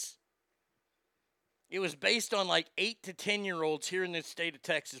Tykes? It was based on like 8 to 10-year-olds here in the state of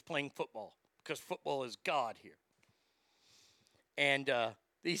Texas playing football. because football is God here. And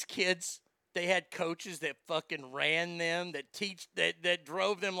these kids, they had coaches that fucking ran them, that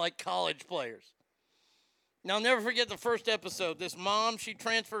drove them like college players. Now, I'll never forget the first episode. This mom, she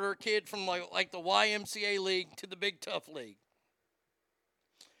transferred her kid from like the YMCA league to the Big Tough League.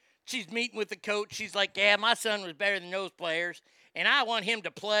 She's meeting with the coach. She's like, yeah, my son was better than those players, and I want him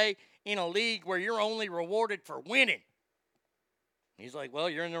to play in a league where you're only rewarded for winning. He's like, well,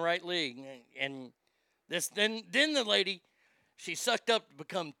 you're in the right league. And then the lady, she sucked up to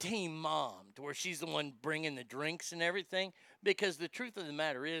become team mom, to where she's the one bringing the drinks and everything, because the truth of the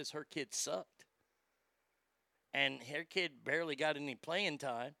matter is her kid sucked. And her kid barely got any playing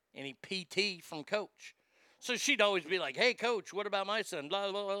time, any PT from coach. So she'd always be like, hey, coach, what about my son?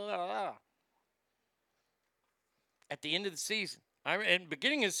 Blah, blah, blah, blah, blah. At the end of the season, in the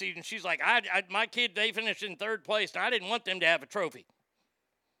beginning of the season, she's like, my kid, they finished in third place, and I didn't want them to have a trophy.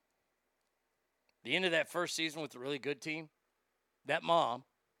 The end of that first season with a really good team, that mom,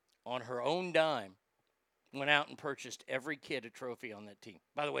 on her own dime, went out and purchased every kid a trophy on that team.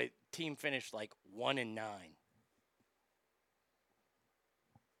 By the way, the team finished like 1-9.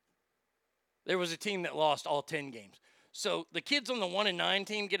 There was a team that lost all 10 games. So the kids on the 1-9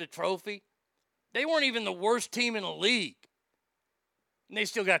 team get a trophy. They weren't even the worst team in the league. And they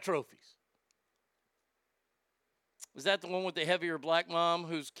still got trophies. Was that the one with the heavier black mom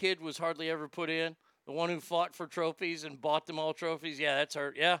whose kid was hardly ever put in? The one who fought for trophies and bought them all trophies? Yeah, that's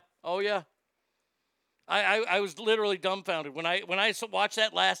her. Yeah. Oh, yeah. I was literally dumbfounded. When I watched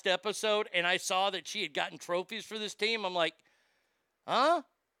that last episode and I saw that she had gotten trophies for this team, I'm like, huh?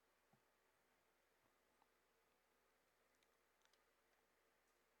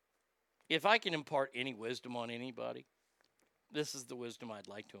 If I can impart any wisdom on anybody, this is the wisdom I'd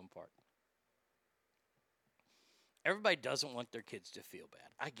like to impart. Everybody doesn't want their kids to feel bad.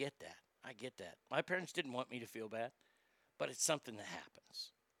 I get that. My parents didn't want me to feel bad, but it's something that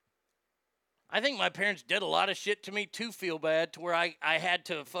happens. I think my parents did a lot of shit to me to feel bad, to where I had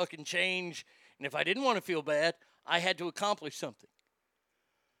to fucking change. And if I didn't want to feel bad, I had to accomplish something.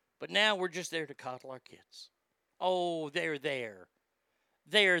 But now we're just there to coddle our kids. Oh, they're there.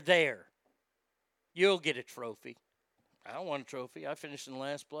 They're there. You'll get a trophy. I don't want a trophy. I finished in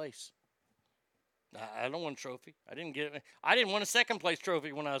last place. I don't want a trophy. I didn't want a second place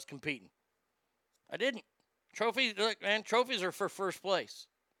trophy when I was competing. I didn't. Trophies, look, man, trophies are for first place.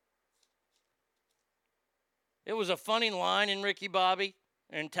 It was a funny line in Ricky Bobby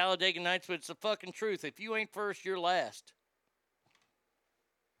and Talladega Nights, but it's the fucking truth. If you ain't first, you're last.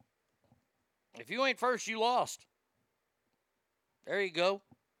 If you ain't first, you lost. There you go.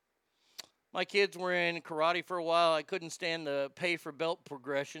 My kids were in karate for a while. I couldn't stand the pay for belt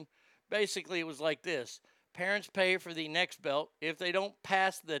progression. Basically, it was like this. Parents pay for the next belt. If they don't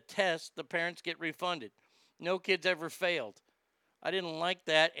pass the test, the parents get refunded. No kids ever failed. I didn't like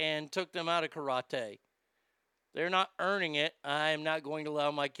that and took them out of karate. They're not earning it. I'm not going to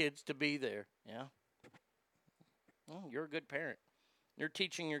allow my kids to be there. Yeah. Well, you're a good parent. You're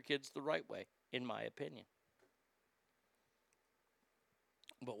teaching your kids the right way, in my opinion.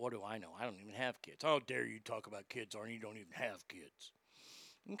 But what do I know? I don't even have kids. How dare you talk about kids, Arnie? You don't even have kids.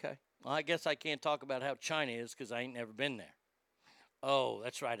 Okay. Well, I guess I can't talk about how China is because I ain't never been there. Oh,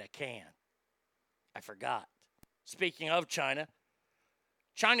 that's right, I can. I forgot. Speaking of China,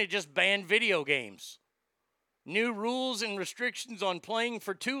 China just banned video games. New rules and restrictions on playing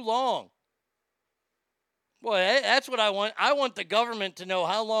for too long. Boy, that's what I want. I want the government to know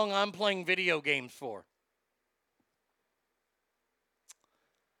how long I'm playing video games for.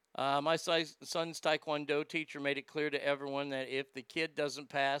 My son's Taekwondo teacher made it clear to everyone that if the kid doesn't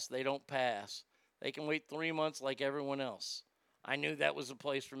pass, they don't pass. They can wait 3 months like everyone else. I knew that was a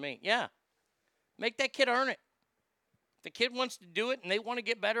place for me. Yeah. Make that kid earn it. If the kid wants to do it and they want to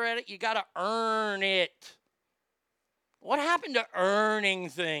get better at it, you got to earn it. What happened to earning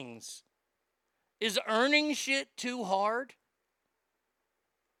things? Is earning shit too hard?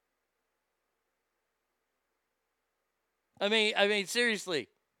 I mean, seriously.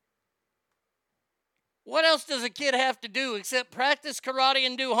 What else does a kid have to do except practice karate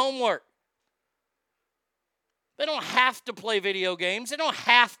and do homework? They don't have to play video games. They don't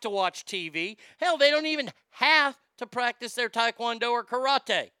have to watch TV. Hell, they don't even have to practice their taekwondo or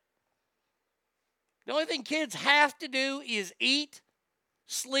karate. The only thing kids have to do is eat,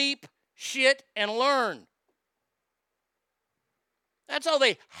 sleep, shit, and learn. That's all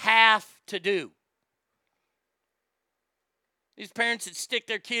they have to do. These parents that stick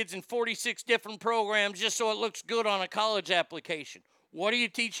their kids in 46 different programs just so it looks good on a college application. What are you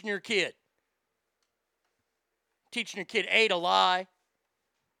teaching your kid? Teaching your kid A, to lie.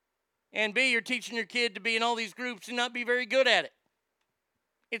 And B, you're teaching your kid to be in all these groups and not be very good at it.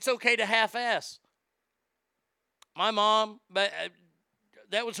 It's okay to half-ass. My mom, but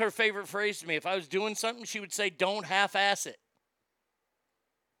that was her favorite phrase to me. If I was doing something, she would say, don't half-ass it.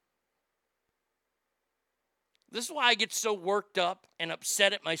 This is why I get so worked up and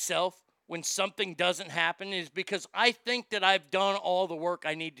upset at myself when something doesn't happen, is because I think that I've done all the work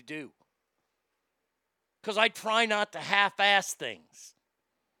I need to do. Because I try not to half-ass things.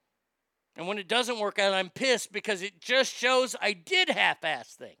 And when it doesn't work out, I'm pissed because it just shows I did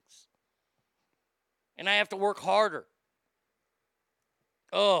half-ass things. And I have to work harder.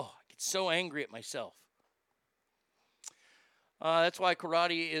 Oh, I get so angry at myself. That's why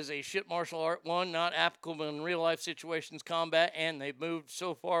karate is a shit martial art. One, not applicable in real-life situations, combat, and they've moved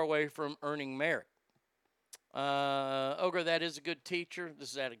so far away from earning merit. Ogre, that is a good teacher.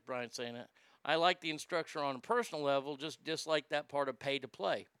 This is Attic Brian saying that. I like the instructor on a personal level, just dislike that part of pay to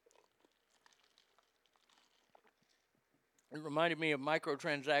play. It reminded me of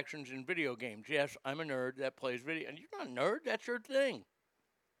microtransactions in video games. Yes, I'm a nerd that plays video. And you're not a nerd. That's your thing.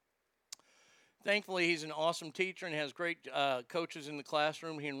 Thankfully, he's an awesome teacher and has great coaches in the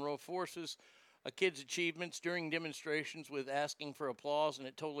classroom. He reinforces a kid's achievements during demonstrations with asking for applause, and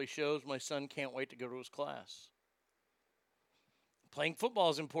it totally shows. My son can't wait to go to his class. Playing football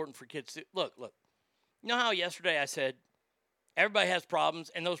is important for kids. Look. You know how yesterday I said everybody has problems,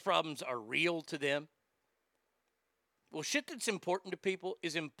 and those problems are real to them? Well, shit that's important to people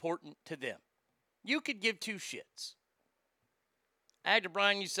is important to them. You could give two shits. Actor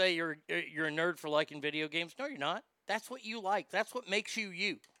Brian, you say you're a nerd for liking video games. No, you're not. That's what you like. That's what makes you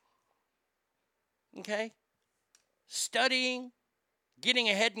you. Okay? Studying, getting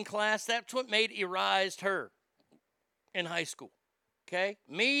ahead in class, that's what made Erized her in high school. Okay?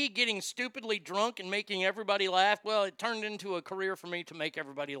 Me getting stupidly drunk and making everybody laugh, well, it turned into a career for me to make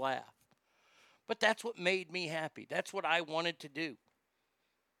everybody laugh. But that's what made me happy. That's what I wanted to do.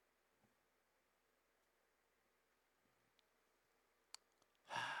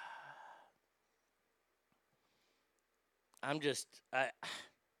 I'm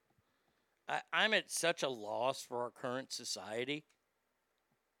at such a loss for our current society.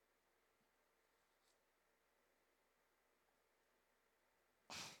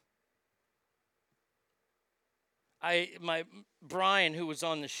 Brian, who was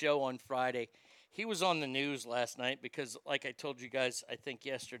on the show on Friday, he was on the news last night because, like I told you guys, I think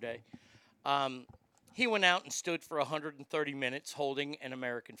yesterday, he went out and stood for 130 minutes holding an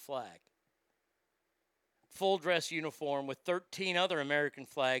American flag. Full dress uniform with 13 other American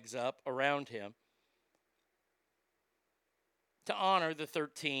flags up around him to honor the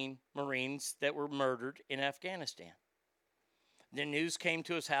 13 Marines that were murdered in Afghanistan. The news came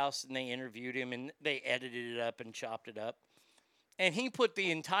to his house and they interviewed him and they edited it up and chopped it up. And he put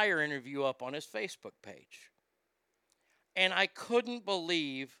the entire interview up on his Facebook page. And I couldn't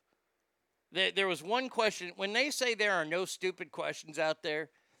believe that there was one question. When they say there are no stupid questions out there,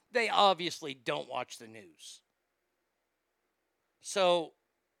 they obviously don't watch the news. So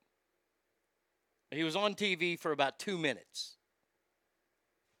he was on TV for about 2 minutes.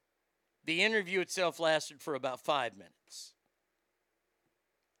 The interview itself lasted for about 5 minutes.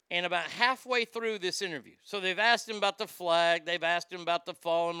 And about halfway through this interview, so they've asked him about the flag, they've asked him about the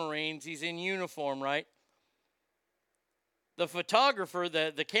fallen Marines, he's in uniform, right? The photographer,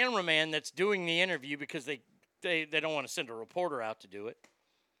 the cameraman that's doing the interview, because they don't want to send a reporter out to do it,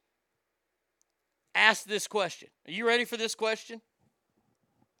 asked this question. Are you ready for this question?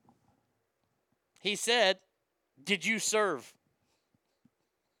 He said, "Did you serve?"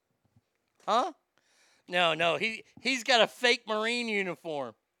 Huh? No, he's got a fake Marine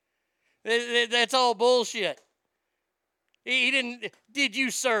uniform. That's all bullshit. He didn't. Did you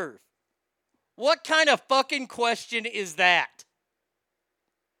serve? What kind of fucking question is that?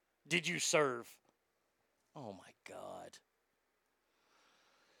 Did you serve? Oh my God.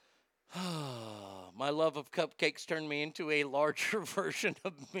 My love of cupcakes turned me into a larger version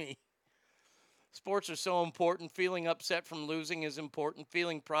of me. Sports are so important. Feeling upset from losing is important.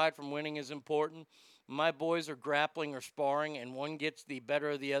 Feeling pride from winning is important. My boys are grappling or sparring, and one gets the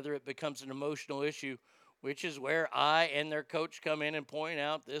better of the other. It becomes an emotional issue, which is where I and their coach come in and point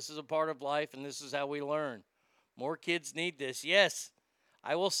out this is a part of life, and this is how we learn. More kids need this. Yes,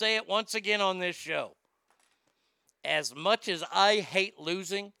 I will say it once again on this show. As much as I hate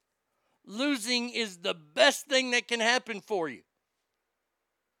losing, losing is the best thing that can happen for you.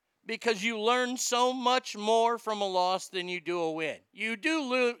 Because you learn so much more from a loss than you do a win. You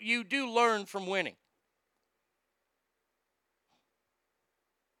do learn from winning.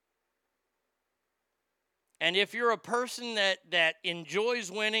 And if you're a person that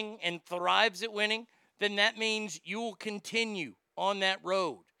enjoys winning and thrives at winning, then that means you will continue on that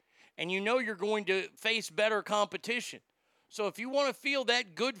road. And you know you're going to face better competition. So if you want to feel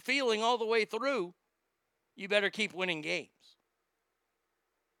that good feeling all the way through, you better keep winning games.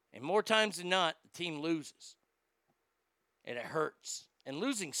 And more times than not, the team loses. And it hurts. And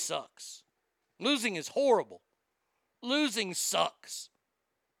losing sucks. Losing is horrible. Losing sucks.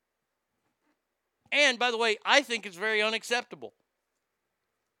 And, by the way, I think it's very unacceptable.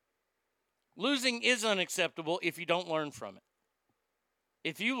 Losing is unacceptable if you don't learn from it.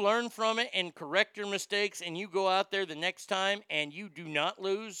 If you learn from it and correct your mistakes and you go out there the next time and you do not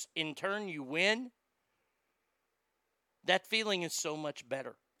lose, in turn you win, that feeling is so much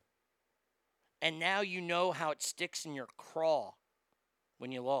better. And now you know how it sticks in your craw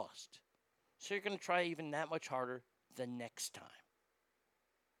when you lost. So you're going to try even that much harder the next time.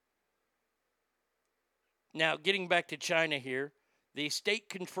 Now, getting back to China here, the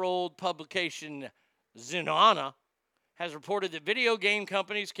state-controlled publication Xinhua has reported that video game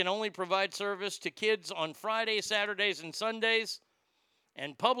companies can only provide service to kids on Fridays, Saturdays, and Sundays,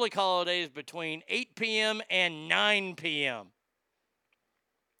 and public holidays between 8 p.m. and 9 p.m.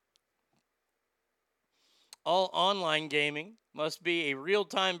 All online gaming must be a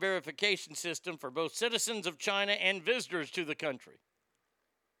real-time verification system for both citizens of China and visitors to the country.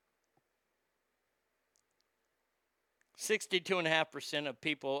 62.5% of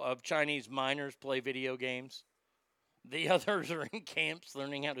people, of Chinese minors, play video games. The others are in camps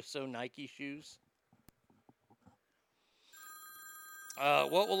learning how to sew Nike shoes.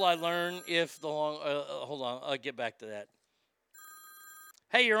 What will I learn if the long... hold on, I'll get back to that.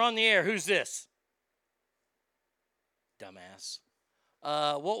 Hey, you're on the air. Who's this? Dumbass.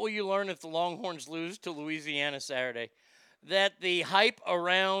 What will you learn if the Longhorns lose to Louisiana Saturday? That the hype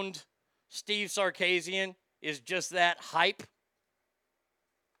around Steve Sarkisian is just that, hype.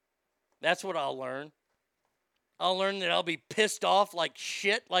 That's what I'll learn. I'll learn that I'll be pissed off like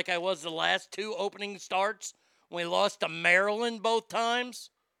shit like I was the last two opening starts when we lost to Maryland both times.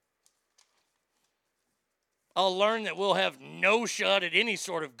 I'll learn that we'll have no shot at any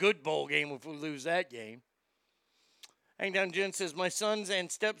sort of good bowl game if we lose that game. Hangdown Jen says, my sons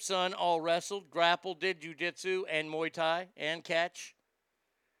and stepson all wrestled, grappled, did jiu-jitsu and Muay Thai and catch.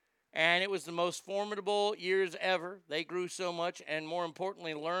 And it was the most formidable years ever. They grew so much and, more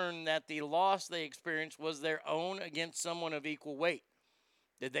importantly, learned that the loss they experienced was their own against someone of equal weight.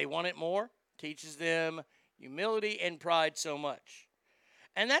 Did they want it more? Teaches them humility and pride so much.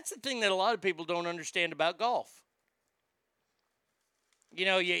 And that's the thing that a lot of people don't understand about golf. You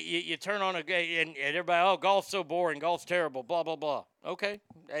know, you turn on and everybody, oh, golf's so boring, golf's terrible, blah, blah, blah. Okay,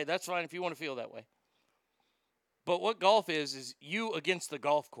 hey, that's fine if you want to feel that way. But what golf is you against the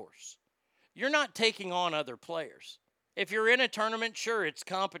golf course. You're not taking on other players. If you're in a tournament, sure, it's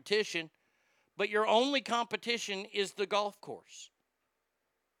competition, but your only competition is the golf course.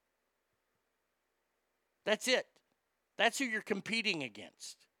 That's it. That's who you're competing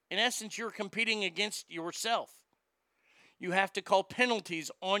against. In essence, you're competing against yourself. You have to call penalties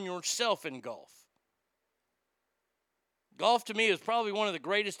on yourself in golf. Golf, to me, is probably one of the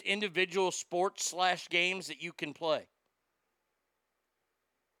greatest individual sports / games that you can play.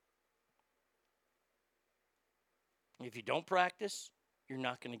 If you don't practice, you're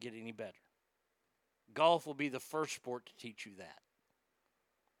not going to get any better. Golf will be the first sport to teach you that.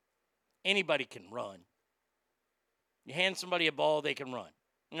 Anybody can run. You hand somebody a ball, they can run.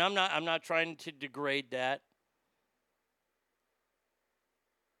 And I'm not trying to degrade that.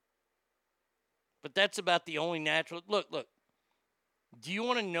 But that's about the only natural. Look. Do you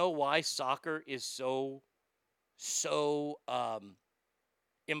want to know why soccer is so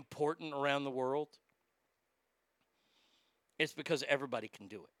important around the world? It's because everybody can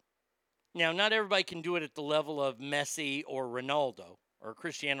do it. Now, not everybody can do it at the level of Messi or Ronaldo or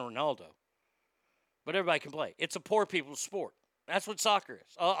Cristiano Ronaldo. But everybody can play. It's a poor people's sport. That's what soccer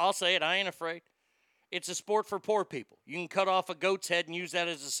is. I'll say it. I ain't afraid. It's a sport for poor people. You can cut off a goat's head and use that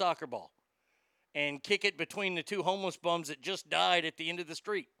as a soccer ball and kick it between the two homeless bums that just died at the end of the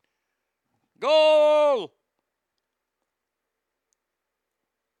street. Goal!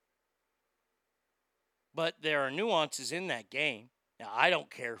 But there are nuances in that game. Now, I don't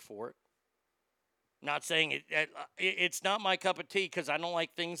care for it. Not saying it's not my cup of tea because I don't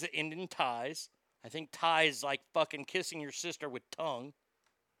like things that end in ties. I think ties like fucking kissing your sister with tongue.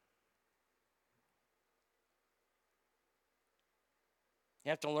 You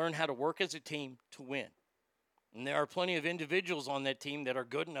have to learn how to work as a team to win. And there are plenty of individuals on that team that are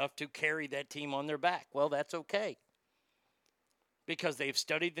good enough to carry that team on their back. Well, that's okay. because they've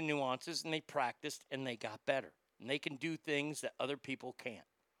studied the nuances and they practiced and they got better. And they can do things that other people can't.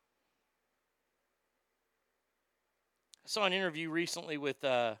 I saw an interview recently with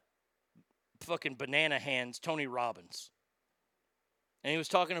fucking Banana Hands, Tony Robbins. And he was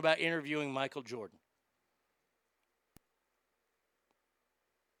talking about interviewing Michael Jordan.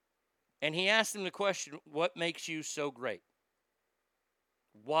 And he asked him the question, what makes you so great?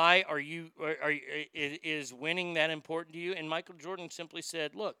 Why is winning that important to you? And Michael Jordan simply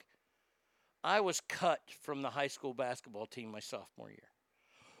said, look, I was cut from the high school basketball team my sophomore year.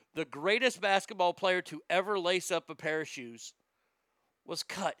 The greatest basketball player to ever lace up a pair of shoes was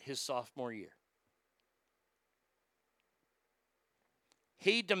cut his sophomore year.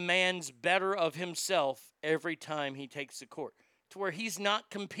 He demands better of himself every time he takes the court, to where he's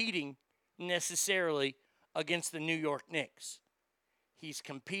not competing necessarily against the New York Knicks. He's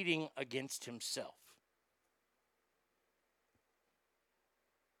competing against himself.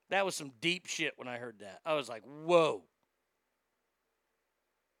 That was some deep shit when I heard that. I was like, whoa.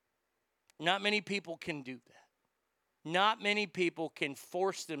 Not many people can do that. Not many people can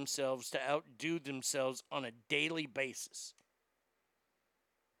force themselves to outdo themselves on a daily basis.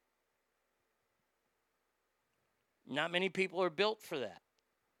 Not many people are built for that.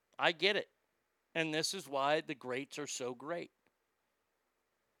 I get it. And this is why the greats are so great.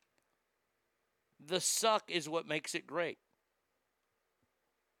 The suck is what makes it great.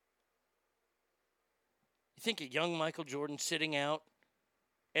 You think a young Michael Jordan sitting out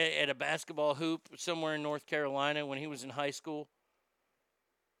at a basketball hoop somewhere in North Carolina when he was in high school,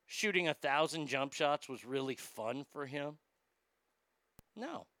 shooting 1,000 jump shots was really fun for him?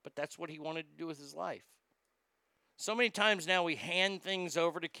 No, but that's what he wanted to do with his life. So many times now we hand things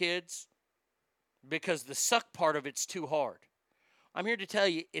over to kids because the suck part of it's too hard. I'm here to tell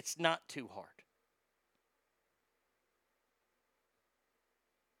you it's not too hard.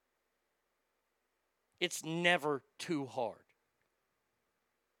 It's never too hard.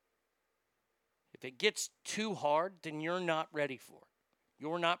 If it gets too hard, then you're not ready for it.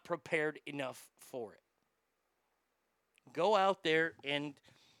 You're not prepared enough for it. Go out there, and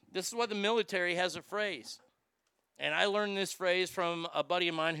this is why the military has a phrase. And I learned this phrase from a buddy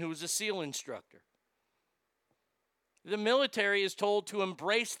of mine who was a SEAL instructor. The military is told to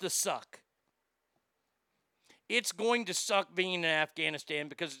embrace the suck. It's going to suck being in Afghanistan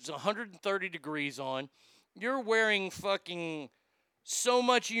because it's 130 degrees on. You're wearing fucking so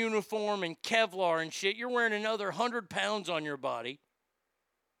much uniform and Kevlar and shit. You're wearing another 100 pounds on your body.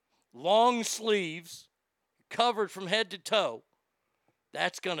 Long sleeves, covered from head to toe.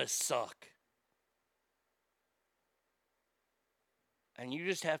 That's going to suck. And you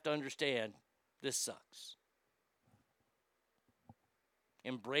just have to understand, this sucks.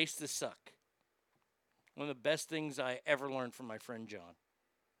 Embrace the suck. One of the best things I ever learned from my friend John.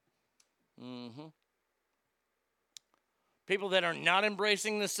 People that are not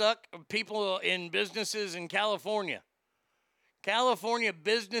embracing the suck are people in businesses in California. California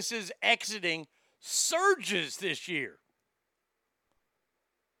businesses exiting surges this year.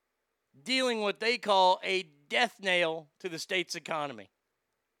 Dealing what they call a death nail to the state's economy.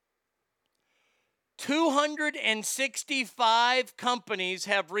 265 companies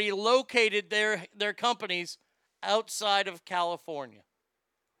have relocated their companies outside of California.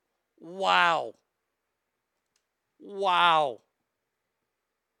 Wow. Wow.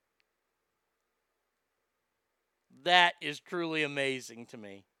 That is truly amazing to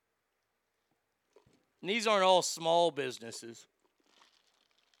me. And these aren't all small businesses.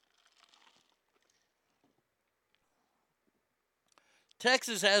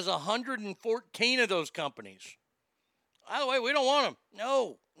 Texas has 114 of those companies. By the way, we don't want them.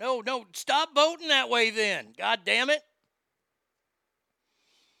 No. Stop voting that way then. God damn it.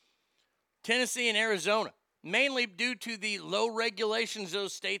 Tennessee and Arizona, mainly due to the low regulations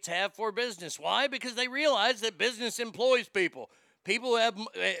those states have for business. Why? Because they realize that business employs people. People that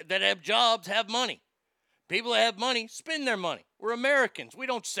have jobs have money. People that have money spend their money. We're Americans. We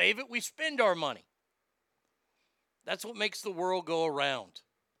don't save it. We spend our money. That's what makes the world go around.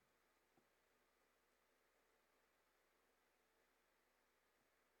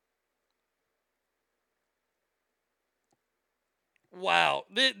 Wow.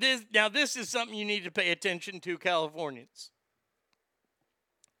 This is something you need to pay attention to, Californians.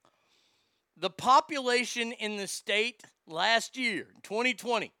 The population in the state last year,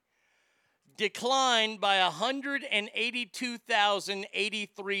 2020, declined by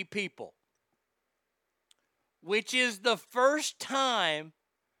 182,083 people. Which is the first time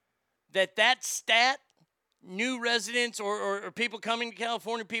that stat, new residents or people coming to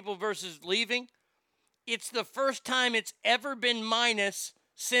California, people versus leaving, It's the first time it's ever been minus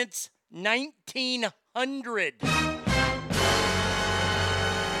since 1900.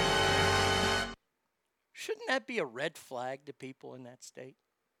 Shouldn't that be a red flag to people in that state?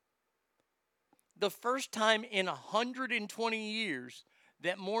 The first time in 120 years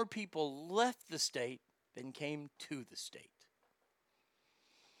that more people left the state than came to the state.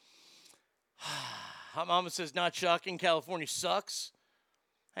 Mama says, not shocking, California sucks.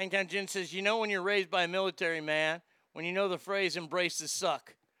 Hangtown Jen says, you know when you're raised by a military man, when you know the phrase embrace the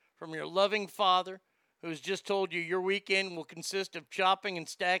suck, from your loving father who's just told you your weekend will consist of chopping and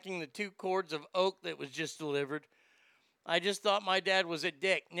stacking the 2 cords of oak that was just delivered. I just thought my dad was a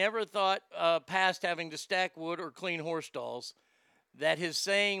dick. Never thought past having to stack wood or clean horse stalls. That his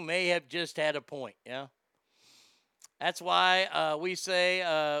saying may have just had a point, yeah? That's why we say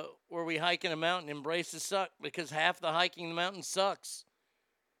where we hike in a mountain, embrace the suck, because half the hiking the mountain sucks.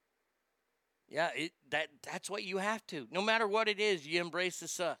 Yeah, that's what you have to. No matter what it is, you embrace the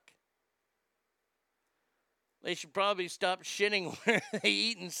suck. They should probably stop shitting where they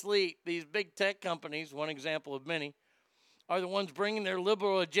eat and sleep. These big tech companies, one example of many, are the ones bringing their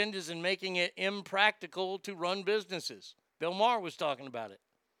liberal agendas and making it impractical to run businesses. Bill Maher was talking about it.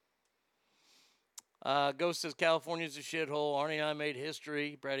 Ghost says California's a shithole. Arnie and I made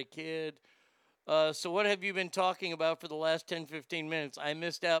history. Bratty Kid. So what have you been talking about for the last 10, 15 minutes? I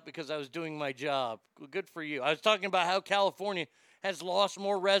missed out because I was doing my job. Well, good for you. I was talking about how California has lost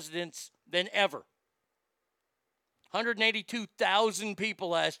more residents than ever. 182,000 people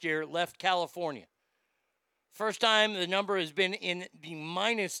last year left California. First time the number has been in the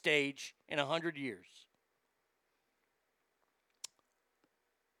minus stage in 100 years.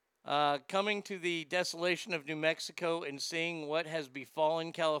 Coming to the desolation of New Mexico and seeing what has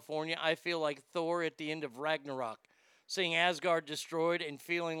befallen California, I feel like Thor at the end of Ragnarok, seeing Asgard destroyed and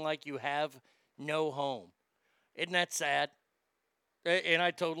feeling like you have no home. Isn't that sad? And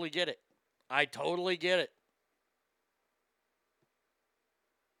I totally get it. I totally get it.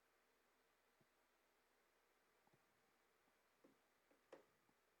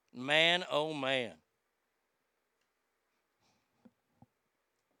 Man, oh man.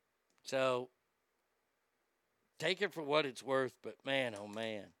 So, take it for what it's worth, but man, oh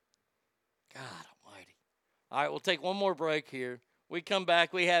man. God almighty. All right, we'll take one more break here. We come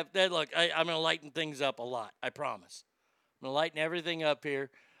back. We have, look, I'm going to lighten things up a lot. I promise. I'm going to lighten everything up here.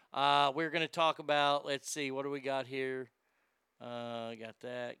 We're going to talk about, let's see, what do we got here? Got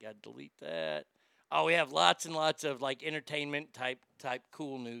that. Got to delete that. Oh, we have lots and lots of like entertainment type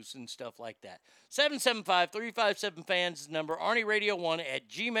cool news and stuff like that. 775-357-FANS is the number.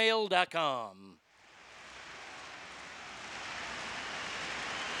 ArnieRadio1@gmail.com.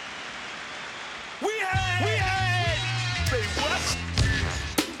 We had, say what?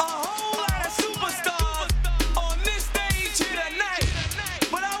 A whole lot of superstars on this stage here tonight.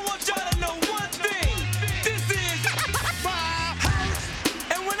 But I want y'all to know one thing. This is my house.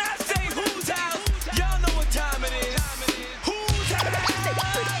 And when I say whose house, y'all know what time it is. Whose house?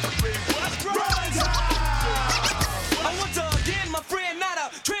 Runs house. I want to again, my friend, not a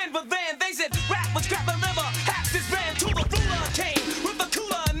trend but van. They said rap was crap and never half this band till the ruler came with a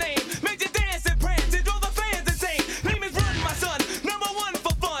cooler name. Made you dance and prance and drove the fans insane. Name is Run, my son, #1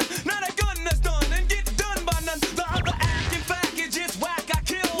 for fun. Not a gun that's done and get done by none. The other act, in fact, is just whack. I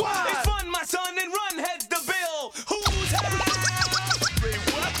kill. Why? It's fun, my son, and Run heads the bill. Who's house? Say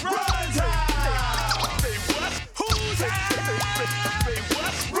what? Run's house. Say what? Who's house? Say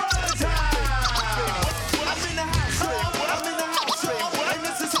what? Run's house. I'm in the house. Say what? I'm in the house. Say what? And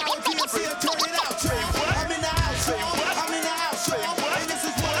this is how DMC turn it out. Say what? I'm in the house. Say what? I'm in the house. Say what? And this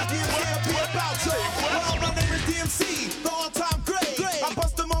is what DMC be about. Say what? Well, my name is DMC, the all-time great. I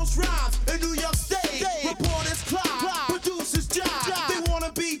bust the most rhymes in New York State. Reporters Clyde, producers Jive. They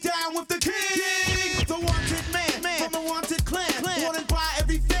wanna be down with the king, the wanted man from the wanted clan. Wanted by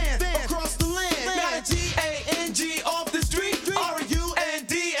every fan across the land. Not a G-A-N-G off the street.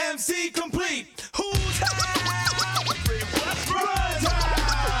 R-U-N-D-M-C complete. Who's house? Say what? Run's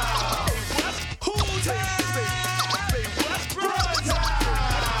house. Say what? Who's house? Say what? Run's house.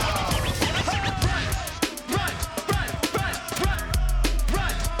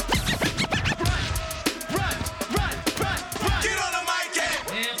 Get on the mic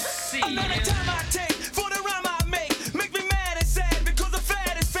and another time I take for the rhyme I make me mad and sad because the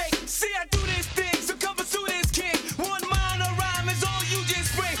fad is fake. See, I do this thing, so come pursue this king. One minor rhyme is all you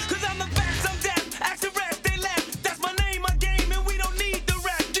just bring. Cause I'm the best, I'm deaf, ask the rest, they laugh. That's my name, my game, and we don't need the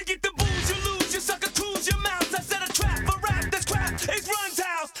rap. You get the booze, you lose, you sucker, cruise your mouth. I set a trap for rap, that's crap, it's Run's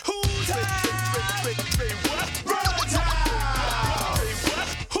house. Who's house? Say what? Run's house. Say what?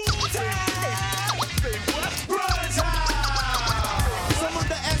 Who's house? Say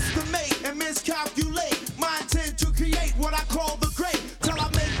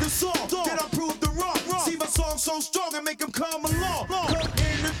song and make them come along. Come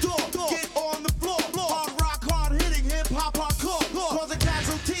in the door, get on the floor. Hard rock, hard hitting, hip hop, hardcore. Causing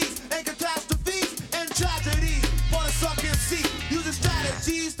casualties and catastrophes and tragedies. For the suck MC, using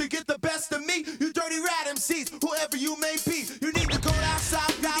strategies to get the best of me. You dirty rat MCs, whoever you may be. You need to go down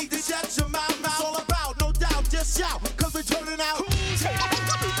south, you need to shut your mouth. It's all about, no doubt, just shout. Cause we're turning out. Who's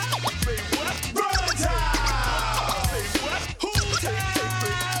Run time!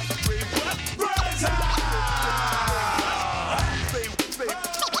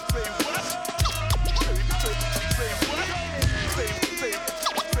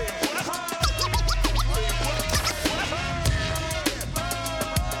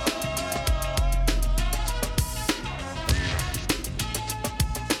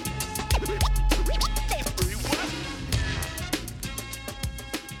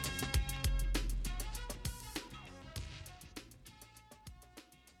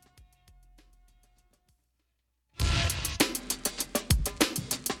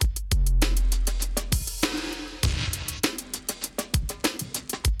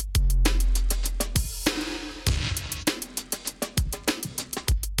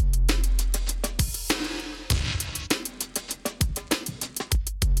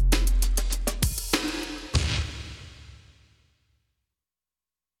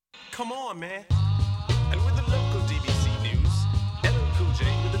 Come on, man. And with the local DBC news, LL Cool J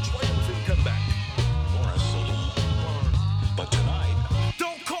with a triumphant comeback. But tonight,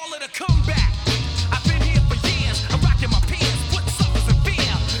 Don't call it a comeback. I've been here for years. I'm rocking my pants, put suckers in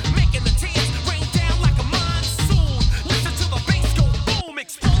fear, making the tears rain down like a monsoon. Listen to the bass go boom,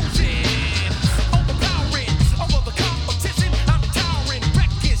 explosion, overpowering over the competition. I'm towering,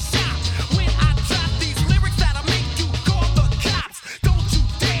 wrecking shop. When I drop these lyrics that'll make you call the cops. Don't you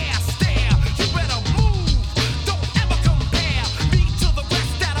dare stare. You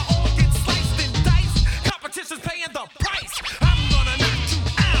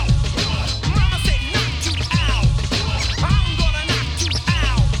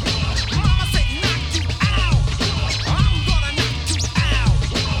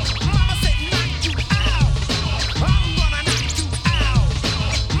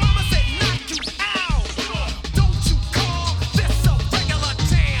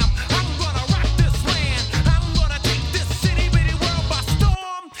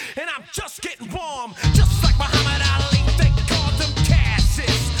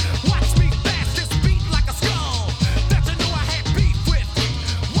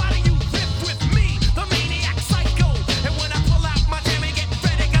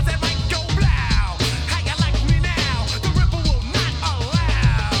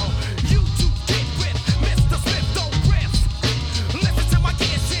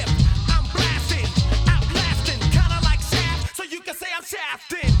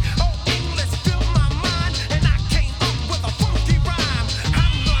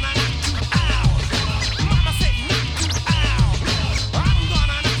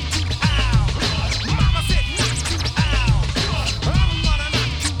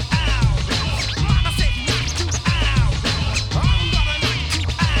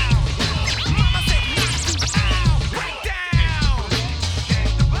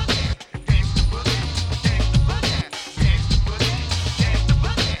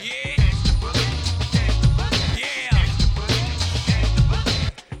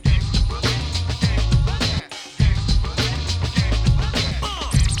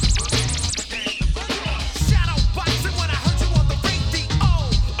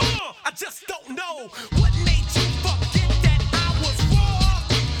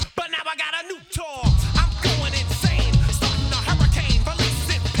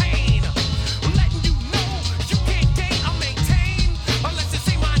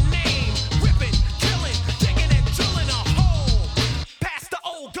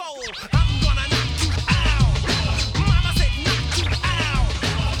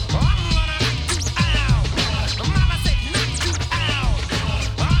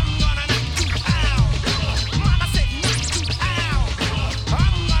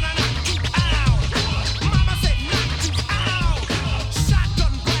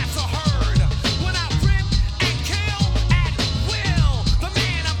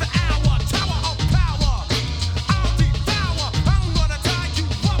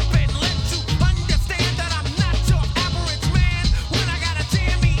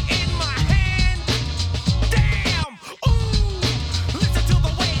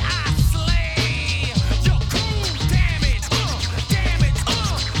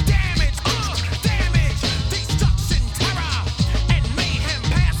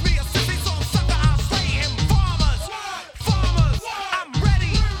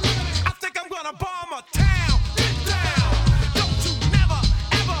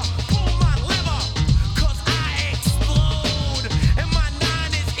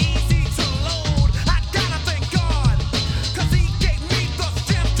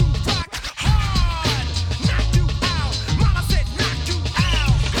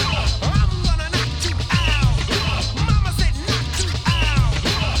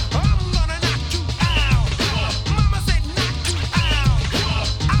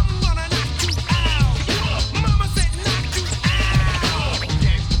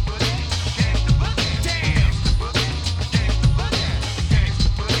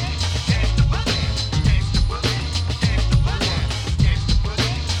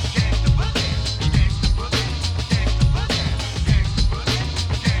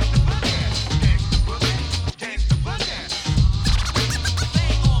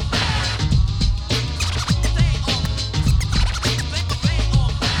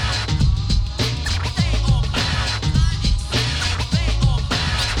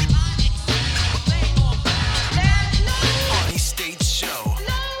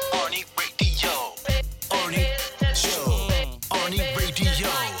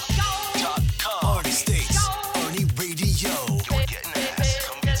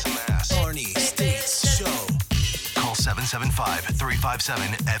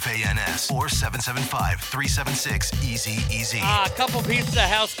 877-FANS or 775-376-EASY-EASY. A couple pieces of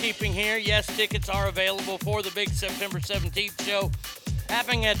housekeeping here. Yes, tickets are available for the big September 17th show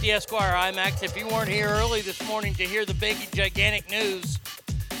happening at the Esquire IMAX. If you weren't here early this morning to hear the big, gigantic news,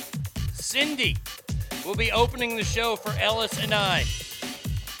 Cindy will be opening the show for Ellis and I.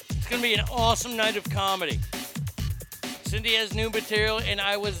 It's going to be an awesome night of comedy. Cindy has new material, and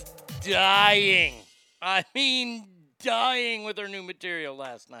I was dying. I mean, dying with her new material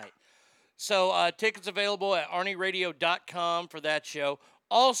last night. So tickets available at ArnieRadio.com for that show.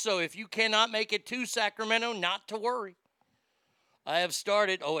 Also, if you cannot make it to Sacramento, not to worry. I have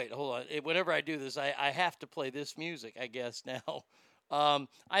started. Oh, wait, hold on. Whenever I do this, I have to play this music, I guess, now. I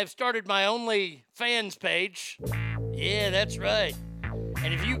have started my OnlyFans page. Yeah, that's right.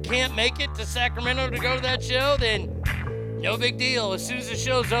 And if you can't make it to Sacramento to go to that show, then no big deal. As soon as the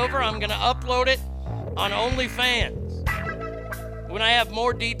show's over, I'm going to upload it on OnlyFans. When I have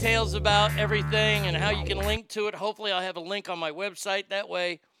more details about everything and how you can link to it, hopefully I'll have a link on my website. That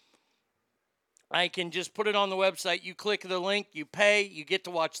way I can just put it on the website. You click the link, you pay, you get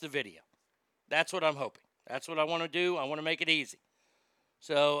to watch the video. That's what I'm hoping. That's what I want to do. I want to make it easy.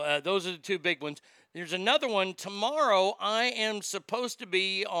 So those are the two big ones. There's another one. Tomorrow I am supposed to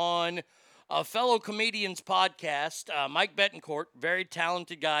be on a fellow comedian's podcast, Mike Betancourt, very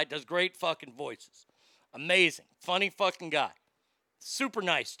talented guy, does great fucking voices. Amazing. Funny fucking guy. Super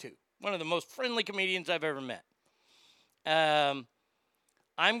nice, too. One of the most friendly comedians I've ever met. I'm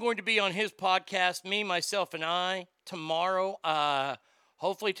going to be on his podcast, Me, Myself, and I, tomorrow.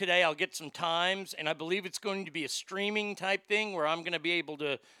 Hopefully today I'll get some times, and I believe it's going to be a streaming type thing where I'm going to be able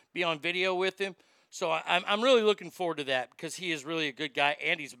to be on video with him. So I'm really looking forward to that because he is really a good guy,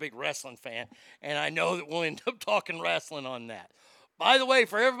 and he's a big wrestling fan, and I know that we'll end up talking wrestling on that. By the way,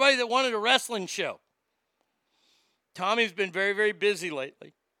 for everybody that wanted a wrestling show, Tommy's been very, very busy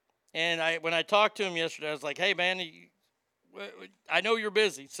lately. And when I talked to him yesterday, I was like, hey, man, I know you're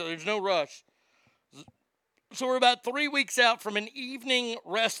busy, so there's no rush. So we're about 3 weeks out from an evening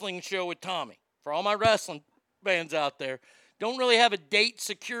wrestling show with Tommy. For all my wrestling fans out there, don't really have a date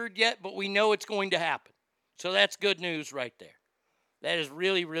secured yet, but we know it's going to happen. So that's good news right there. That is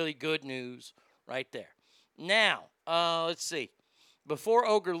really, really good news right there. Now, let's see. Before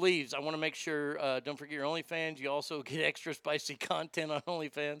Ogre leaves, I want to make sure, don't forget your OnlyFans. You also get extra spicy content on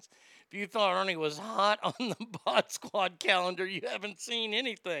OnlyFans. If you thought Arnie was hot on the Bot Squad calendar, you haven't seen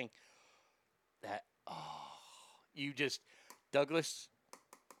anything. Douglas,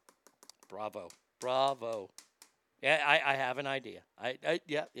 bravo. Yeah, I have an idea.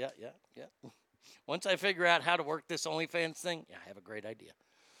 Yeah. Once I figure out how to work this OnlyFans thing, I have a great idea.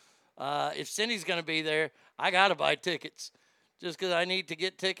 If Cindy's going to be there, I got to buy tickets. Just because I need to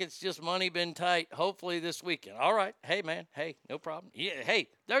get tickets, just money been tight. Hopefully this weekend. All right. Hey, man. Hey, no problem. Yeah. Hey,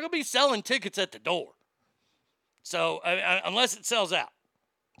 they're going to be selling tickets at the door. So, unless it sells out.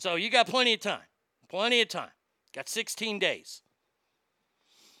 So, you got plenty of time. Got 16 days.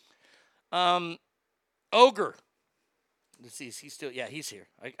 Ogre. Let's see, is he still? Yeah, he's here.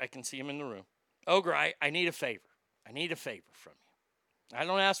 I can see him in the room. Ogre, I need a favor. I need a favor from you. I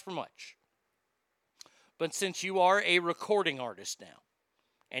don't ask for much. But since you are a recording artist now,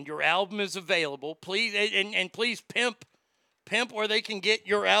 and your album is available, please, and please pimp where they can get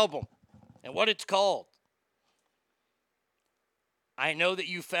your album and what it's called. I know that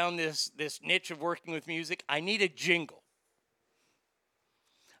you found this niche of working with music. I need a jingle.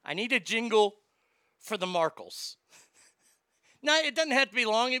 I need a jingle for the Markles. No, it doesn't have to be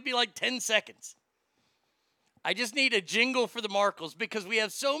long. It'd be like 10 seconds. I just need a jingle for the Markles because we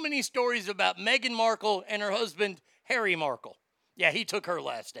have so many stories about Meghan Markle and her husband, Harry Markle. Yeah, he took her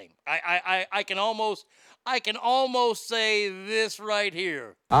last name. I can almost say this right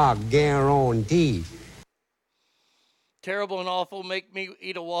here. I guarantee. Terrible and awful, make me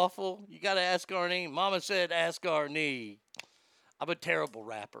eat a waffle. You got to ask Arnie. Mama said, ask Arnie. I'm a terrible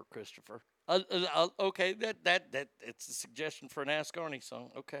rapper, Christopher. Okay, that it's a suggestion for an Ask Arnie song.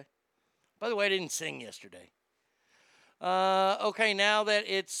 Okay. By the way, I didn't sing yesterday. Okay, now that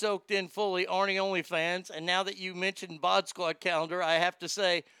it's soaked in fully, Arnie OnlyFans, and now that you mentioned Bod Squad calendar, I have to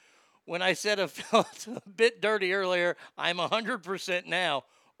say, when I said I felt a bit dirty earlier, I'm 100% now.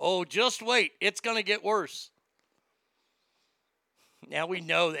 Oh, just wait. It's going to get worse. Now we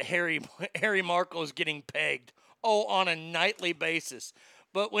know that Harry Markle is getting pegged. Oh, on a nightly basis.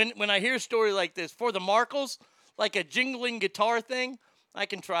 But when I hear a story like this, for the Markles, like a jingling guitar thing, I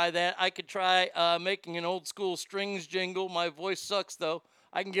can try that. I could try making an old school strings jingle. My voice sucks, though.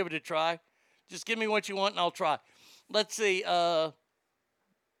 I can give it a try. Just give me what you want, and I'll try. Let's see.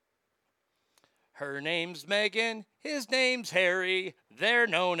 Her name's Megan. His name's Harry. They're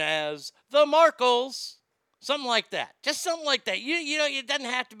known as the Markles. Something like that. Just something like that. You know, it doesn't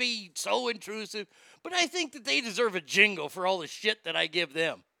have to be so intrusive, but I think that they deserve a jingle for all the shit that I give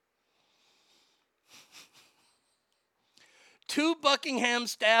them. 2 Buckingham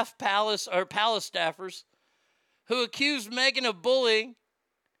Palace staffers who accused Meghan of bullying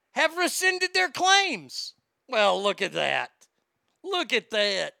have rescinded their claims. Well, look at that. Look at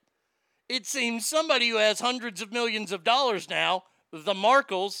that. It seems somebody who has hundreds of millions of dollars now, the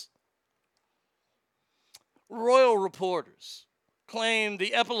Markles, royal reporters claim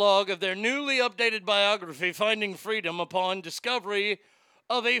the epilogue of their newly updated biography, Finding Freedom, upon discovery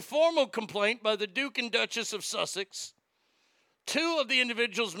of a formal complaint by the Duke and Duchess of Sussex. 2 of the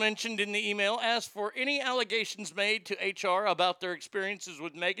individuals mentioned in the email asked for any allegations made to HR about their experiences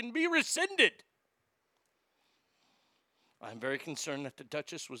with Meghan be rescinded. I'm very concerned that the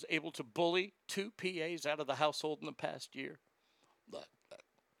Duchess was able to bully 2 PAs out of the household in the past year. Look.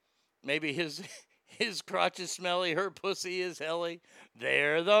 Maybe his crotch is smelly, her pussy is helly.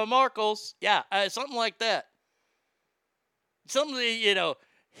 They're the Markles. Yeah, something like that. Something, you know,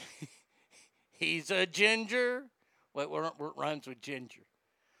 he's a ginger. What rhymes with ginger?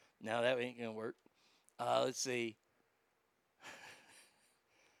 No, that ain't going to work. Let's see.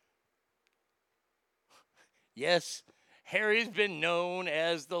 Yes, Harry's been known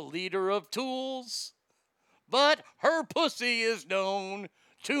as the leader of tools, but her pussy is known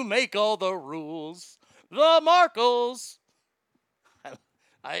to make all the rules. The Markles.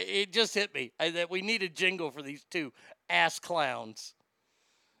 It just hit me that we need a jingle for these 2 ass clowns.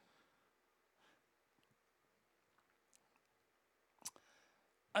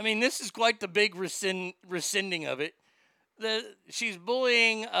 I mean, this is quite the big rescinding of it. She's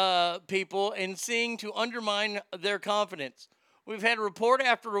bullying people and seeking to undermine their confidence. We've had report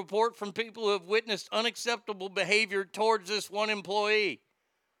after report from people who have witnessed unacceptable behavior towards this one employee.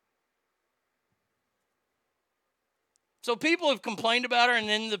 So people have complained about her, and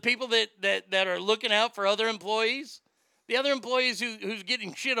then the people that are looking out for other employees, the other employees who's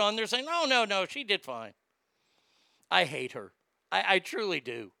getting shit on, they're saying, oh, no, she did fine. I hate her. I truly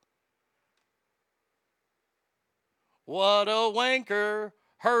do. What a wanker.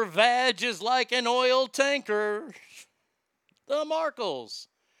 Her vag is like an oil tanker. The Markles.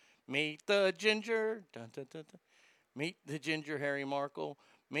 Meet the ginger. Dun, dun, dun, dun. Meet the ginger Harry Markle.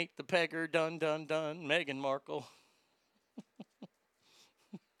 Meet the pegger. Dun, dun, dun. Meghan Markle.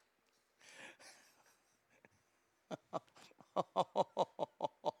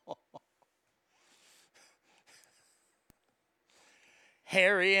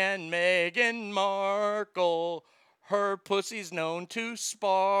 Harry and Meghan Markle, her pussy's known to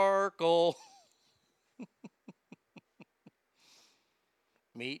sparkle.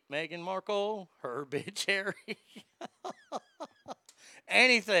 Meet Meghan Markle, her bitch Harry.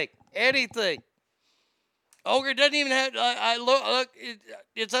 Anything. Ogre doesn't even have. Look.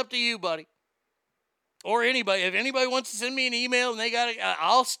 It's up to you, buddy, or anybody. If anybody wants to send me an email and they got it,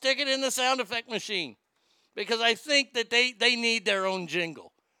 I'll stick it in the sound effect machine. Because I think that they need their own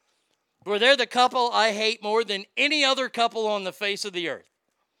jingle. Where they're the couple I hate more than any other couple on the face of the earth.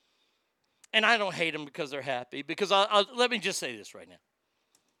 And I don't hate them because they're happy. Because let me just say this right now.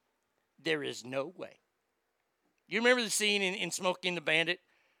 There is no way. You remember the scene in Smokey and the Bandit?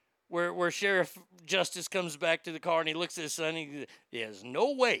 Where Sheriff Justice comes back to the car and he looks at his son and he says, there's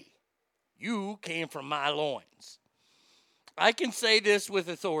no way you came from my loins. I can say this with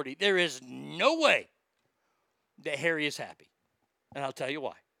authority. There is no way that Harry is happy. And I'll tell you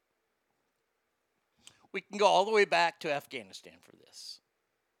why. We can go all the way back to Afghanistan for this.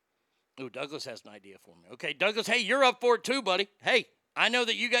 Ooh, Douglas has an idea for me. Okay, Douglas, hey, you're up for it too, buddy. Hey, I know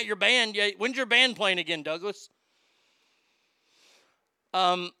that you got your band. When's your band playing again, Douglas?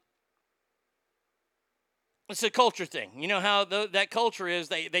 It's a culture thing. You know how that culture is,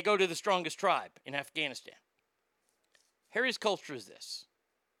 they go to the strongest tribe in Afghanistan. Harry's culture is this.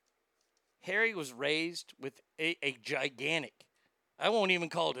 Harry was raised with a gigantic, I won't even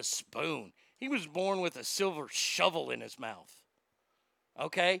call it a spoon. He was born with a silver shovel in his mouth.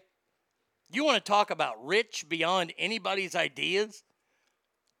 Okay? You want to talk about rich beyond anybody's ideas?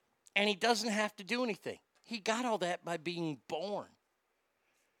 And he doesn't have to do anything. He got all that by being born.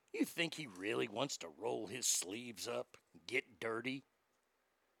 You think he really wants to roll his sleeves up, get dirty?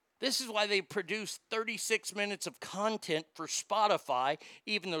 This is why they produce 36 minutes of content for Spotify,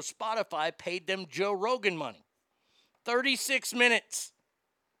 even though Spotify paid them Joe Rogan money. 36 minutes.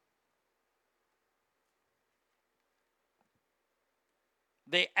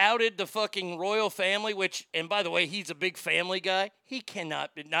 They outed the fucking royal family, which, and by the way, he's a big family guy. He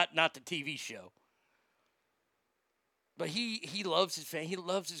cannot, not the TV show. But he loves his family. He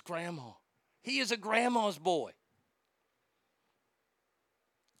loves his grandma. He is a grandma's boy.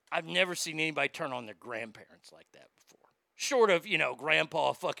 I've never seen anybody turn on their grandparents like that before. Short of,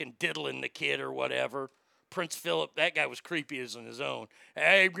 grandpa fucking diddling the kid or whatever. Prince Philip, that guy was creepy as on his own.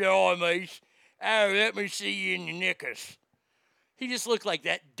 Hey, boy, mate. Oh, let me see you in your knickers. He just looked like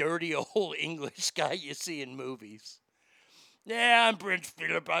that dirty old English guy you see in movies. Yeah, I'm Prince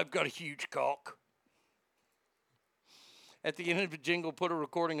Philip. I've got a huge cock. At the end of the jingle, put a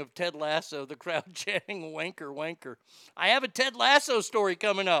recording of Ted Lasso, the crowd chanting, wanker, wanker. I have a Ted Lasso story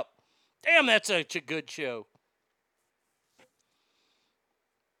coming up. Damn, that's such a good show.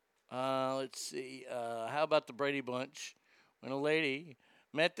 Let's see. How about the Brady Bunch? When a lady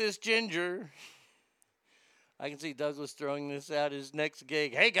met this ginger. I can see Douglas throwing this out his next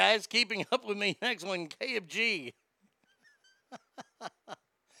gig. Hey, guys, keeping up with me. Next one, KFG.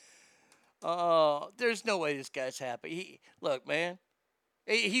 There's no way this guy's happy. Look, man,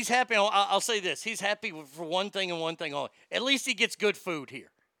 he's happy. I'll say this. He's happy for one thing and one thing only. At least he gets good food here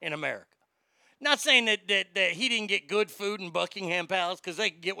in America. Not saying that he didn't get good food in Buckingham Palace, because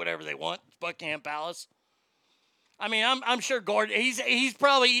they can get whatever they want. It's Buckingham Palace. I mean, I'm sure Gordon, he's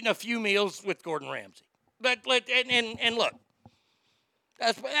probably eaten a few meals with Gordon Ramsay. But look,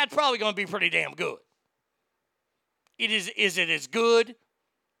 that's probably going to be pretty damn good. Is it as good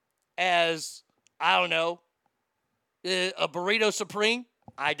as, I don't know, a Burrito Supreme?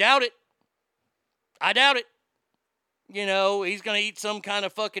 I doubt it. He's going to eat some kind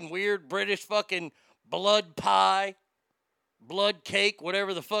of fucking weird British fucking blood pie, blood cake,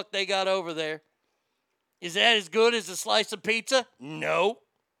 whatever the fuck they got over there. Is that as good as a slice of pizza? No.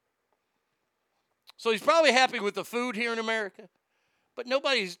 So he's probably happy with the food here in America. But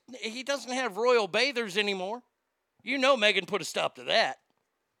he doesn't have royal bathers anymore. Meghan put a stop to that.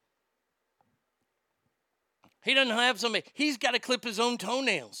 He doesn't have somebody. He's got to clip his own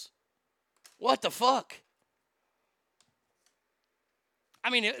toenails. What the fuck? I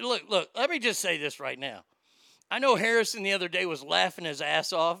mean, look, let me just say this right now. I know Harrison the other day was laughing his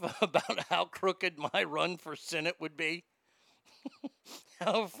ass off about how crooked my run for Senate would be.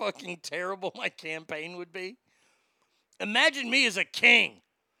 How fucking terrible my campaign would be. Imagine me as a king.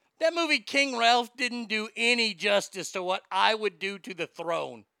 That movie King Ralph didn't do any justice to what I would do to the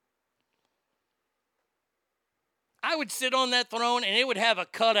throne. I would sit on that throne and it would have a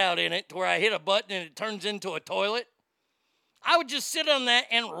cutout in it to where I hit a button and it turns into a toilet. I would just sit on that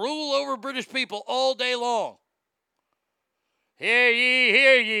and rule over British people all day long. Hear ye,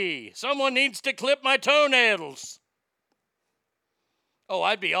 hear ye. Someone needs to clip my toenails. Oh,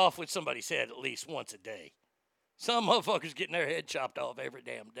 I'd be off with somebody's head at least once a day. Some motherfuckers getting their head chopped off every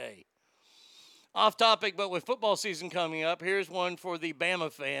damn day. Off topic, but with football season coming up, here's one for the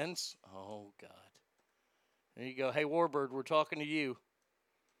Bama fans. Oh, God. There you go. Hey, Warbird, we're talking to you.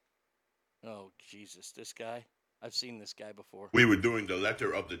 Oh, Jesus, this guy. I've seen this guy before. We were doing the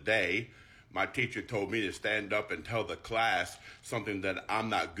letter of the day. My teacher told me to stand up and tell the class something that I'm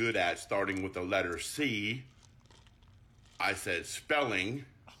not good at, starting with the letter C. I said spelling.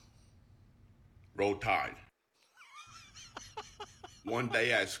 Roll Tide. One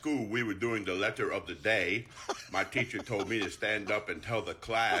day at school, we were doing the letter of the day. My teacher told me to stand up and tell the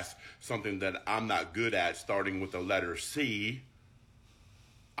class something that I'm not good at, starting with the letter C.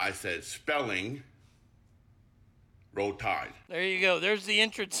 I said spelling. Roll Tide. There you go. There's the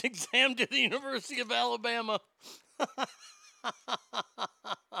entrance exam to the University of Alabama.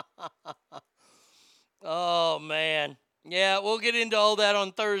 Oh, man. Yeah, we'll get into all that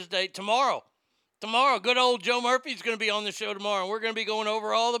on Thursday. Tomorrow, good old Joe Murphy's going to be on the show tomorrow. We're going to be going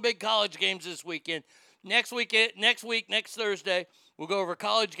over all the big college games this weekend. Next Thursday, we'll go over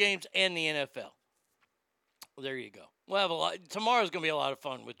college games and the NFL. Well, there you go. We'll have a lot. Tomorrow's going to be a lot of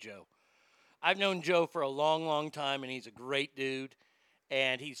fun with Joe. I've known Joe for a long, long time, and he's a great dude,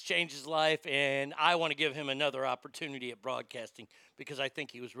 and he's changed his life, and I want to give him another opportunity at broadcasting because I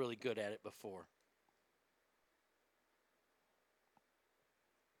think he was really good at it before.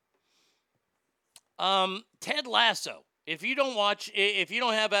 Ted Lasso. If you don't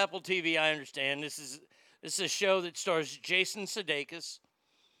have Apple TV, I understand. This is a show that stars Jason Sudeikis.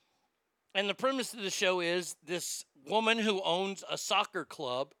 And the premise of the show is this woman who owns a soccer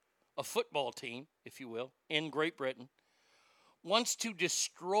club, a football team, if you will, in Great Britain, wants to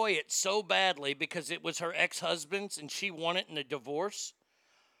destroy it so badly because it was her ex-husband's and she won it in a divorce,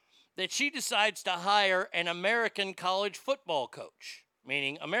 that she decides to hire an American college football coach,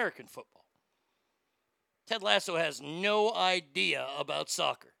 meaning American football. Ted Lasso has no idea about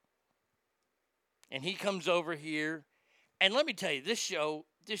soccer. And he comes over here. And let me tell you, this show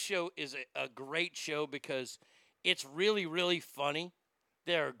is a great show because It's really, really funny.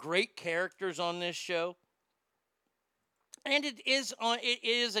 There are great characters on this show. And it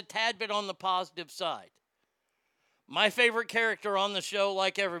is a tad bit on the positive side. My favorite character on the show,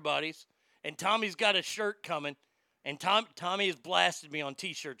 like everybody's, and Tommy's got a shirt coming, and Tommy has blasted me on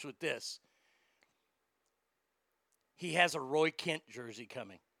T-shirts with this. He has a Roy Kent jersey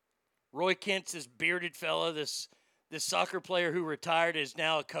coming. Roy Kent's this bearded fella, this soccer player who retired, is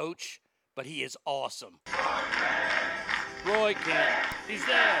now a coach, but he is awesome. Roy Kent. He's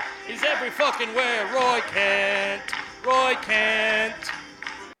there. He's every fucking where. Roy Kent. Roy Kent.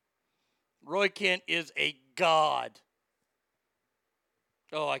 Roy Kent is a god.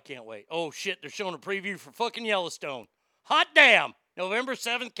 Oh, I can't wait. Oh, shit, they're showing a preview for fucking Yellowstone. Hot damn. November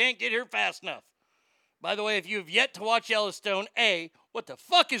 7th, can't get here fast enough. By the way, if you have yet to watch Yellowstone, A, what the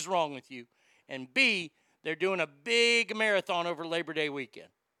fuck is wrong with you? And B, they're doing a big marathon over Labor Day weekend.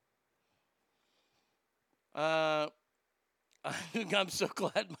 I'm so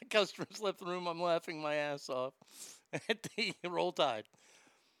glad my customers left the room. I'm laughing my ass off at the Roll Tide.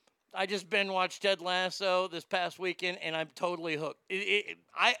 I just binge watched Ted Lasso this past weekend, and I'm totally hooked.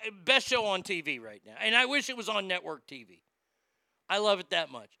 Best show on TV right now. And I wish it was on network TV. I love it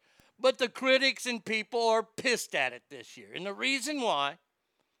that much. But the critics and people are pissed at it this year. And the reason why,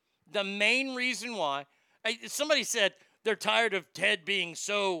 the main reason why, somebody said they're tired of Ted being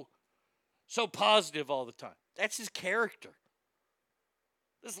so positive all the time. That's his character.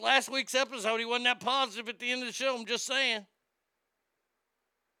 This last week's episode, he wasn't that positive at the end of the show. I'm just saying.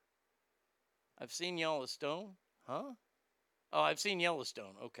 I've seen Yellowstone. Huh? Oh, I've seen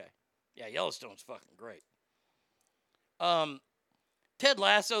Yellowstone. Okay. Yeah, Yellowstone's fucking great. Ted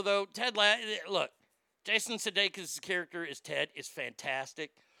Lasso, though. Look, Jason Sudeikis' character is Ted is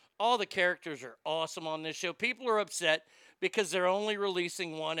fantastic. All the characters are awesome on this show. People are upset because they're only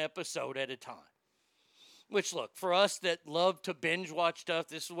releasing one episode at a time. Which, look, for us that love to binge watch stuff,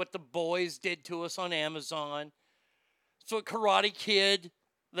 this is what The Boys did to us on Amazon. It's what Karate Kid,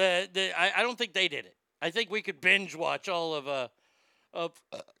 I don't think they did it. I think we could binge watch all of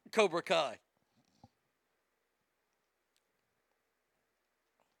Cobra Kai.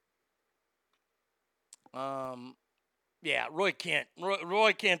 Yeah, Roy Kent.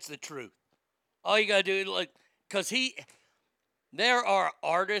 Roy Kent's the truth. All you gotta do, because there are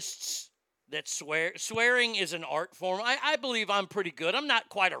artists that swear. Swearing is an art form. I believe I'm pretty good. I'm not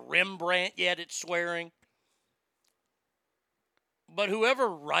quite a Rembrandt yet at swearing. But whoever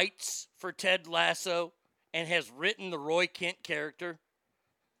writes for Ted Lasso and has written the Roy Kent character,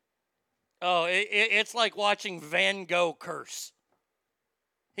 it's like watching Van Gogh curse.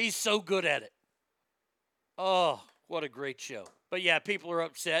 He's so good at it. Oh, what a great show. But yeah, people are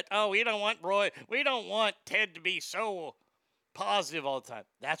upset. Oh, we don't want Ted to be so positive all the time.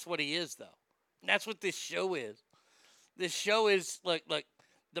 That's what he is, though. That's what this show is. This show is, look,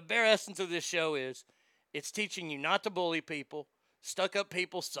 the bare essence of this show is it's teaching you not to bully people. Stuck-up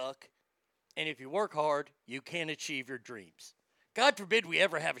people suck. And if you work hard, you can achieve your dreams. God forbid we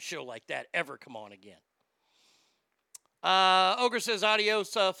ever have a show like that ever come on again. Ogre says,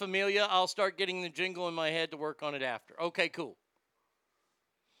 adios, familia. I'll start getting the jingle in my head to work on it after. Okay, cool.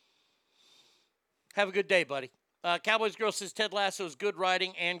 Have a good day, buddy. Cowboys Girl says, Ted Lasso is good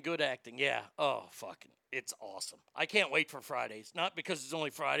writing and good acting. Yeah. Oh, fucking. It's awesome. I can't wait for Fridays. Not because it's only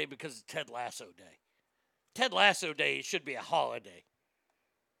Friday, because it's Ted Lasso Day. Ted Lasso Day should be a holiday.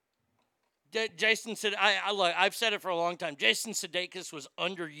 Jason said, I've said it for a long time. Jason Sudeikis was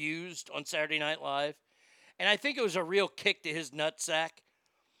underused on Saturday Night Live. And I think it was a real kick to his nutsack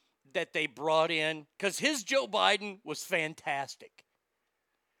that they brought in. Because his Joe Biden was fantastic.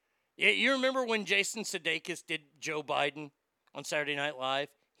 You remember when Jason Sudeikis did Joe Biden on Saturday Night Live?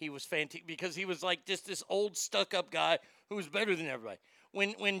 He was fantastic because he was like just this old stuck-up guy who was better than everybody.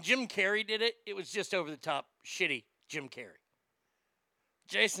 When Jim Carrey did it, it was just over the top shitty Jim Carrey.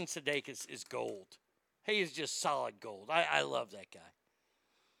 Jason Sudeikis is gold. He is just solid gold. I love that guy.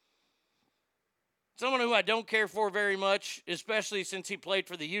 Someone who I don't care for very much, especially since he played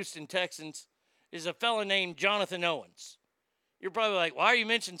for the Houston Texans, is a fella named Jonathan Owens. You're probably like, why are you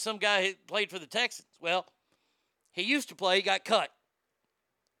mentioning some guy who played for the Texans? Well, he used to play, he got cut.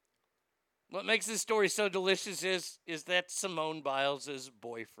 What makes this story so delicious is that Simone Biles'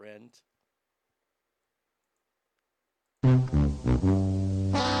 boyfriend.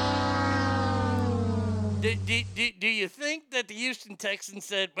 Do you think that the Houston Texans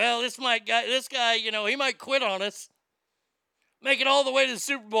said, well, this guy, he might quit on us, make it all the way to the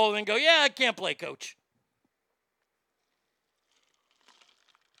Super Bowl, and then go, yeah, I can't play, coach.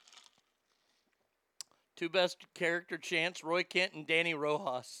 Two best character chants, Roy Kent and Danny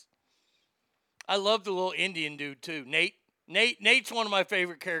Rojas. I love the little Indian dude too, Nate. Nate's one of my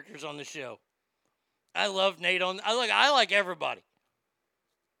favorite characters on the show. I love Nate I like everybody.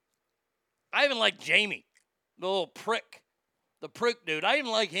 I even like Jamie, the little prick. The prick dude. I even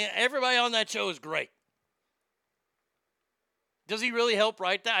like him. Everybody on that show is great. Does he really help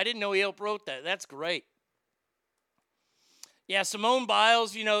write that? I didn't know he helped wrote that. That's great. Yeah, Simone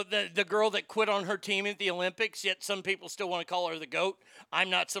Biles, the girl that quit on her team at the Olympics, yet some people still want to call her the GOAT.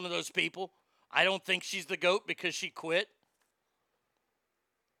 I'm not some of those people. I don't think she's the GOAT because she quit.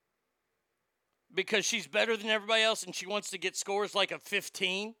 Because she's better than everybody else and she wants to get scores like a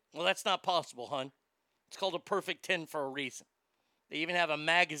 15. Well, that's not possible, hun. It's called a perfect 10 for a reason. They even have a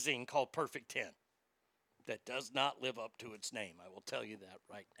magazine called Perfect 10 that does not live up to its name. I will tell you that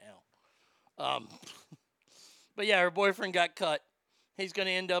right now. But yeah, her boyfriend got cut. He's going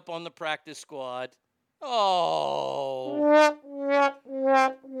to end up on the practice squad. Oh. God,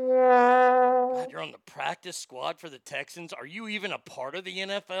 you're on the practice squad for the Texans? Are you even a part of the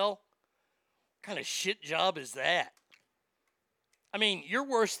NFL? What kind of shit job is that? I mean, you're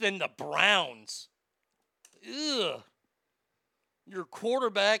worse than the Browns. Ugh. Your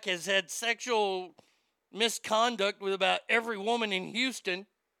quarterback has had sexual misconduct with about every woman in Houston.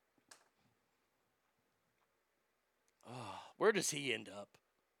 Oh, where does he end up?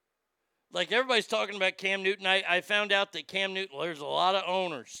 Like, everybody's talking about Cam Newton. I found out that Cam Newton, there's a lot of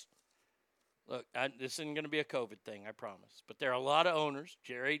owners. Look, this isn't going to be a COVID thing, I promise. But there are a lot of owners,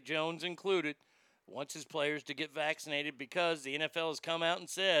 Jerry Jones included, wants his players to get vaccinated because the NFL has come out and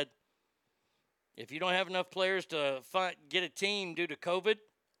said, if you don't have enough players to get a team due to COVID,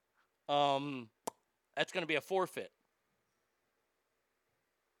 that's going to be a forfeit.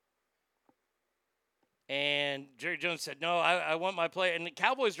 And Jerry Jones said, no, I want my player. And the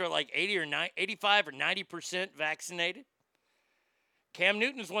Cowboys are like 85 or 90% vaccinated. Cam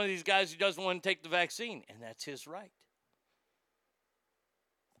Newton is one of these guys who doesn't want to take the vaccine, and that's his right.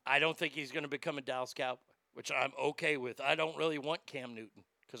 I don't think he's going to become a Dallas Cowboy, which I'm okay with. I don't really want Cam Newton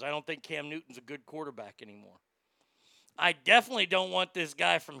because I don't think Cam Newton's a good quarterback anymore. I definitely don't want this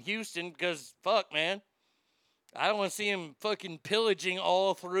guy from Houston because, fuck, man, I don't want to see him fucking pillaging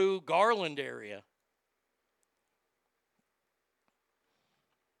all through Garland area.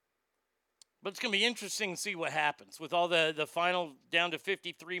 But it's going to be interesting to see what happens with all the final down to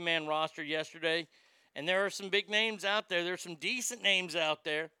 53-man roster yesterday. And there are some big names out there. There's some decent names out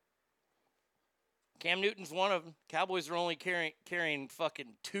there. Cam Newton's one of them. Cowboys are only carrying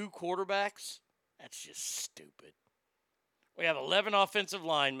fucking 2 quarterbacks. That's just stupid. We have 11 offensive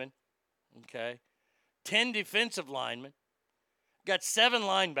linemen. Okay. 10 defensive linemen. Got 7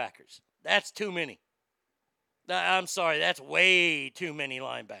 linebackers. That's too many. I'm sorry. That's way too many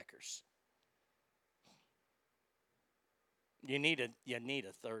linebackers. You need a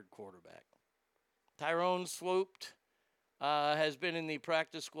third quarterback. Tyrone Swooped has been in the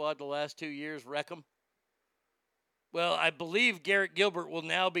practice squad the last 2 years. Wreckham. Well, I believe Garrett Gilbert will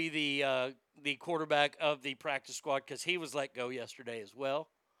now be the quarterback of the practice squad because he was let go yesterday as well.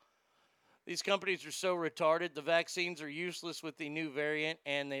 These companies are so retarded. The vaccines are useless with the new variant,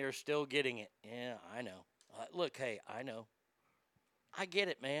 and they are still getting it. Yeah, I know. Look, hey, I know. I get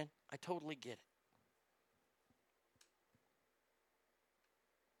it, man. I totally get it.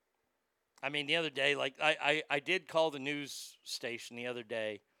 I mean, the other day, like, I did call the news station the other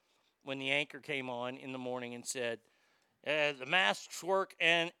day when the anchor came on in the morning and said, the masks work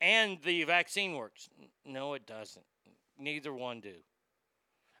and the vaccine works. No, it doesn't. Neither one do.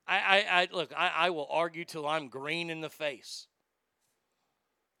 Look, I will argue till I'm green in the face.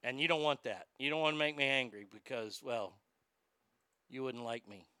 And you don't want that. You don't want to make me angry because, well, you wouldn't like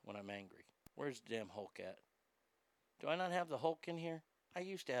me when I'm angry. Where's the damn Hulk at? Do I not have the Hulk in here? I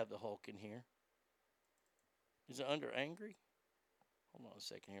used to have the Hulk in here. Is it under angry? Hold on a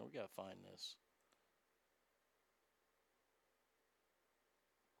second here. We got to find this.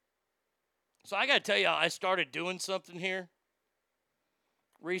 So I got to tell you, I started doing something here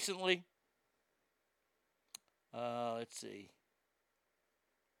recently. Let's see.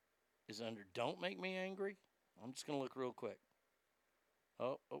 Is it under Don't Make Me Angry? I'm just going to look real quick.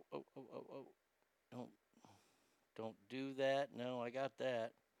 Oh. Don't do that. No, I got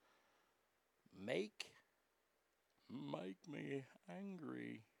that. Make me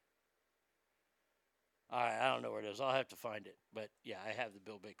angry. All right, I don't know where it is. I'll have to find it. But, yeah, I have the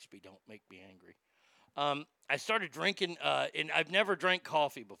Bill Bixby Don't Make Me Angry. I started drinking, and I've never drank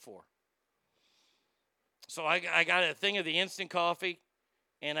coffee before. So I got a thing of the instant coffee,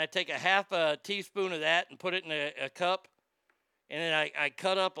 and I take a half a teaspoon of that and put it in a cup. And then I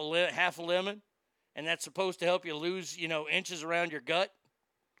cut up half a lemon. And that's supposed to help you lose, inches around your gut.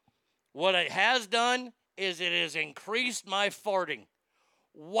 What it has done is it has increased my farting.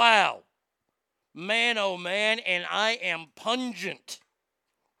 Wow. Man, oh man, and I am pungent.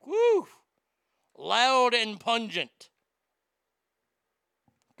 Woo! Loud and pungent.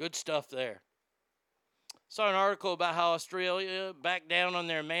 Good stuff there. Saw an article about how Australia backed down on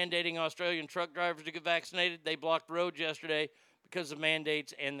their mandating Australian truck drivers to get vaccinated. They blocked roads yesterday because of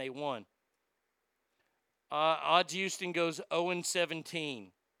mandates, and they won. Odds Houston goes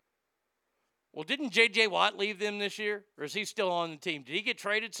 0-17. Well, didn't J.J. Watt leave them this year? Or is he still on the team? Did he get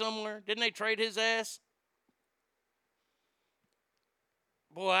traded somewhere? Didn't they trade his ass?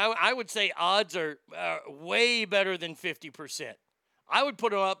 Boy, I would say odds are way better than 50%. I would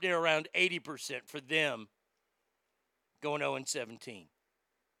put them up there around 80% for them going 0-17.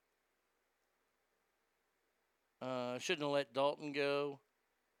 Shouldn't have let Dalton go.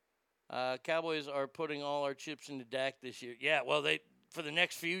 Cowboys are putting all our chips into Dak this year. Yeah, well, for the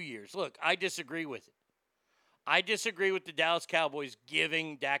next few years. Look, I disagree with it. I disagree with the Dallas Cowboys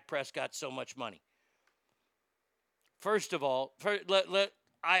giving Dak Prescott so much money. First of all,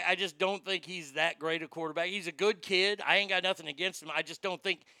 I just don't think he's that great a quarterback. He's a good kid. I ain't got nothing against him. I just don't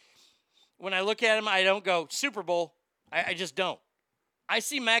think, when I look at him, I don't go, Super Bowl. I just don't. I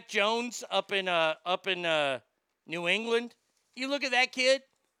see Mac Jones up in New England. You look at that kid,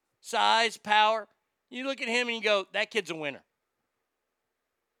 size, power. You look at him and you go, that kid's a winner.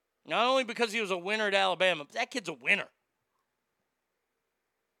 Not only because he was a winner at Alabama, but that kid's a winner.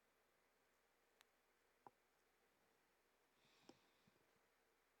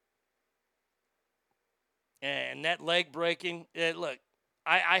 And that leg breaking, look,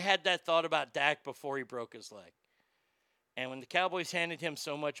 I had that thought about Dak before he broke his leg. And when the Cowboys handed him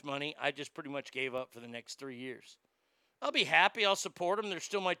so much money, I just pretty much gave up for the next 3 years. I'll be happy. I'll support them. They're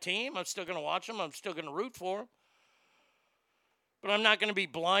still my team. I'm still going to watch them. I'm still going to root for them. But I'm not going to be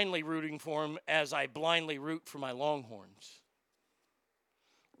blindly rooting for them as I blindly root for my Longhorns.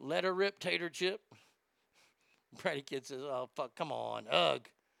 Let her rip, Tater Chip. Brady Kid says, oh, fuck, come on. Ugh.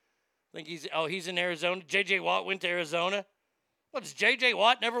 I think he's in Arizona. J.J. Watt went to Arizona. What, does J.J.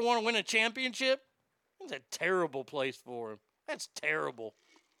 Watt never want to win a championship? That's a terrible place for him. That's terrible.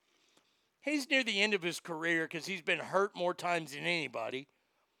 He's near the end of his career because he's been hurt more times than anybody.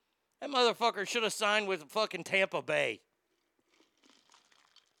 That motherfucker should have signed with fucking Tampa Bay.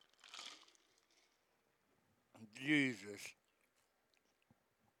 Jesus.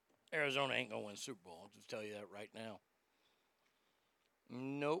 Arizona ain't going to win the Super Bowl. I'll just tell you that right now.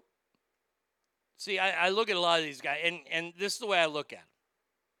 Nope. See, I look at a lot of these guys, and this is the way I look at them.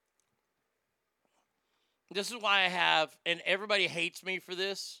 This is why I have, and everybody hates me for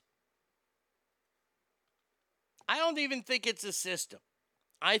this. I don't even think it's a system.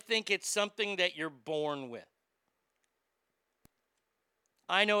 I think it's something that you're born with.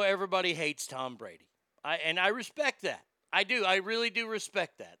 I know everybody hates Tom Brady. And I respect that. I do. I really do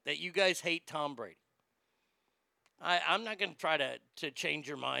respect that you guys hate Tom Brady. I'm not going to try to change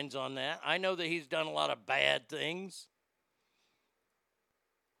your minds on that. I know that he's done a lot of bad things.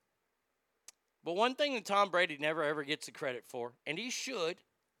 But one thing that Tom Brady never, ever gets the credit for, and he should,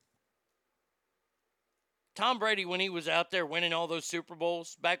 Tom Brady, when he was out there winning all those Super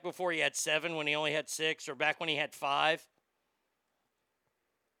Bowls, back before he had 7, when he only had 6, or back when he had 5,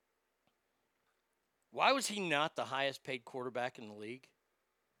 why was he not the highest paid quarterback in the league?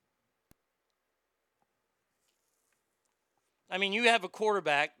 I mean, you have a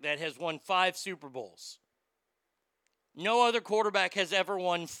quarterback that has won 5 Super Bowls. No other quarterback has ever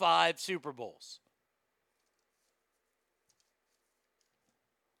won 5 Super Bowls.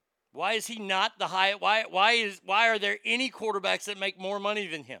 Why is he not the high? Why are there any quarterbacks that make more money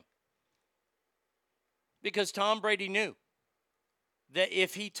than him? Because Tom Brady knew that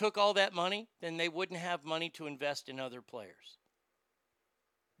if he took all that money, then they wouldn't have money to invest in other players.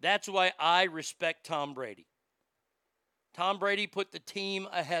 That's why I respect Tom Brady. Tom Brady put the team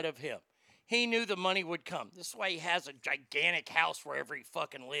ahead of him. He knew the money would come. This is why he has a gigantic house wherever he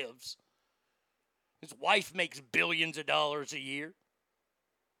fucking lives. His wife makes billions of dollars a year.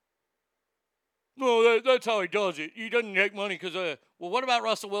 No, that's how he does it. He doesn't make money because, well, what about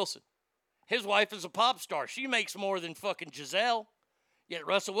Russell Wilson? His wife is a pop star. She makes more than fucking Giselle. Yet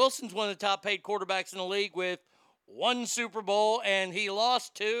Russell Wilson's one of the top paid quarterbacks in the league with 1 Super Bowl, and he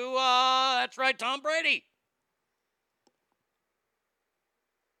lost to, that's right, Tom Brady.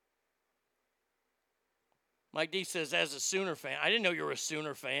 Mike D says, as a Sooner fan, I didn't know you were a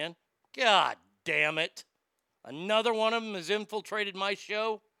Sooner fan. God damn it. Another one of them has infiltrated my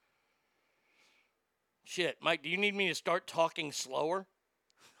show. Shit, Mike, do you need me to start talking slower?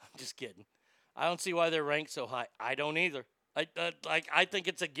 I'm just kidding. I don't see why they're ranked so high. I don't either. I think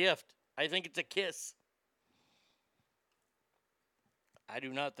it's a gift. I think it's a kiss. I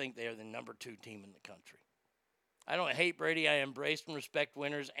do not think they are the number 2 team in the country. I don't hate Brady. I embrace and respect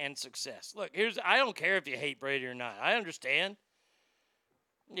winners and success. Look, I don't care if you hate Brady or not. I understand.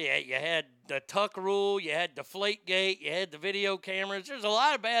 Yeah, you had the Tuck rule, you had Deflategate, you had the video cameras. There's a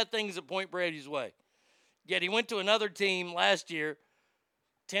lot of bad things that point Brady's way. Yet he went to another team last year,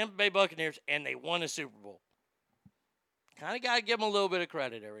 Tampa Bay Buccaneers, and they won a Super Bowl. Kind of got to give him a little bit of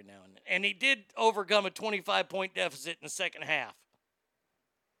credit every now and then. And he did overcome a 25-point deficit in the second half.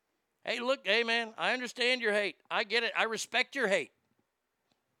 Hey, look, hey, man, I understand your hate. I get it. I respect your hate.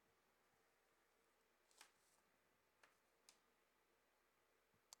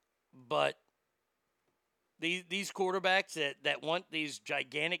 But these quarterbacks that want these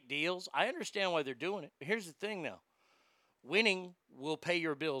gigantic deals, I understand why they're doing it. But here's the thing, though. Winning will pay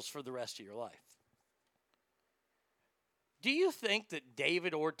your bills for the rest of your life. Do you think that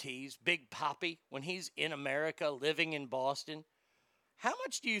David Ortiz, Big Papi, when he's in America living in Boston, how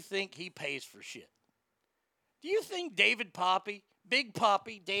much do you think he pays for shit? Do you think David Papi, Big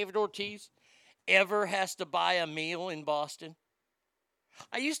Papi, David Ortiz, ever has to buy a meal in Boston?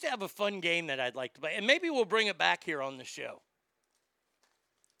 I used to have a fun game that I'd like to play, and maybe we'll bring it back here on the show.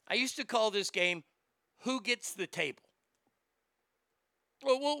 I used to call this game, Who Gets the Table?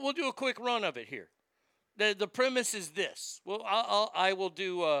 Well, we'll do a quick run of it here. The premise is this. Well, I'll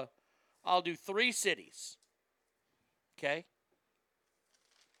do 3 cities. Okay?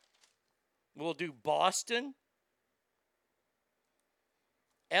 We'll do Boston,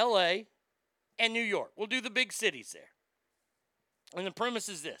 LA, and New York. We'll do the big cities there. And the premise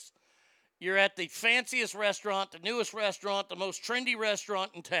is this. You're at the fanciest restaurant, the newest restaurant, the most trendy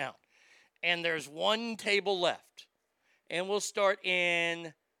restaurant in town. And there's one table left. And we'll start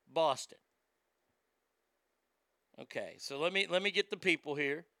in Boston. Okay, so let me get the people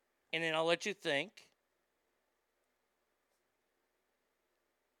here, and then I'll let you think.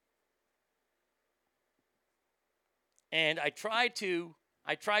 And I tried to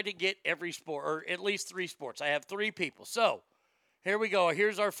get every sport, or at least 3 sports. I have 3 people. So here we go.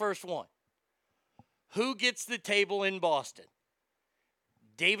 Here's our first one. Who gets the table in Boston?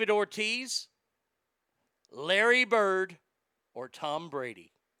 David Ortiz, Larry Bird, or Tom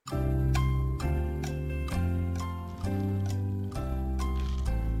Brady?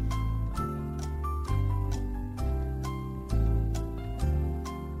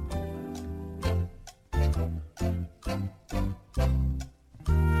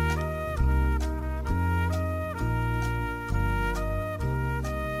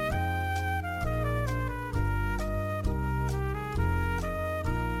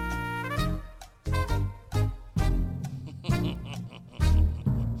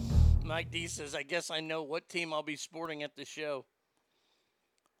 Mike D says, I guess I know what team I'll be sporting at the show.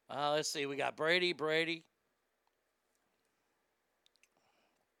 Let's see. We got Brady.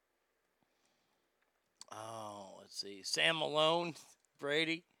 Oh, let's see. Sam Malone,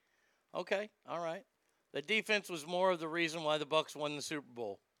 Brady. Okay, all right. The defense was more of the reason why the Bucs won the Super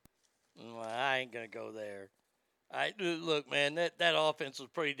Bowl. Well, I ain't going to go there. Look, man, that offense was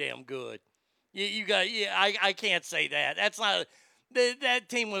pretty damn good. I can't say that. That's not... That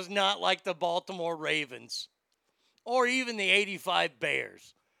team was not like the Baltimore Ravens or even the 85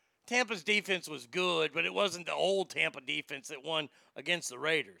 Bears. Tampa's defense was good, but it wasn't the old Tampa defense that won against the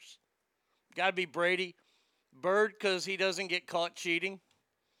Raiders. Got to be Brady. Bird, because he doesn't get caught cheating.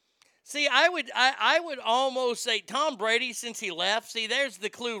 See, I would almost say Tom Brady, since he left. See, there's the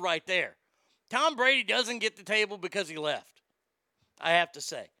clue right there. Tom Brady doesn't get the table because he left, I have to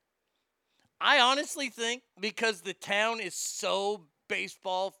say. I honestly think because the town is so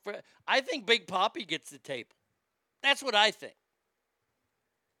baseball, I think Big Papi gets the table. That's what I think.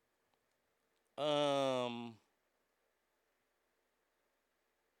 Oh,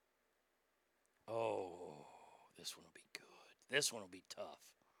 this one will be good. This one will be tough.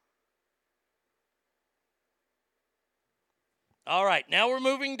 All right, now we're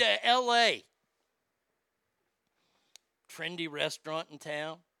moving to L.A. Trendy restaurant in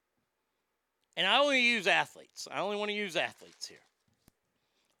town. And I only use athletes. I only want to use athletes here.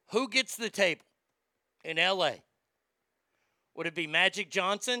 Who gets the table in L.A.? Would it be Magic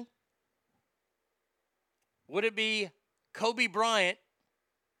Johnson? Would it be Kobe Bryant?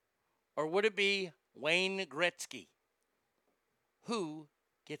 Or would it be Wayne Gretzky? Who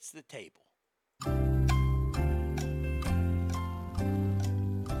gets the table?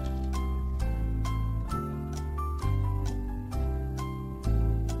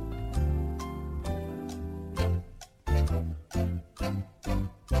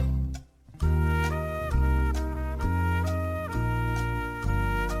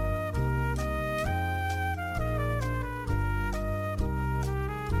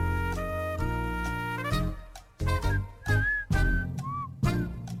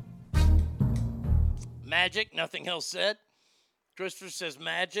 Magic, nothing else said. Christopher says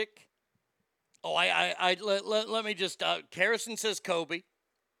Magic. Oh, let me just, Harrison says Kobe.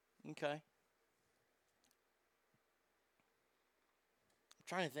 Okay. I'm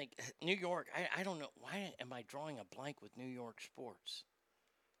trying to think. New York, I don't know. Why am I drawing a blank with New York sports?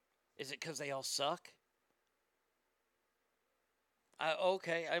 Is it because they all suck?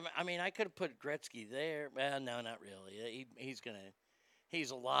 Okay. I mean, I could have put Gretzky there. Well, no, not really.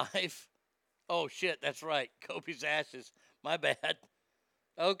 He's alive. Oh, shit, that's right. Kobe's ashes. My bad.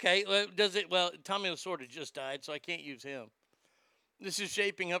 Okay, well, Tommy Lasorda just died, so I can't use him. This is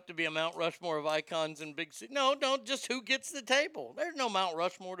shaping up to be a Mount Rushmore of icons in big cities. No, just who gets the table. There's no Mount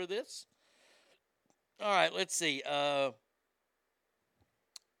Rushmore to this. All right, let's see.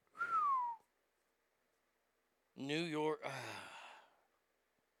 New York.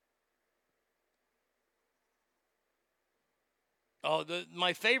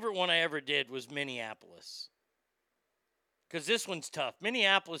 My favorite one I ever did was Minneapolis. Because this one's tough.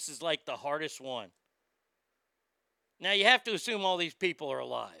 Minneapolis is like the hardest one. Now, you have to assume all these people are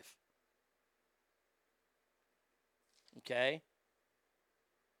alive. Okay?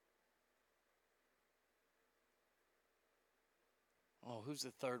 Oh, who's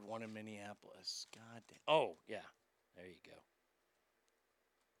the third one in Minneapolis? God damn. Oh, yeah. There you go.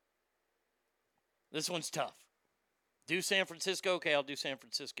 This one's tough. Do San Francisco? Okay, I'll do San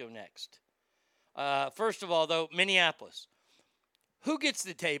Francisco next. First of all, though, Minneapolis. Who gets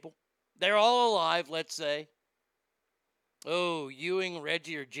the table? They're all alive, let's say. Oh, Ewing,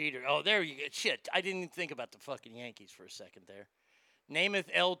 Reggie, or Jeter. Oh, there you go. Shit, I didn't even think about the fucking Yankees for a second there. Namath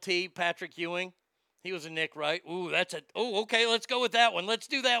LT, Patrick Ewing. He was a Nick, right? Ooh, okay, let's go with that one. Let's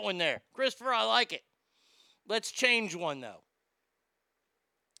do that one there. Christopher, I like it. Let's change one, though.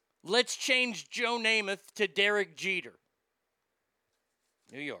 Let's change Joe Namath to Derek Jeter.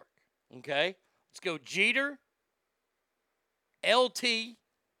 New York. Okay? Let's go Jeter, LT,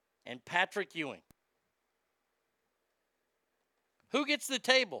 and Patrick Ewing. Who gets the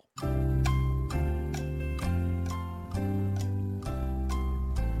table?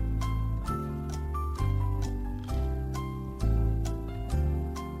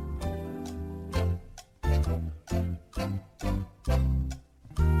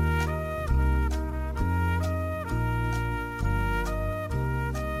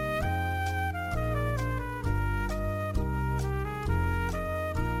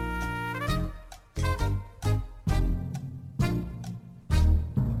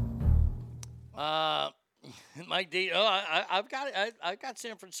 I've got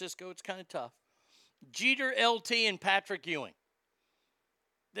San Francisco. It's kind of tough. Jeter, LT, and Patrick Ewing.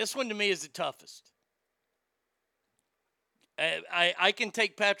 This one to me is the toughest. I can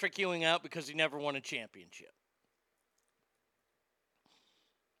take Patrick Ewing out because he never won a championship.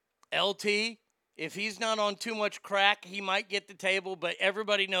 LT, if he's not on too much crack, he might get the table, but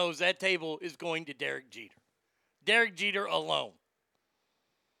everybody knows that table is going to Derek Jeter. Derek Jeter alone.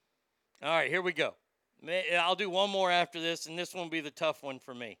 All right, here we go. I'll do one more after this, and this one will be the tough one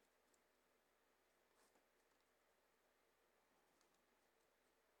for me.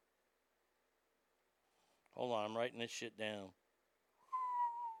 Hold on, I'm writing this shit down.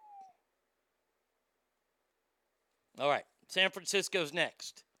 All right, San Francisco's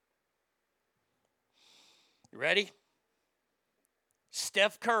next. You ready?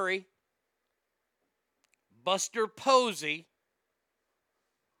 Steph Curry, Buster Posey,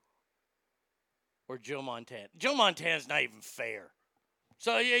 or Joe Montana. Joe Montana's not even fair.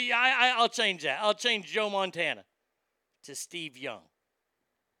 So I'll change that. I'll change Joe Montana to Steve Young.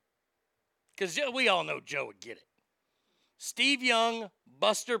 Because we all know Joe would get it. Steve Young,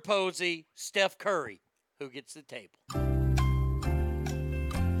 Buster Posey, Steph Curry. Who gets the table?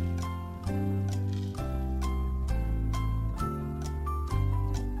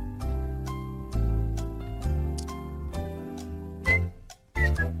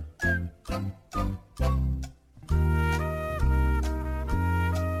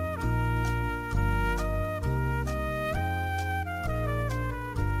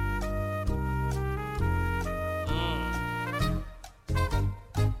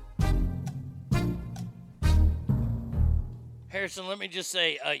 Harrison, let me just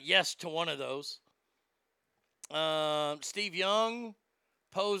say yes to one of those. Steve Young,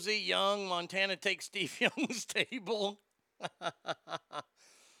 Posey, Young, Montana takes Steve Young's table.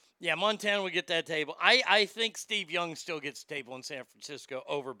 Yeah, Montana would get that table. I think Steve Young still gets the table in San Francisco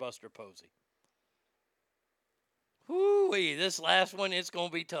over Buster Posey. Whoo-wee, this last one, it's going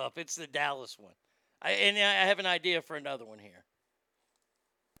to be tough. It's the Dallas one. I have an idea for another one here.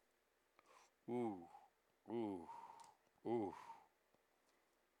 Ooh.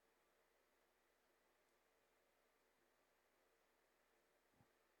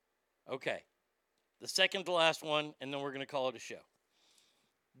 Okay. The second to last one, and then we're going to call it a show.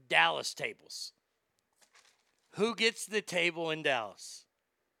 Dallas tables. Who gets the table in Dallas?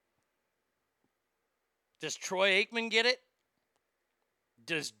 Does Troy Aikman get it?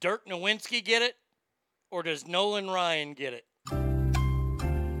 Does Dirk Nowitzki get it? Or does Nolan Ryan get it?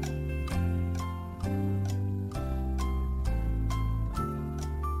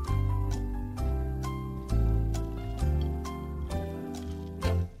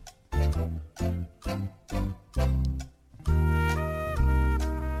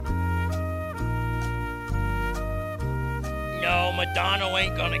 No, Madonna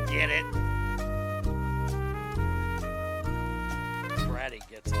ain't gonna get it. Brady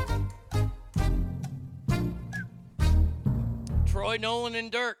gets it. Troy, Nolan,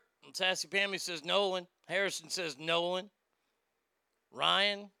 and Dirk. Sassy Pammy says Nolan. Harrison says Nolan.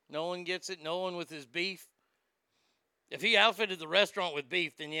 Ryan, Nolan gets it. Nolan with his beef. If he outfitted the restaurant with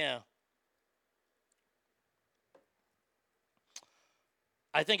beef, then yeah.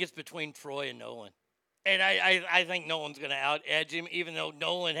 I think it's between Troy and Nolan. And I think Nolan's going to out-edge him, even though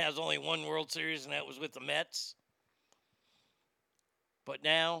Nolan has only one World Series, and that was with the Mets. But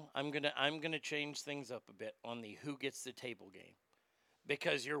now I'm gonna change things up a bit on the who gets the table game.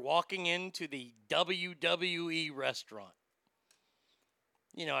 Because you're walking into the WWE restaurant.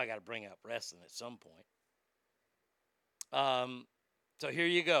 You know I got to bring up wrestling at some point. So here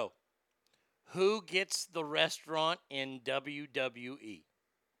you go. Who gets the restaurant in WWE?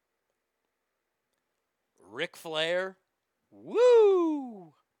 Ric Flair?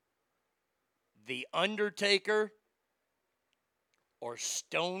 Woo! The Undertaker? Or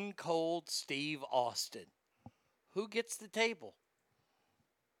Stone Cold Steve Austin? Who gets the table?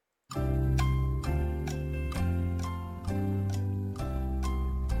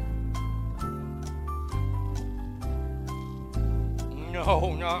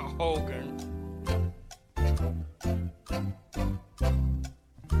 No, not Hogan.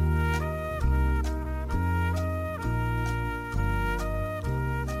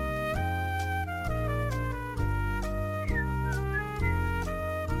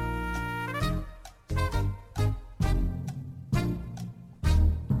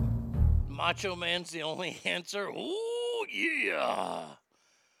 Macho Man's the only answer. Ooh, yeah.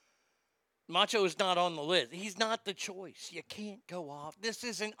 Macho is not on the list. He's not the choice. You can't go off. This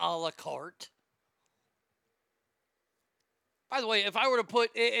isn't a la carte. By the way, if I were to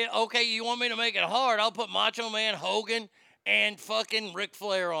put, okay, you want me to make it hard, I'll put Macho Man, Hogan, and fucking Ric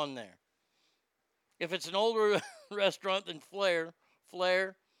Flair on there. If it's an older restaurant than Flair,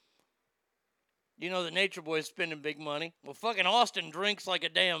 you know the Nature Boy's spending big money. Well, fucking Austin drinks like a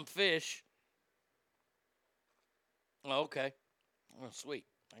damn fish. Oh, okay. Oh, sweet.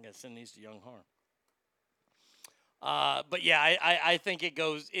 I got to send these to Young Harm. But yeah, I think it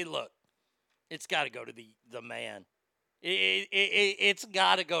goes, look, it's got to go to the man. It's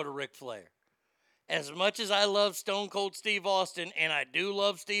got to go to Ric Flair. As much as I love Stone Cold Steve Austin, and I do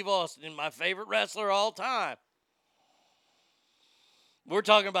love Steve Austin, my favorite wrestler of all time, we're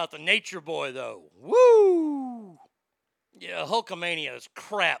talking about the Nature Boy, though. Woo! Yeah, Hulkamania is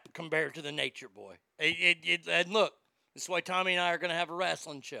crap compared to the Nature Boy. And look, this is why Tommy and I are going to have a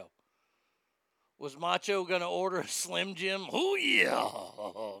wrestling show. Was Macho going to order a Slim Jim? Oh, yeah,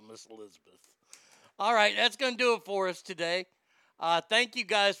 Miss Elizabeth. All right, that's going to do it for us today. Thank you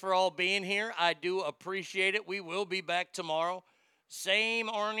guys for all being here. I do appreciate it. We will be back tomorrow. Same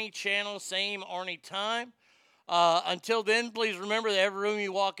Arnie channel, same Arnie time. Until then, please remember that every room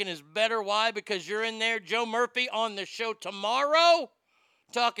you walk in is better. Why? Because you're in there. Joe Murphy on the show tomorrow,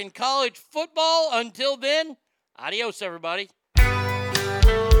 talking college football. Until then, adios, everybody.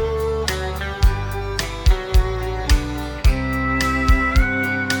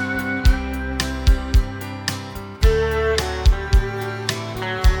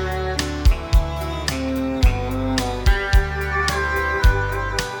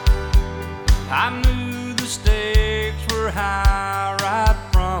 I knew the stakes were high right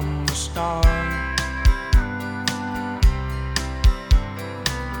from the start.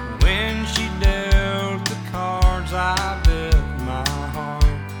 When she dealt the cards, I bet my heart.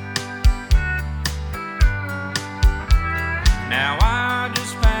 Now I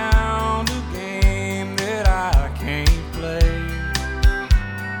just found a game that I can't play,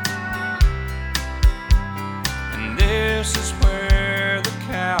 and this is where the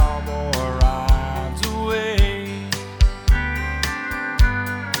cowboy rides away,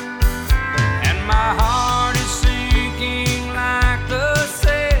 and my heart is sinking like the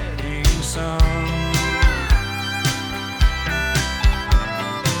setting sun,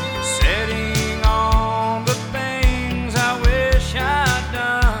 setting on the things I wish I'd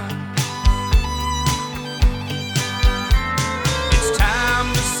done.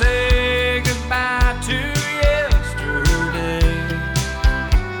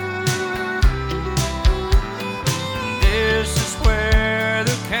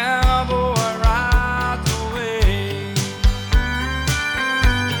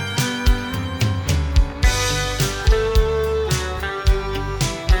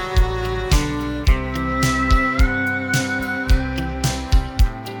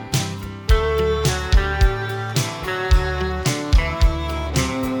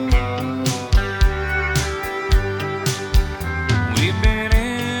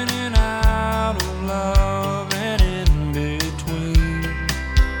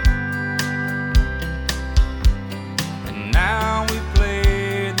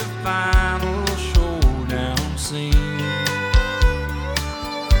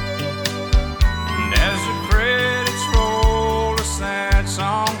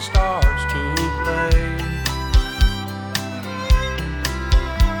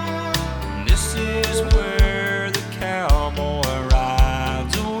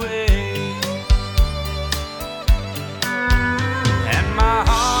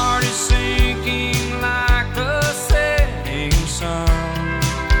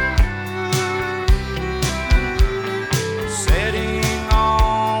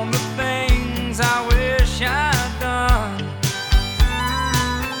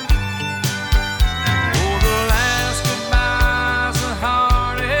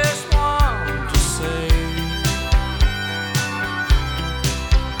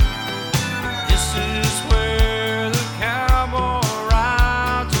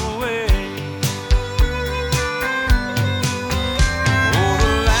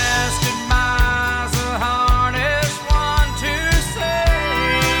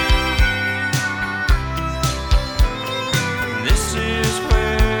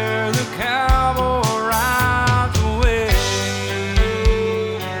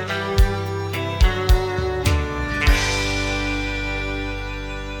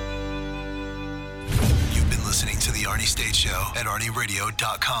 at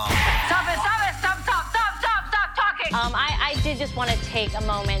ArnieRadio.com. Stop it, stop it, stop talking. I did just want to take a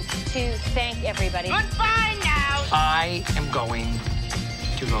moment to thank everybody. Goodbye now. I am going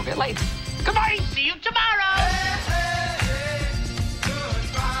to go get laid. Goodbye. See you tomorrow.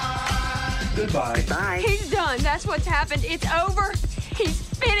 Goodbye. Bye. He's done. That's what's happened. It's over. He's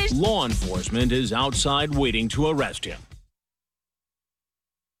finished. Law enforcement is outside waiting to arrest him.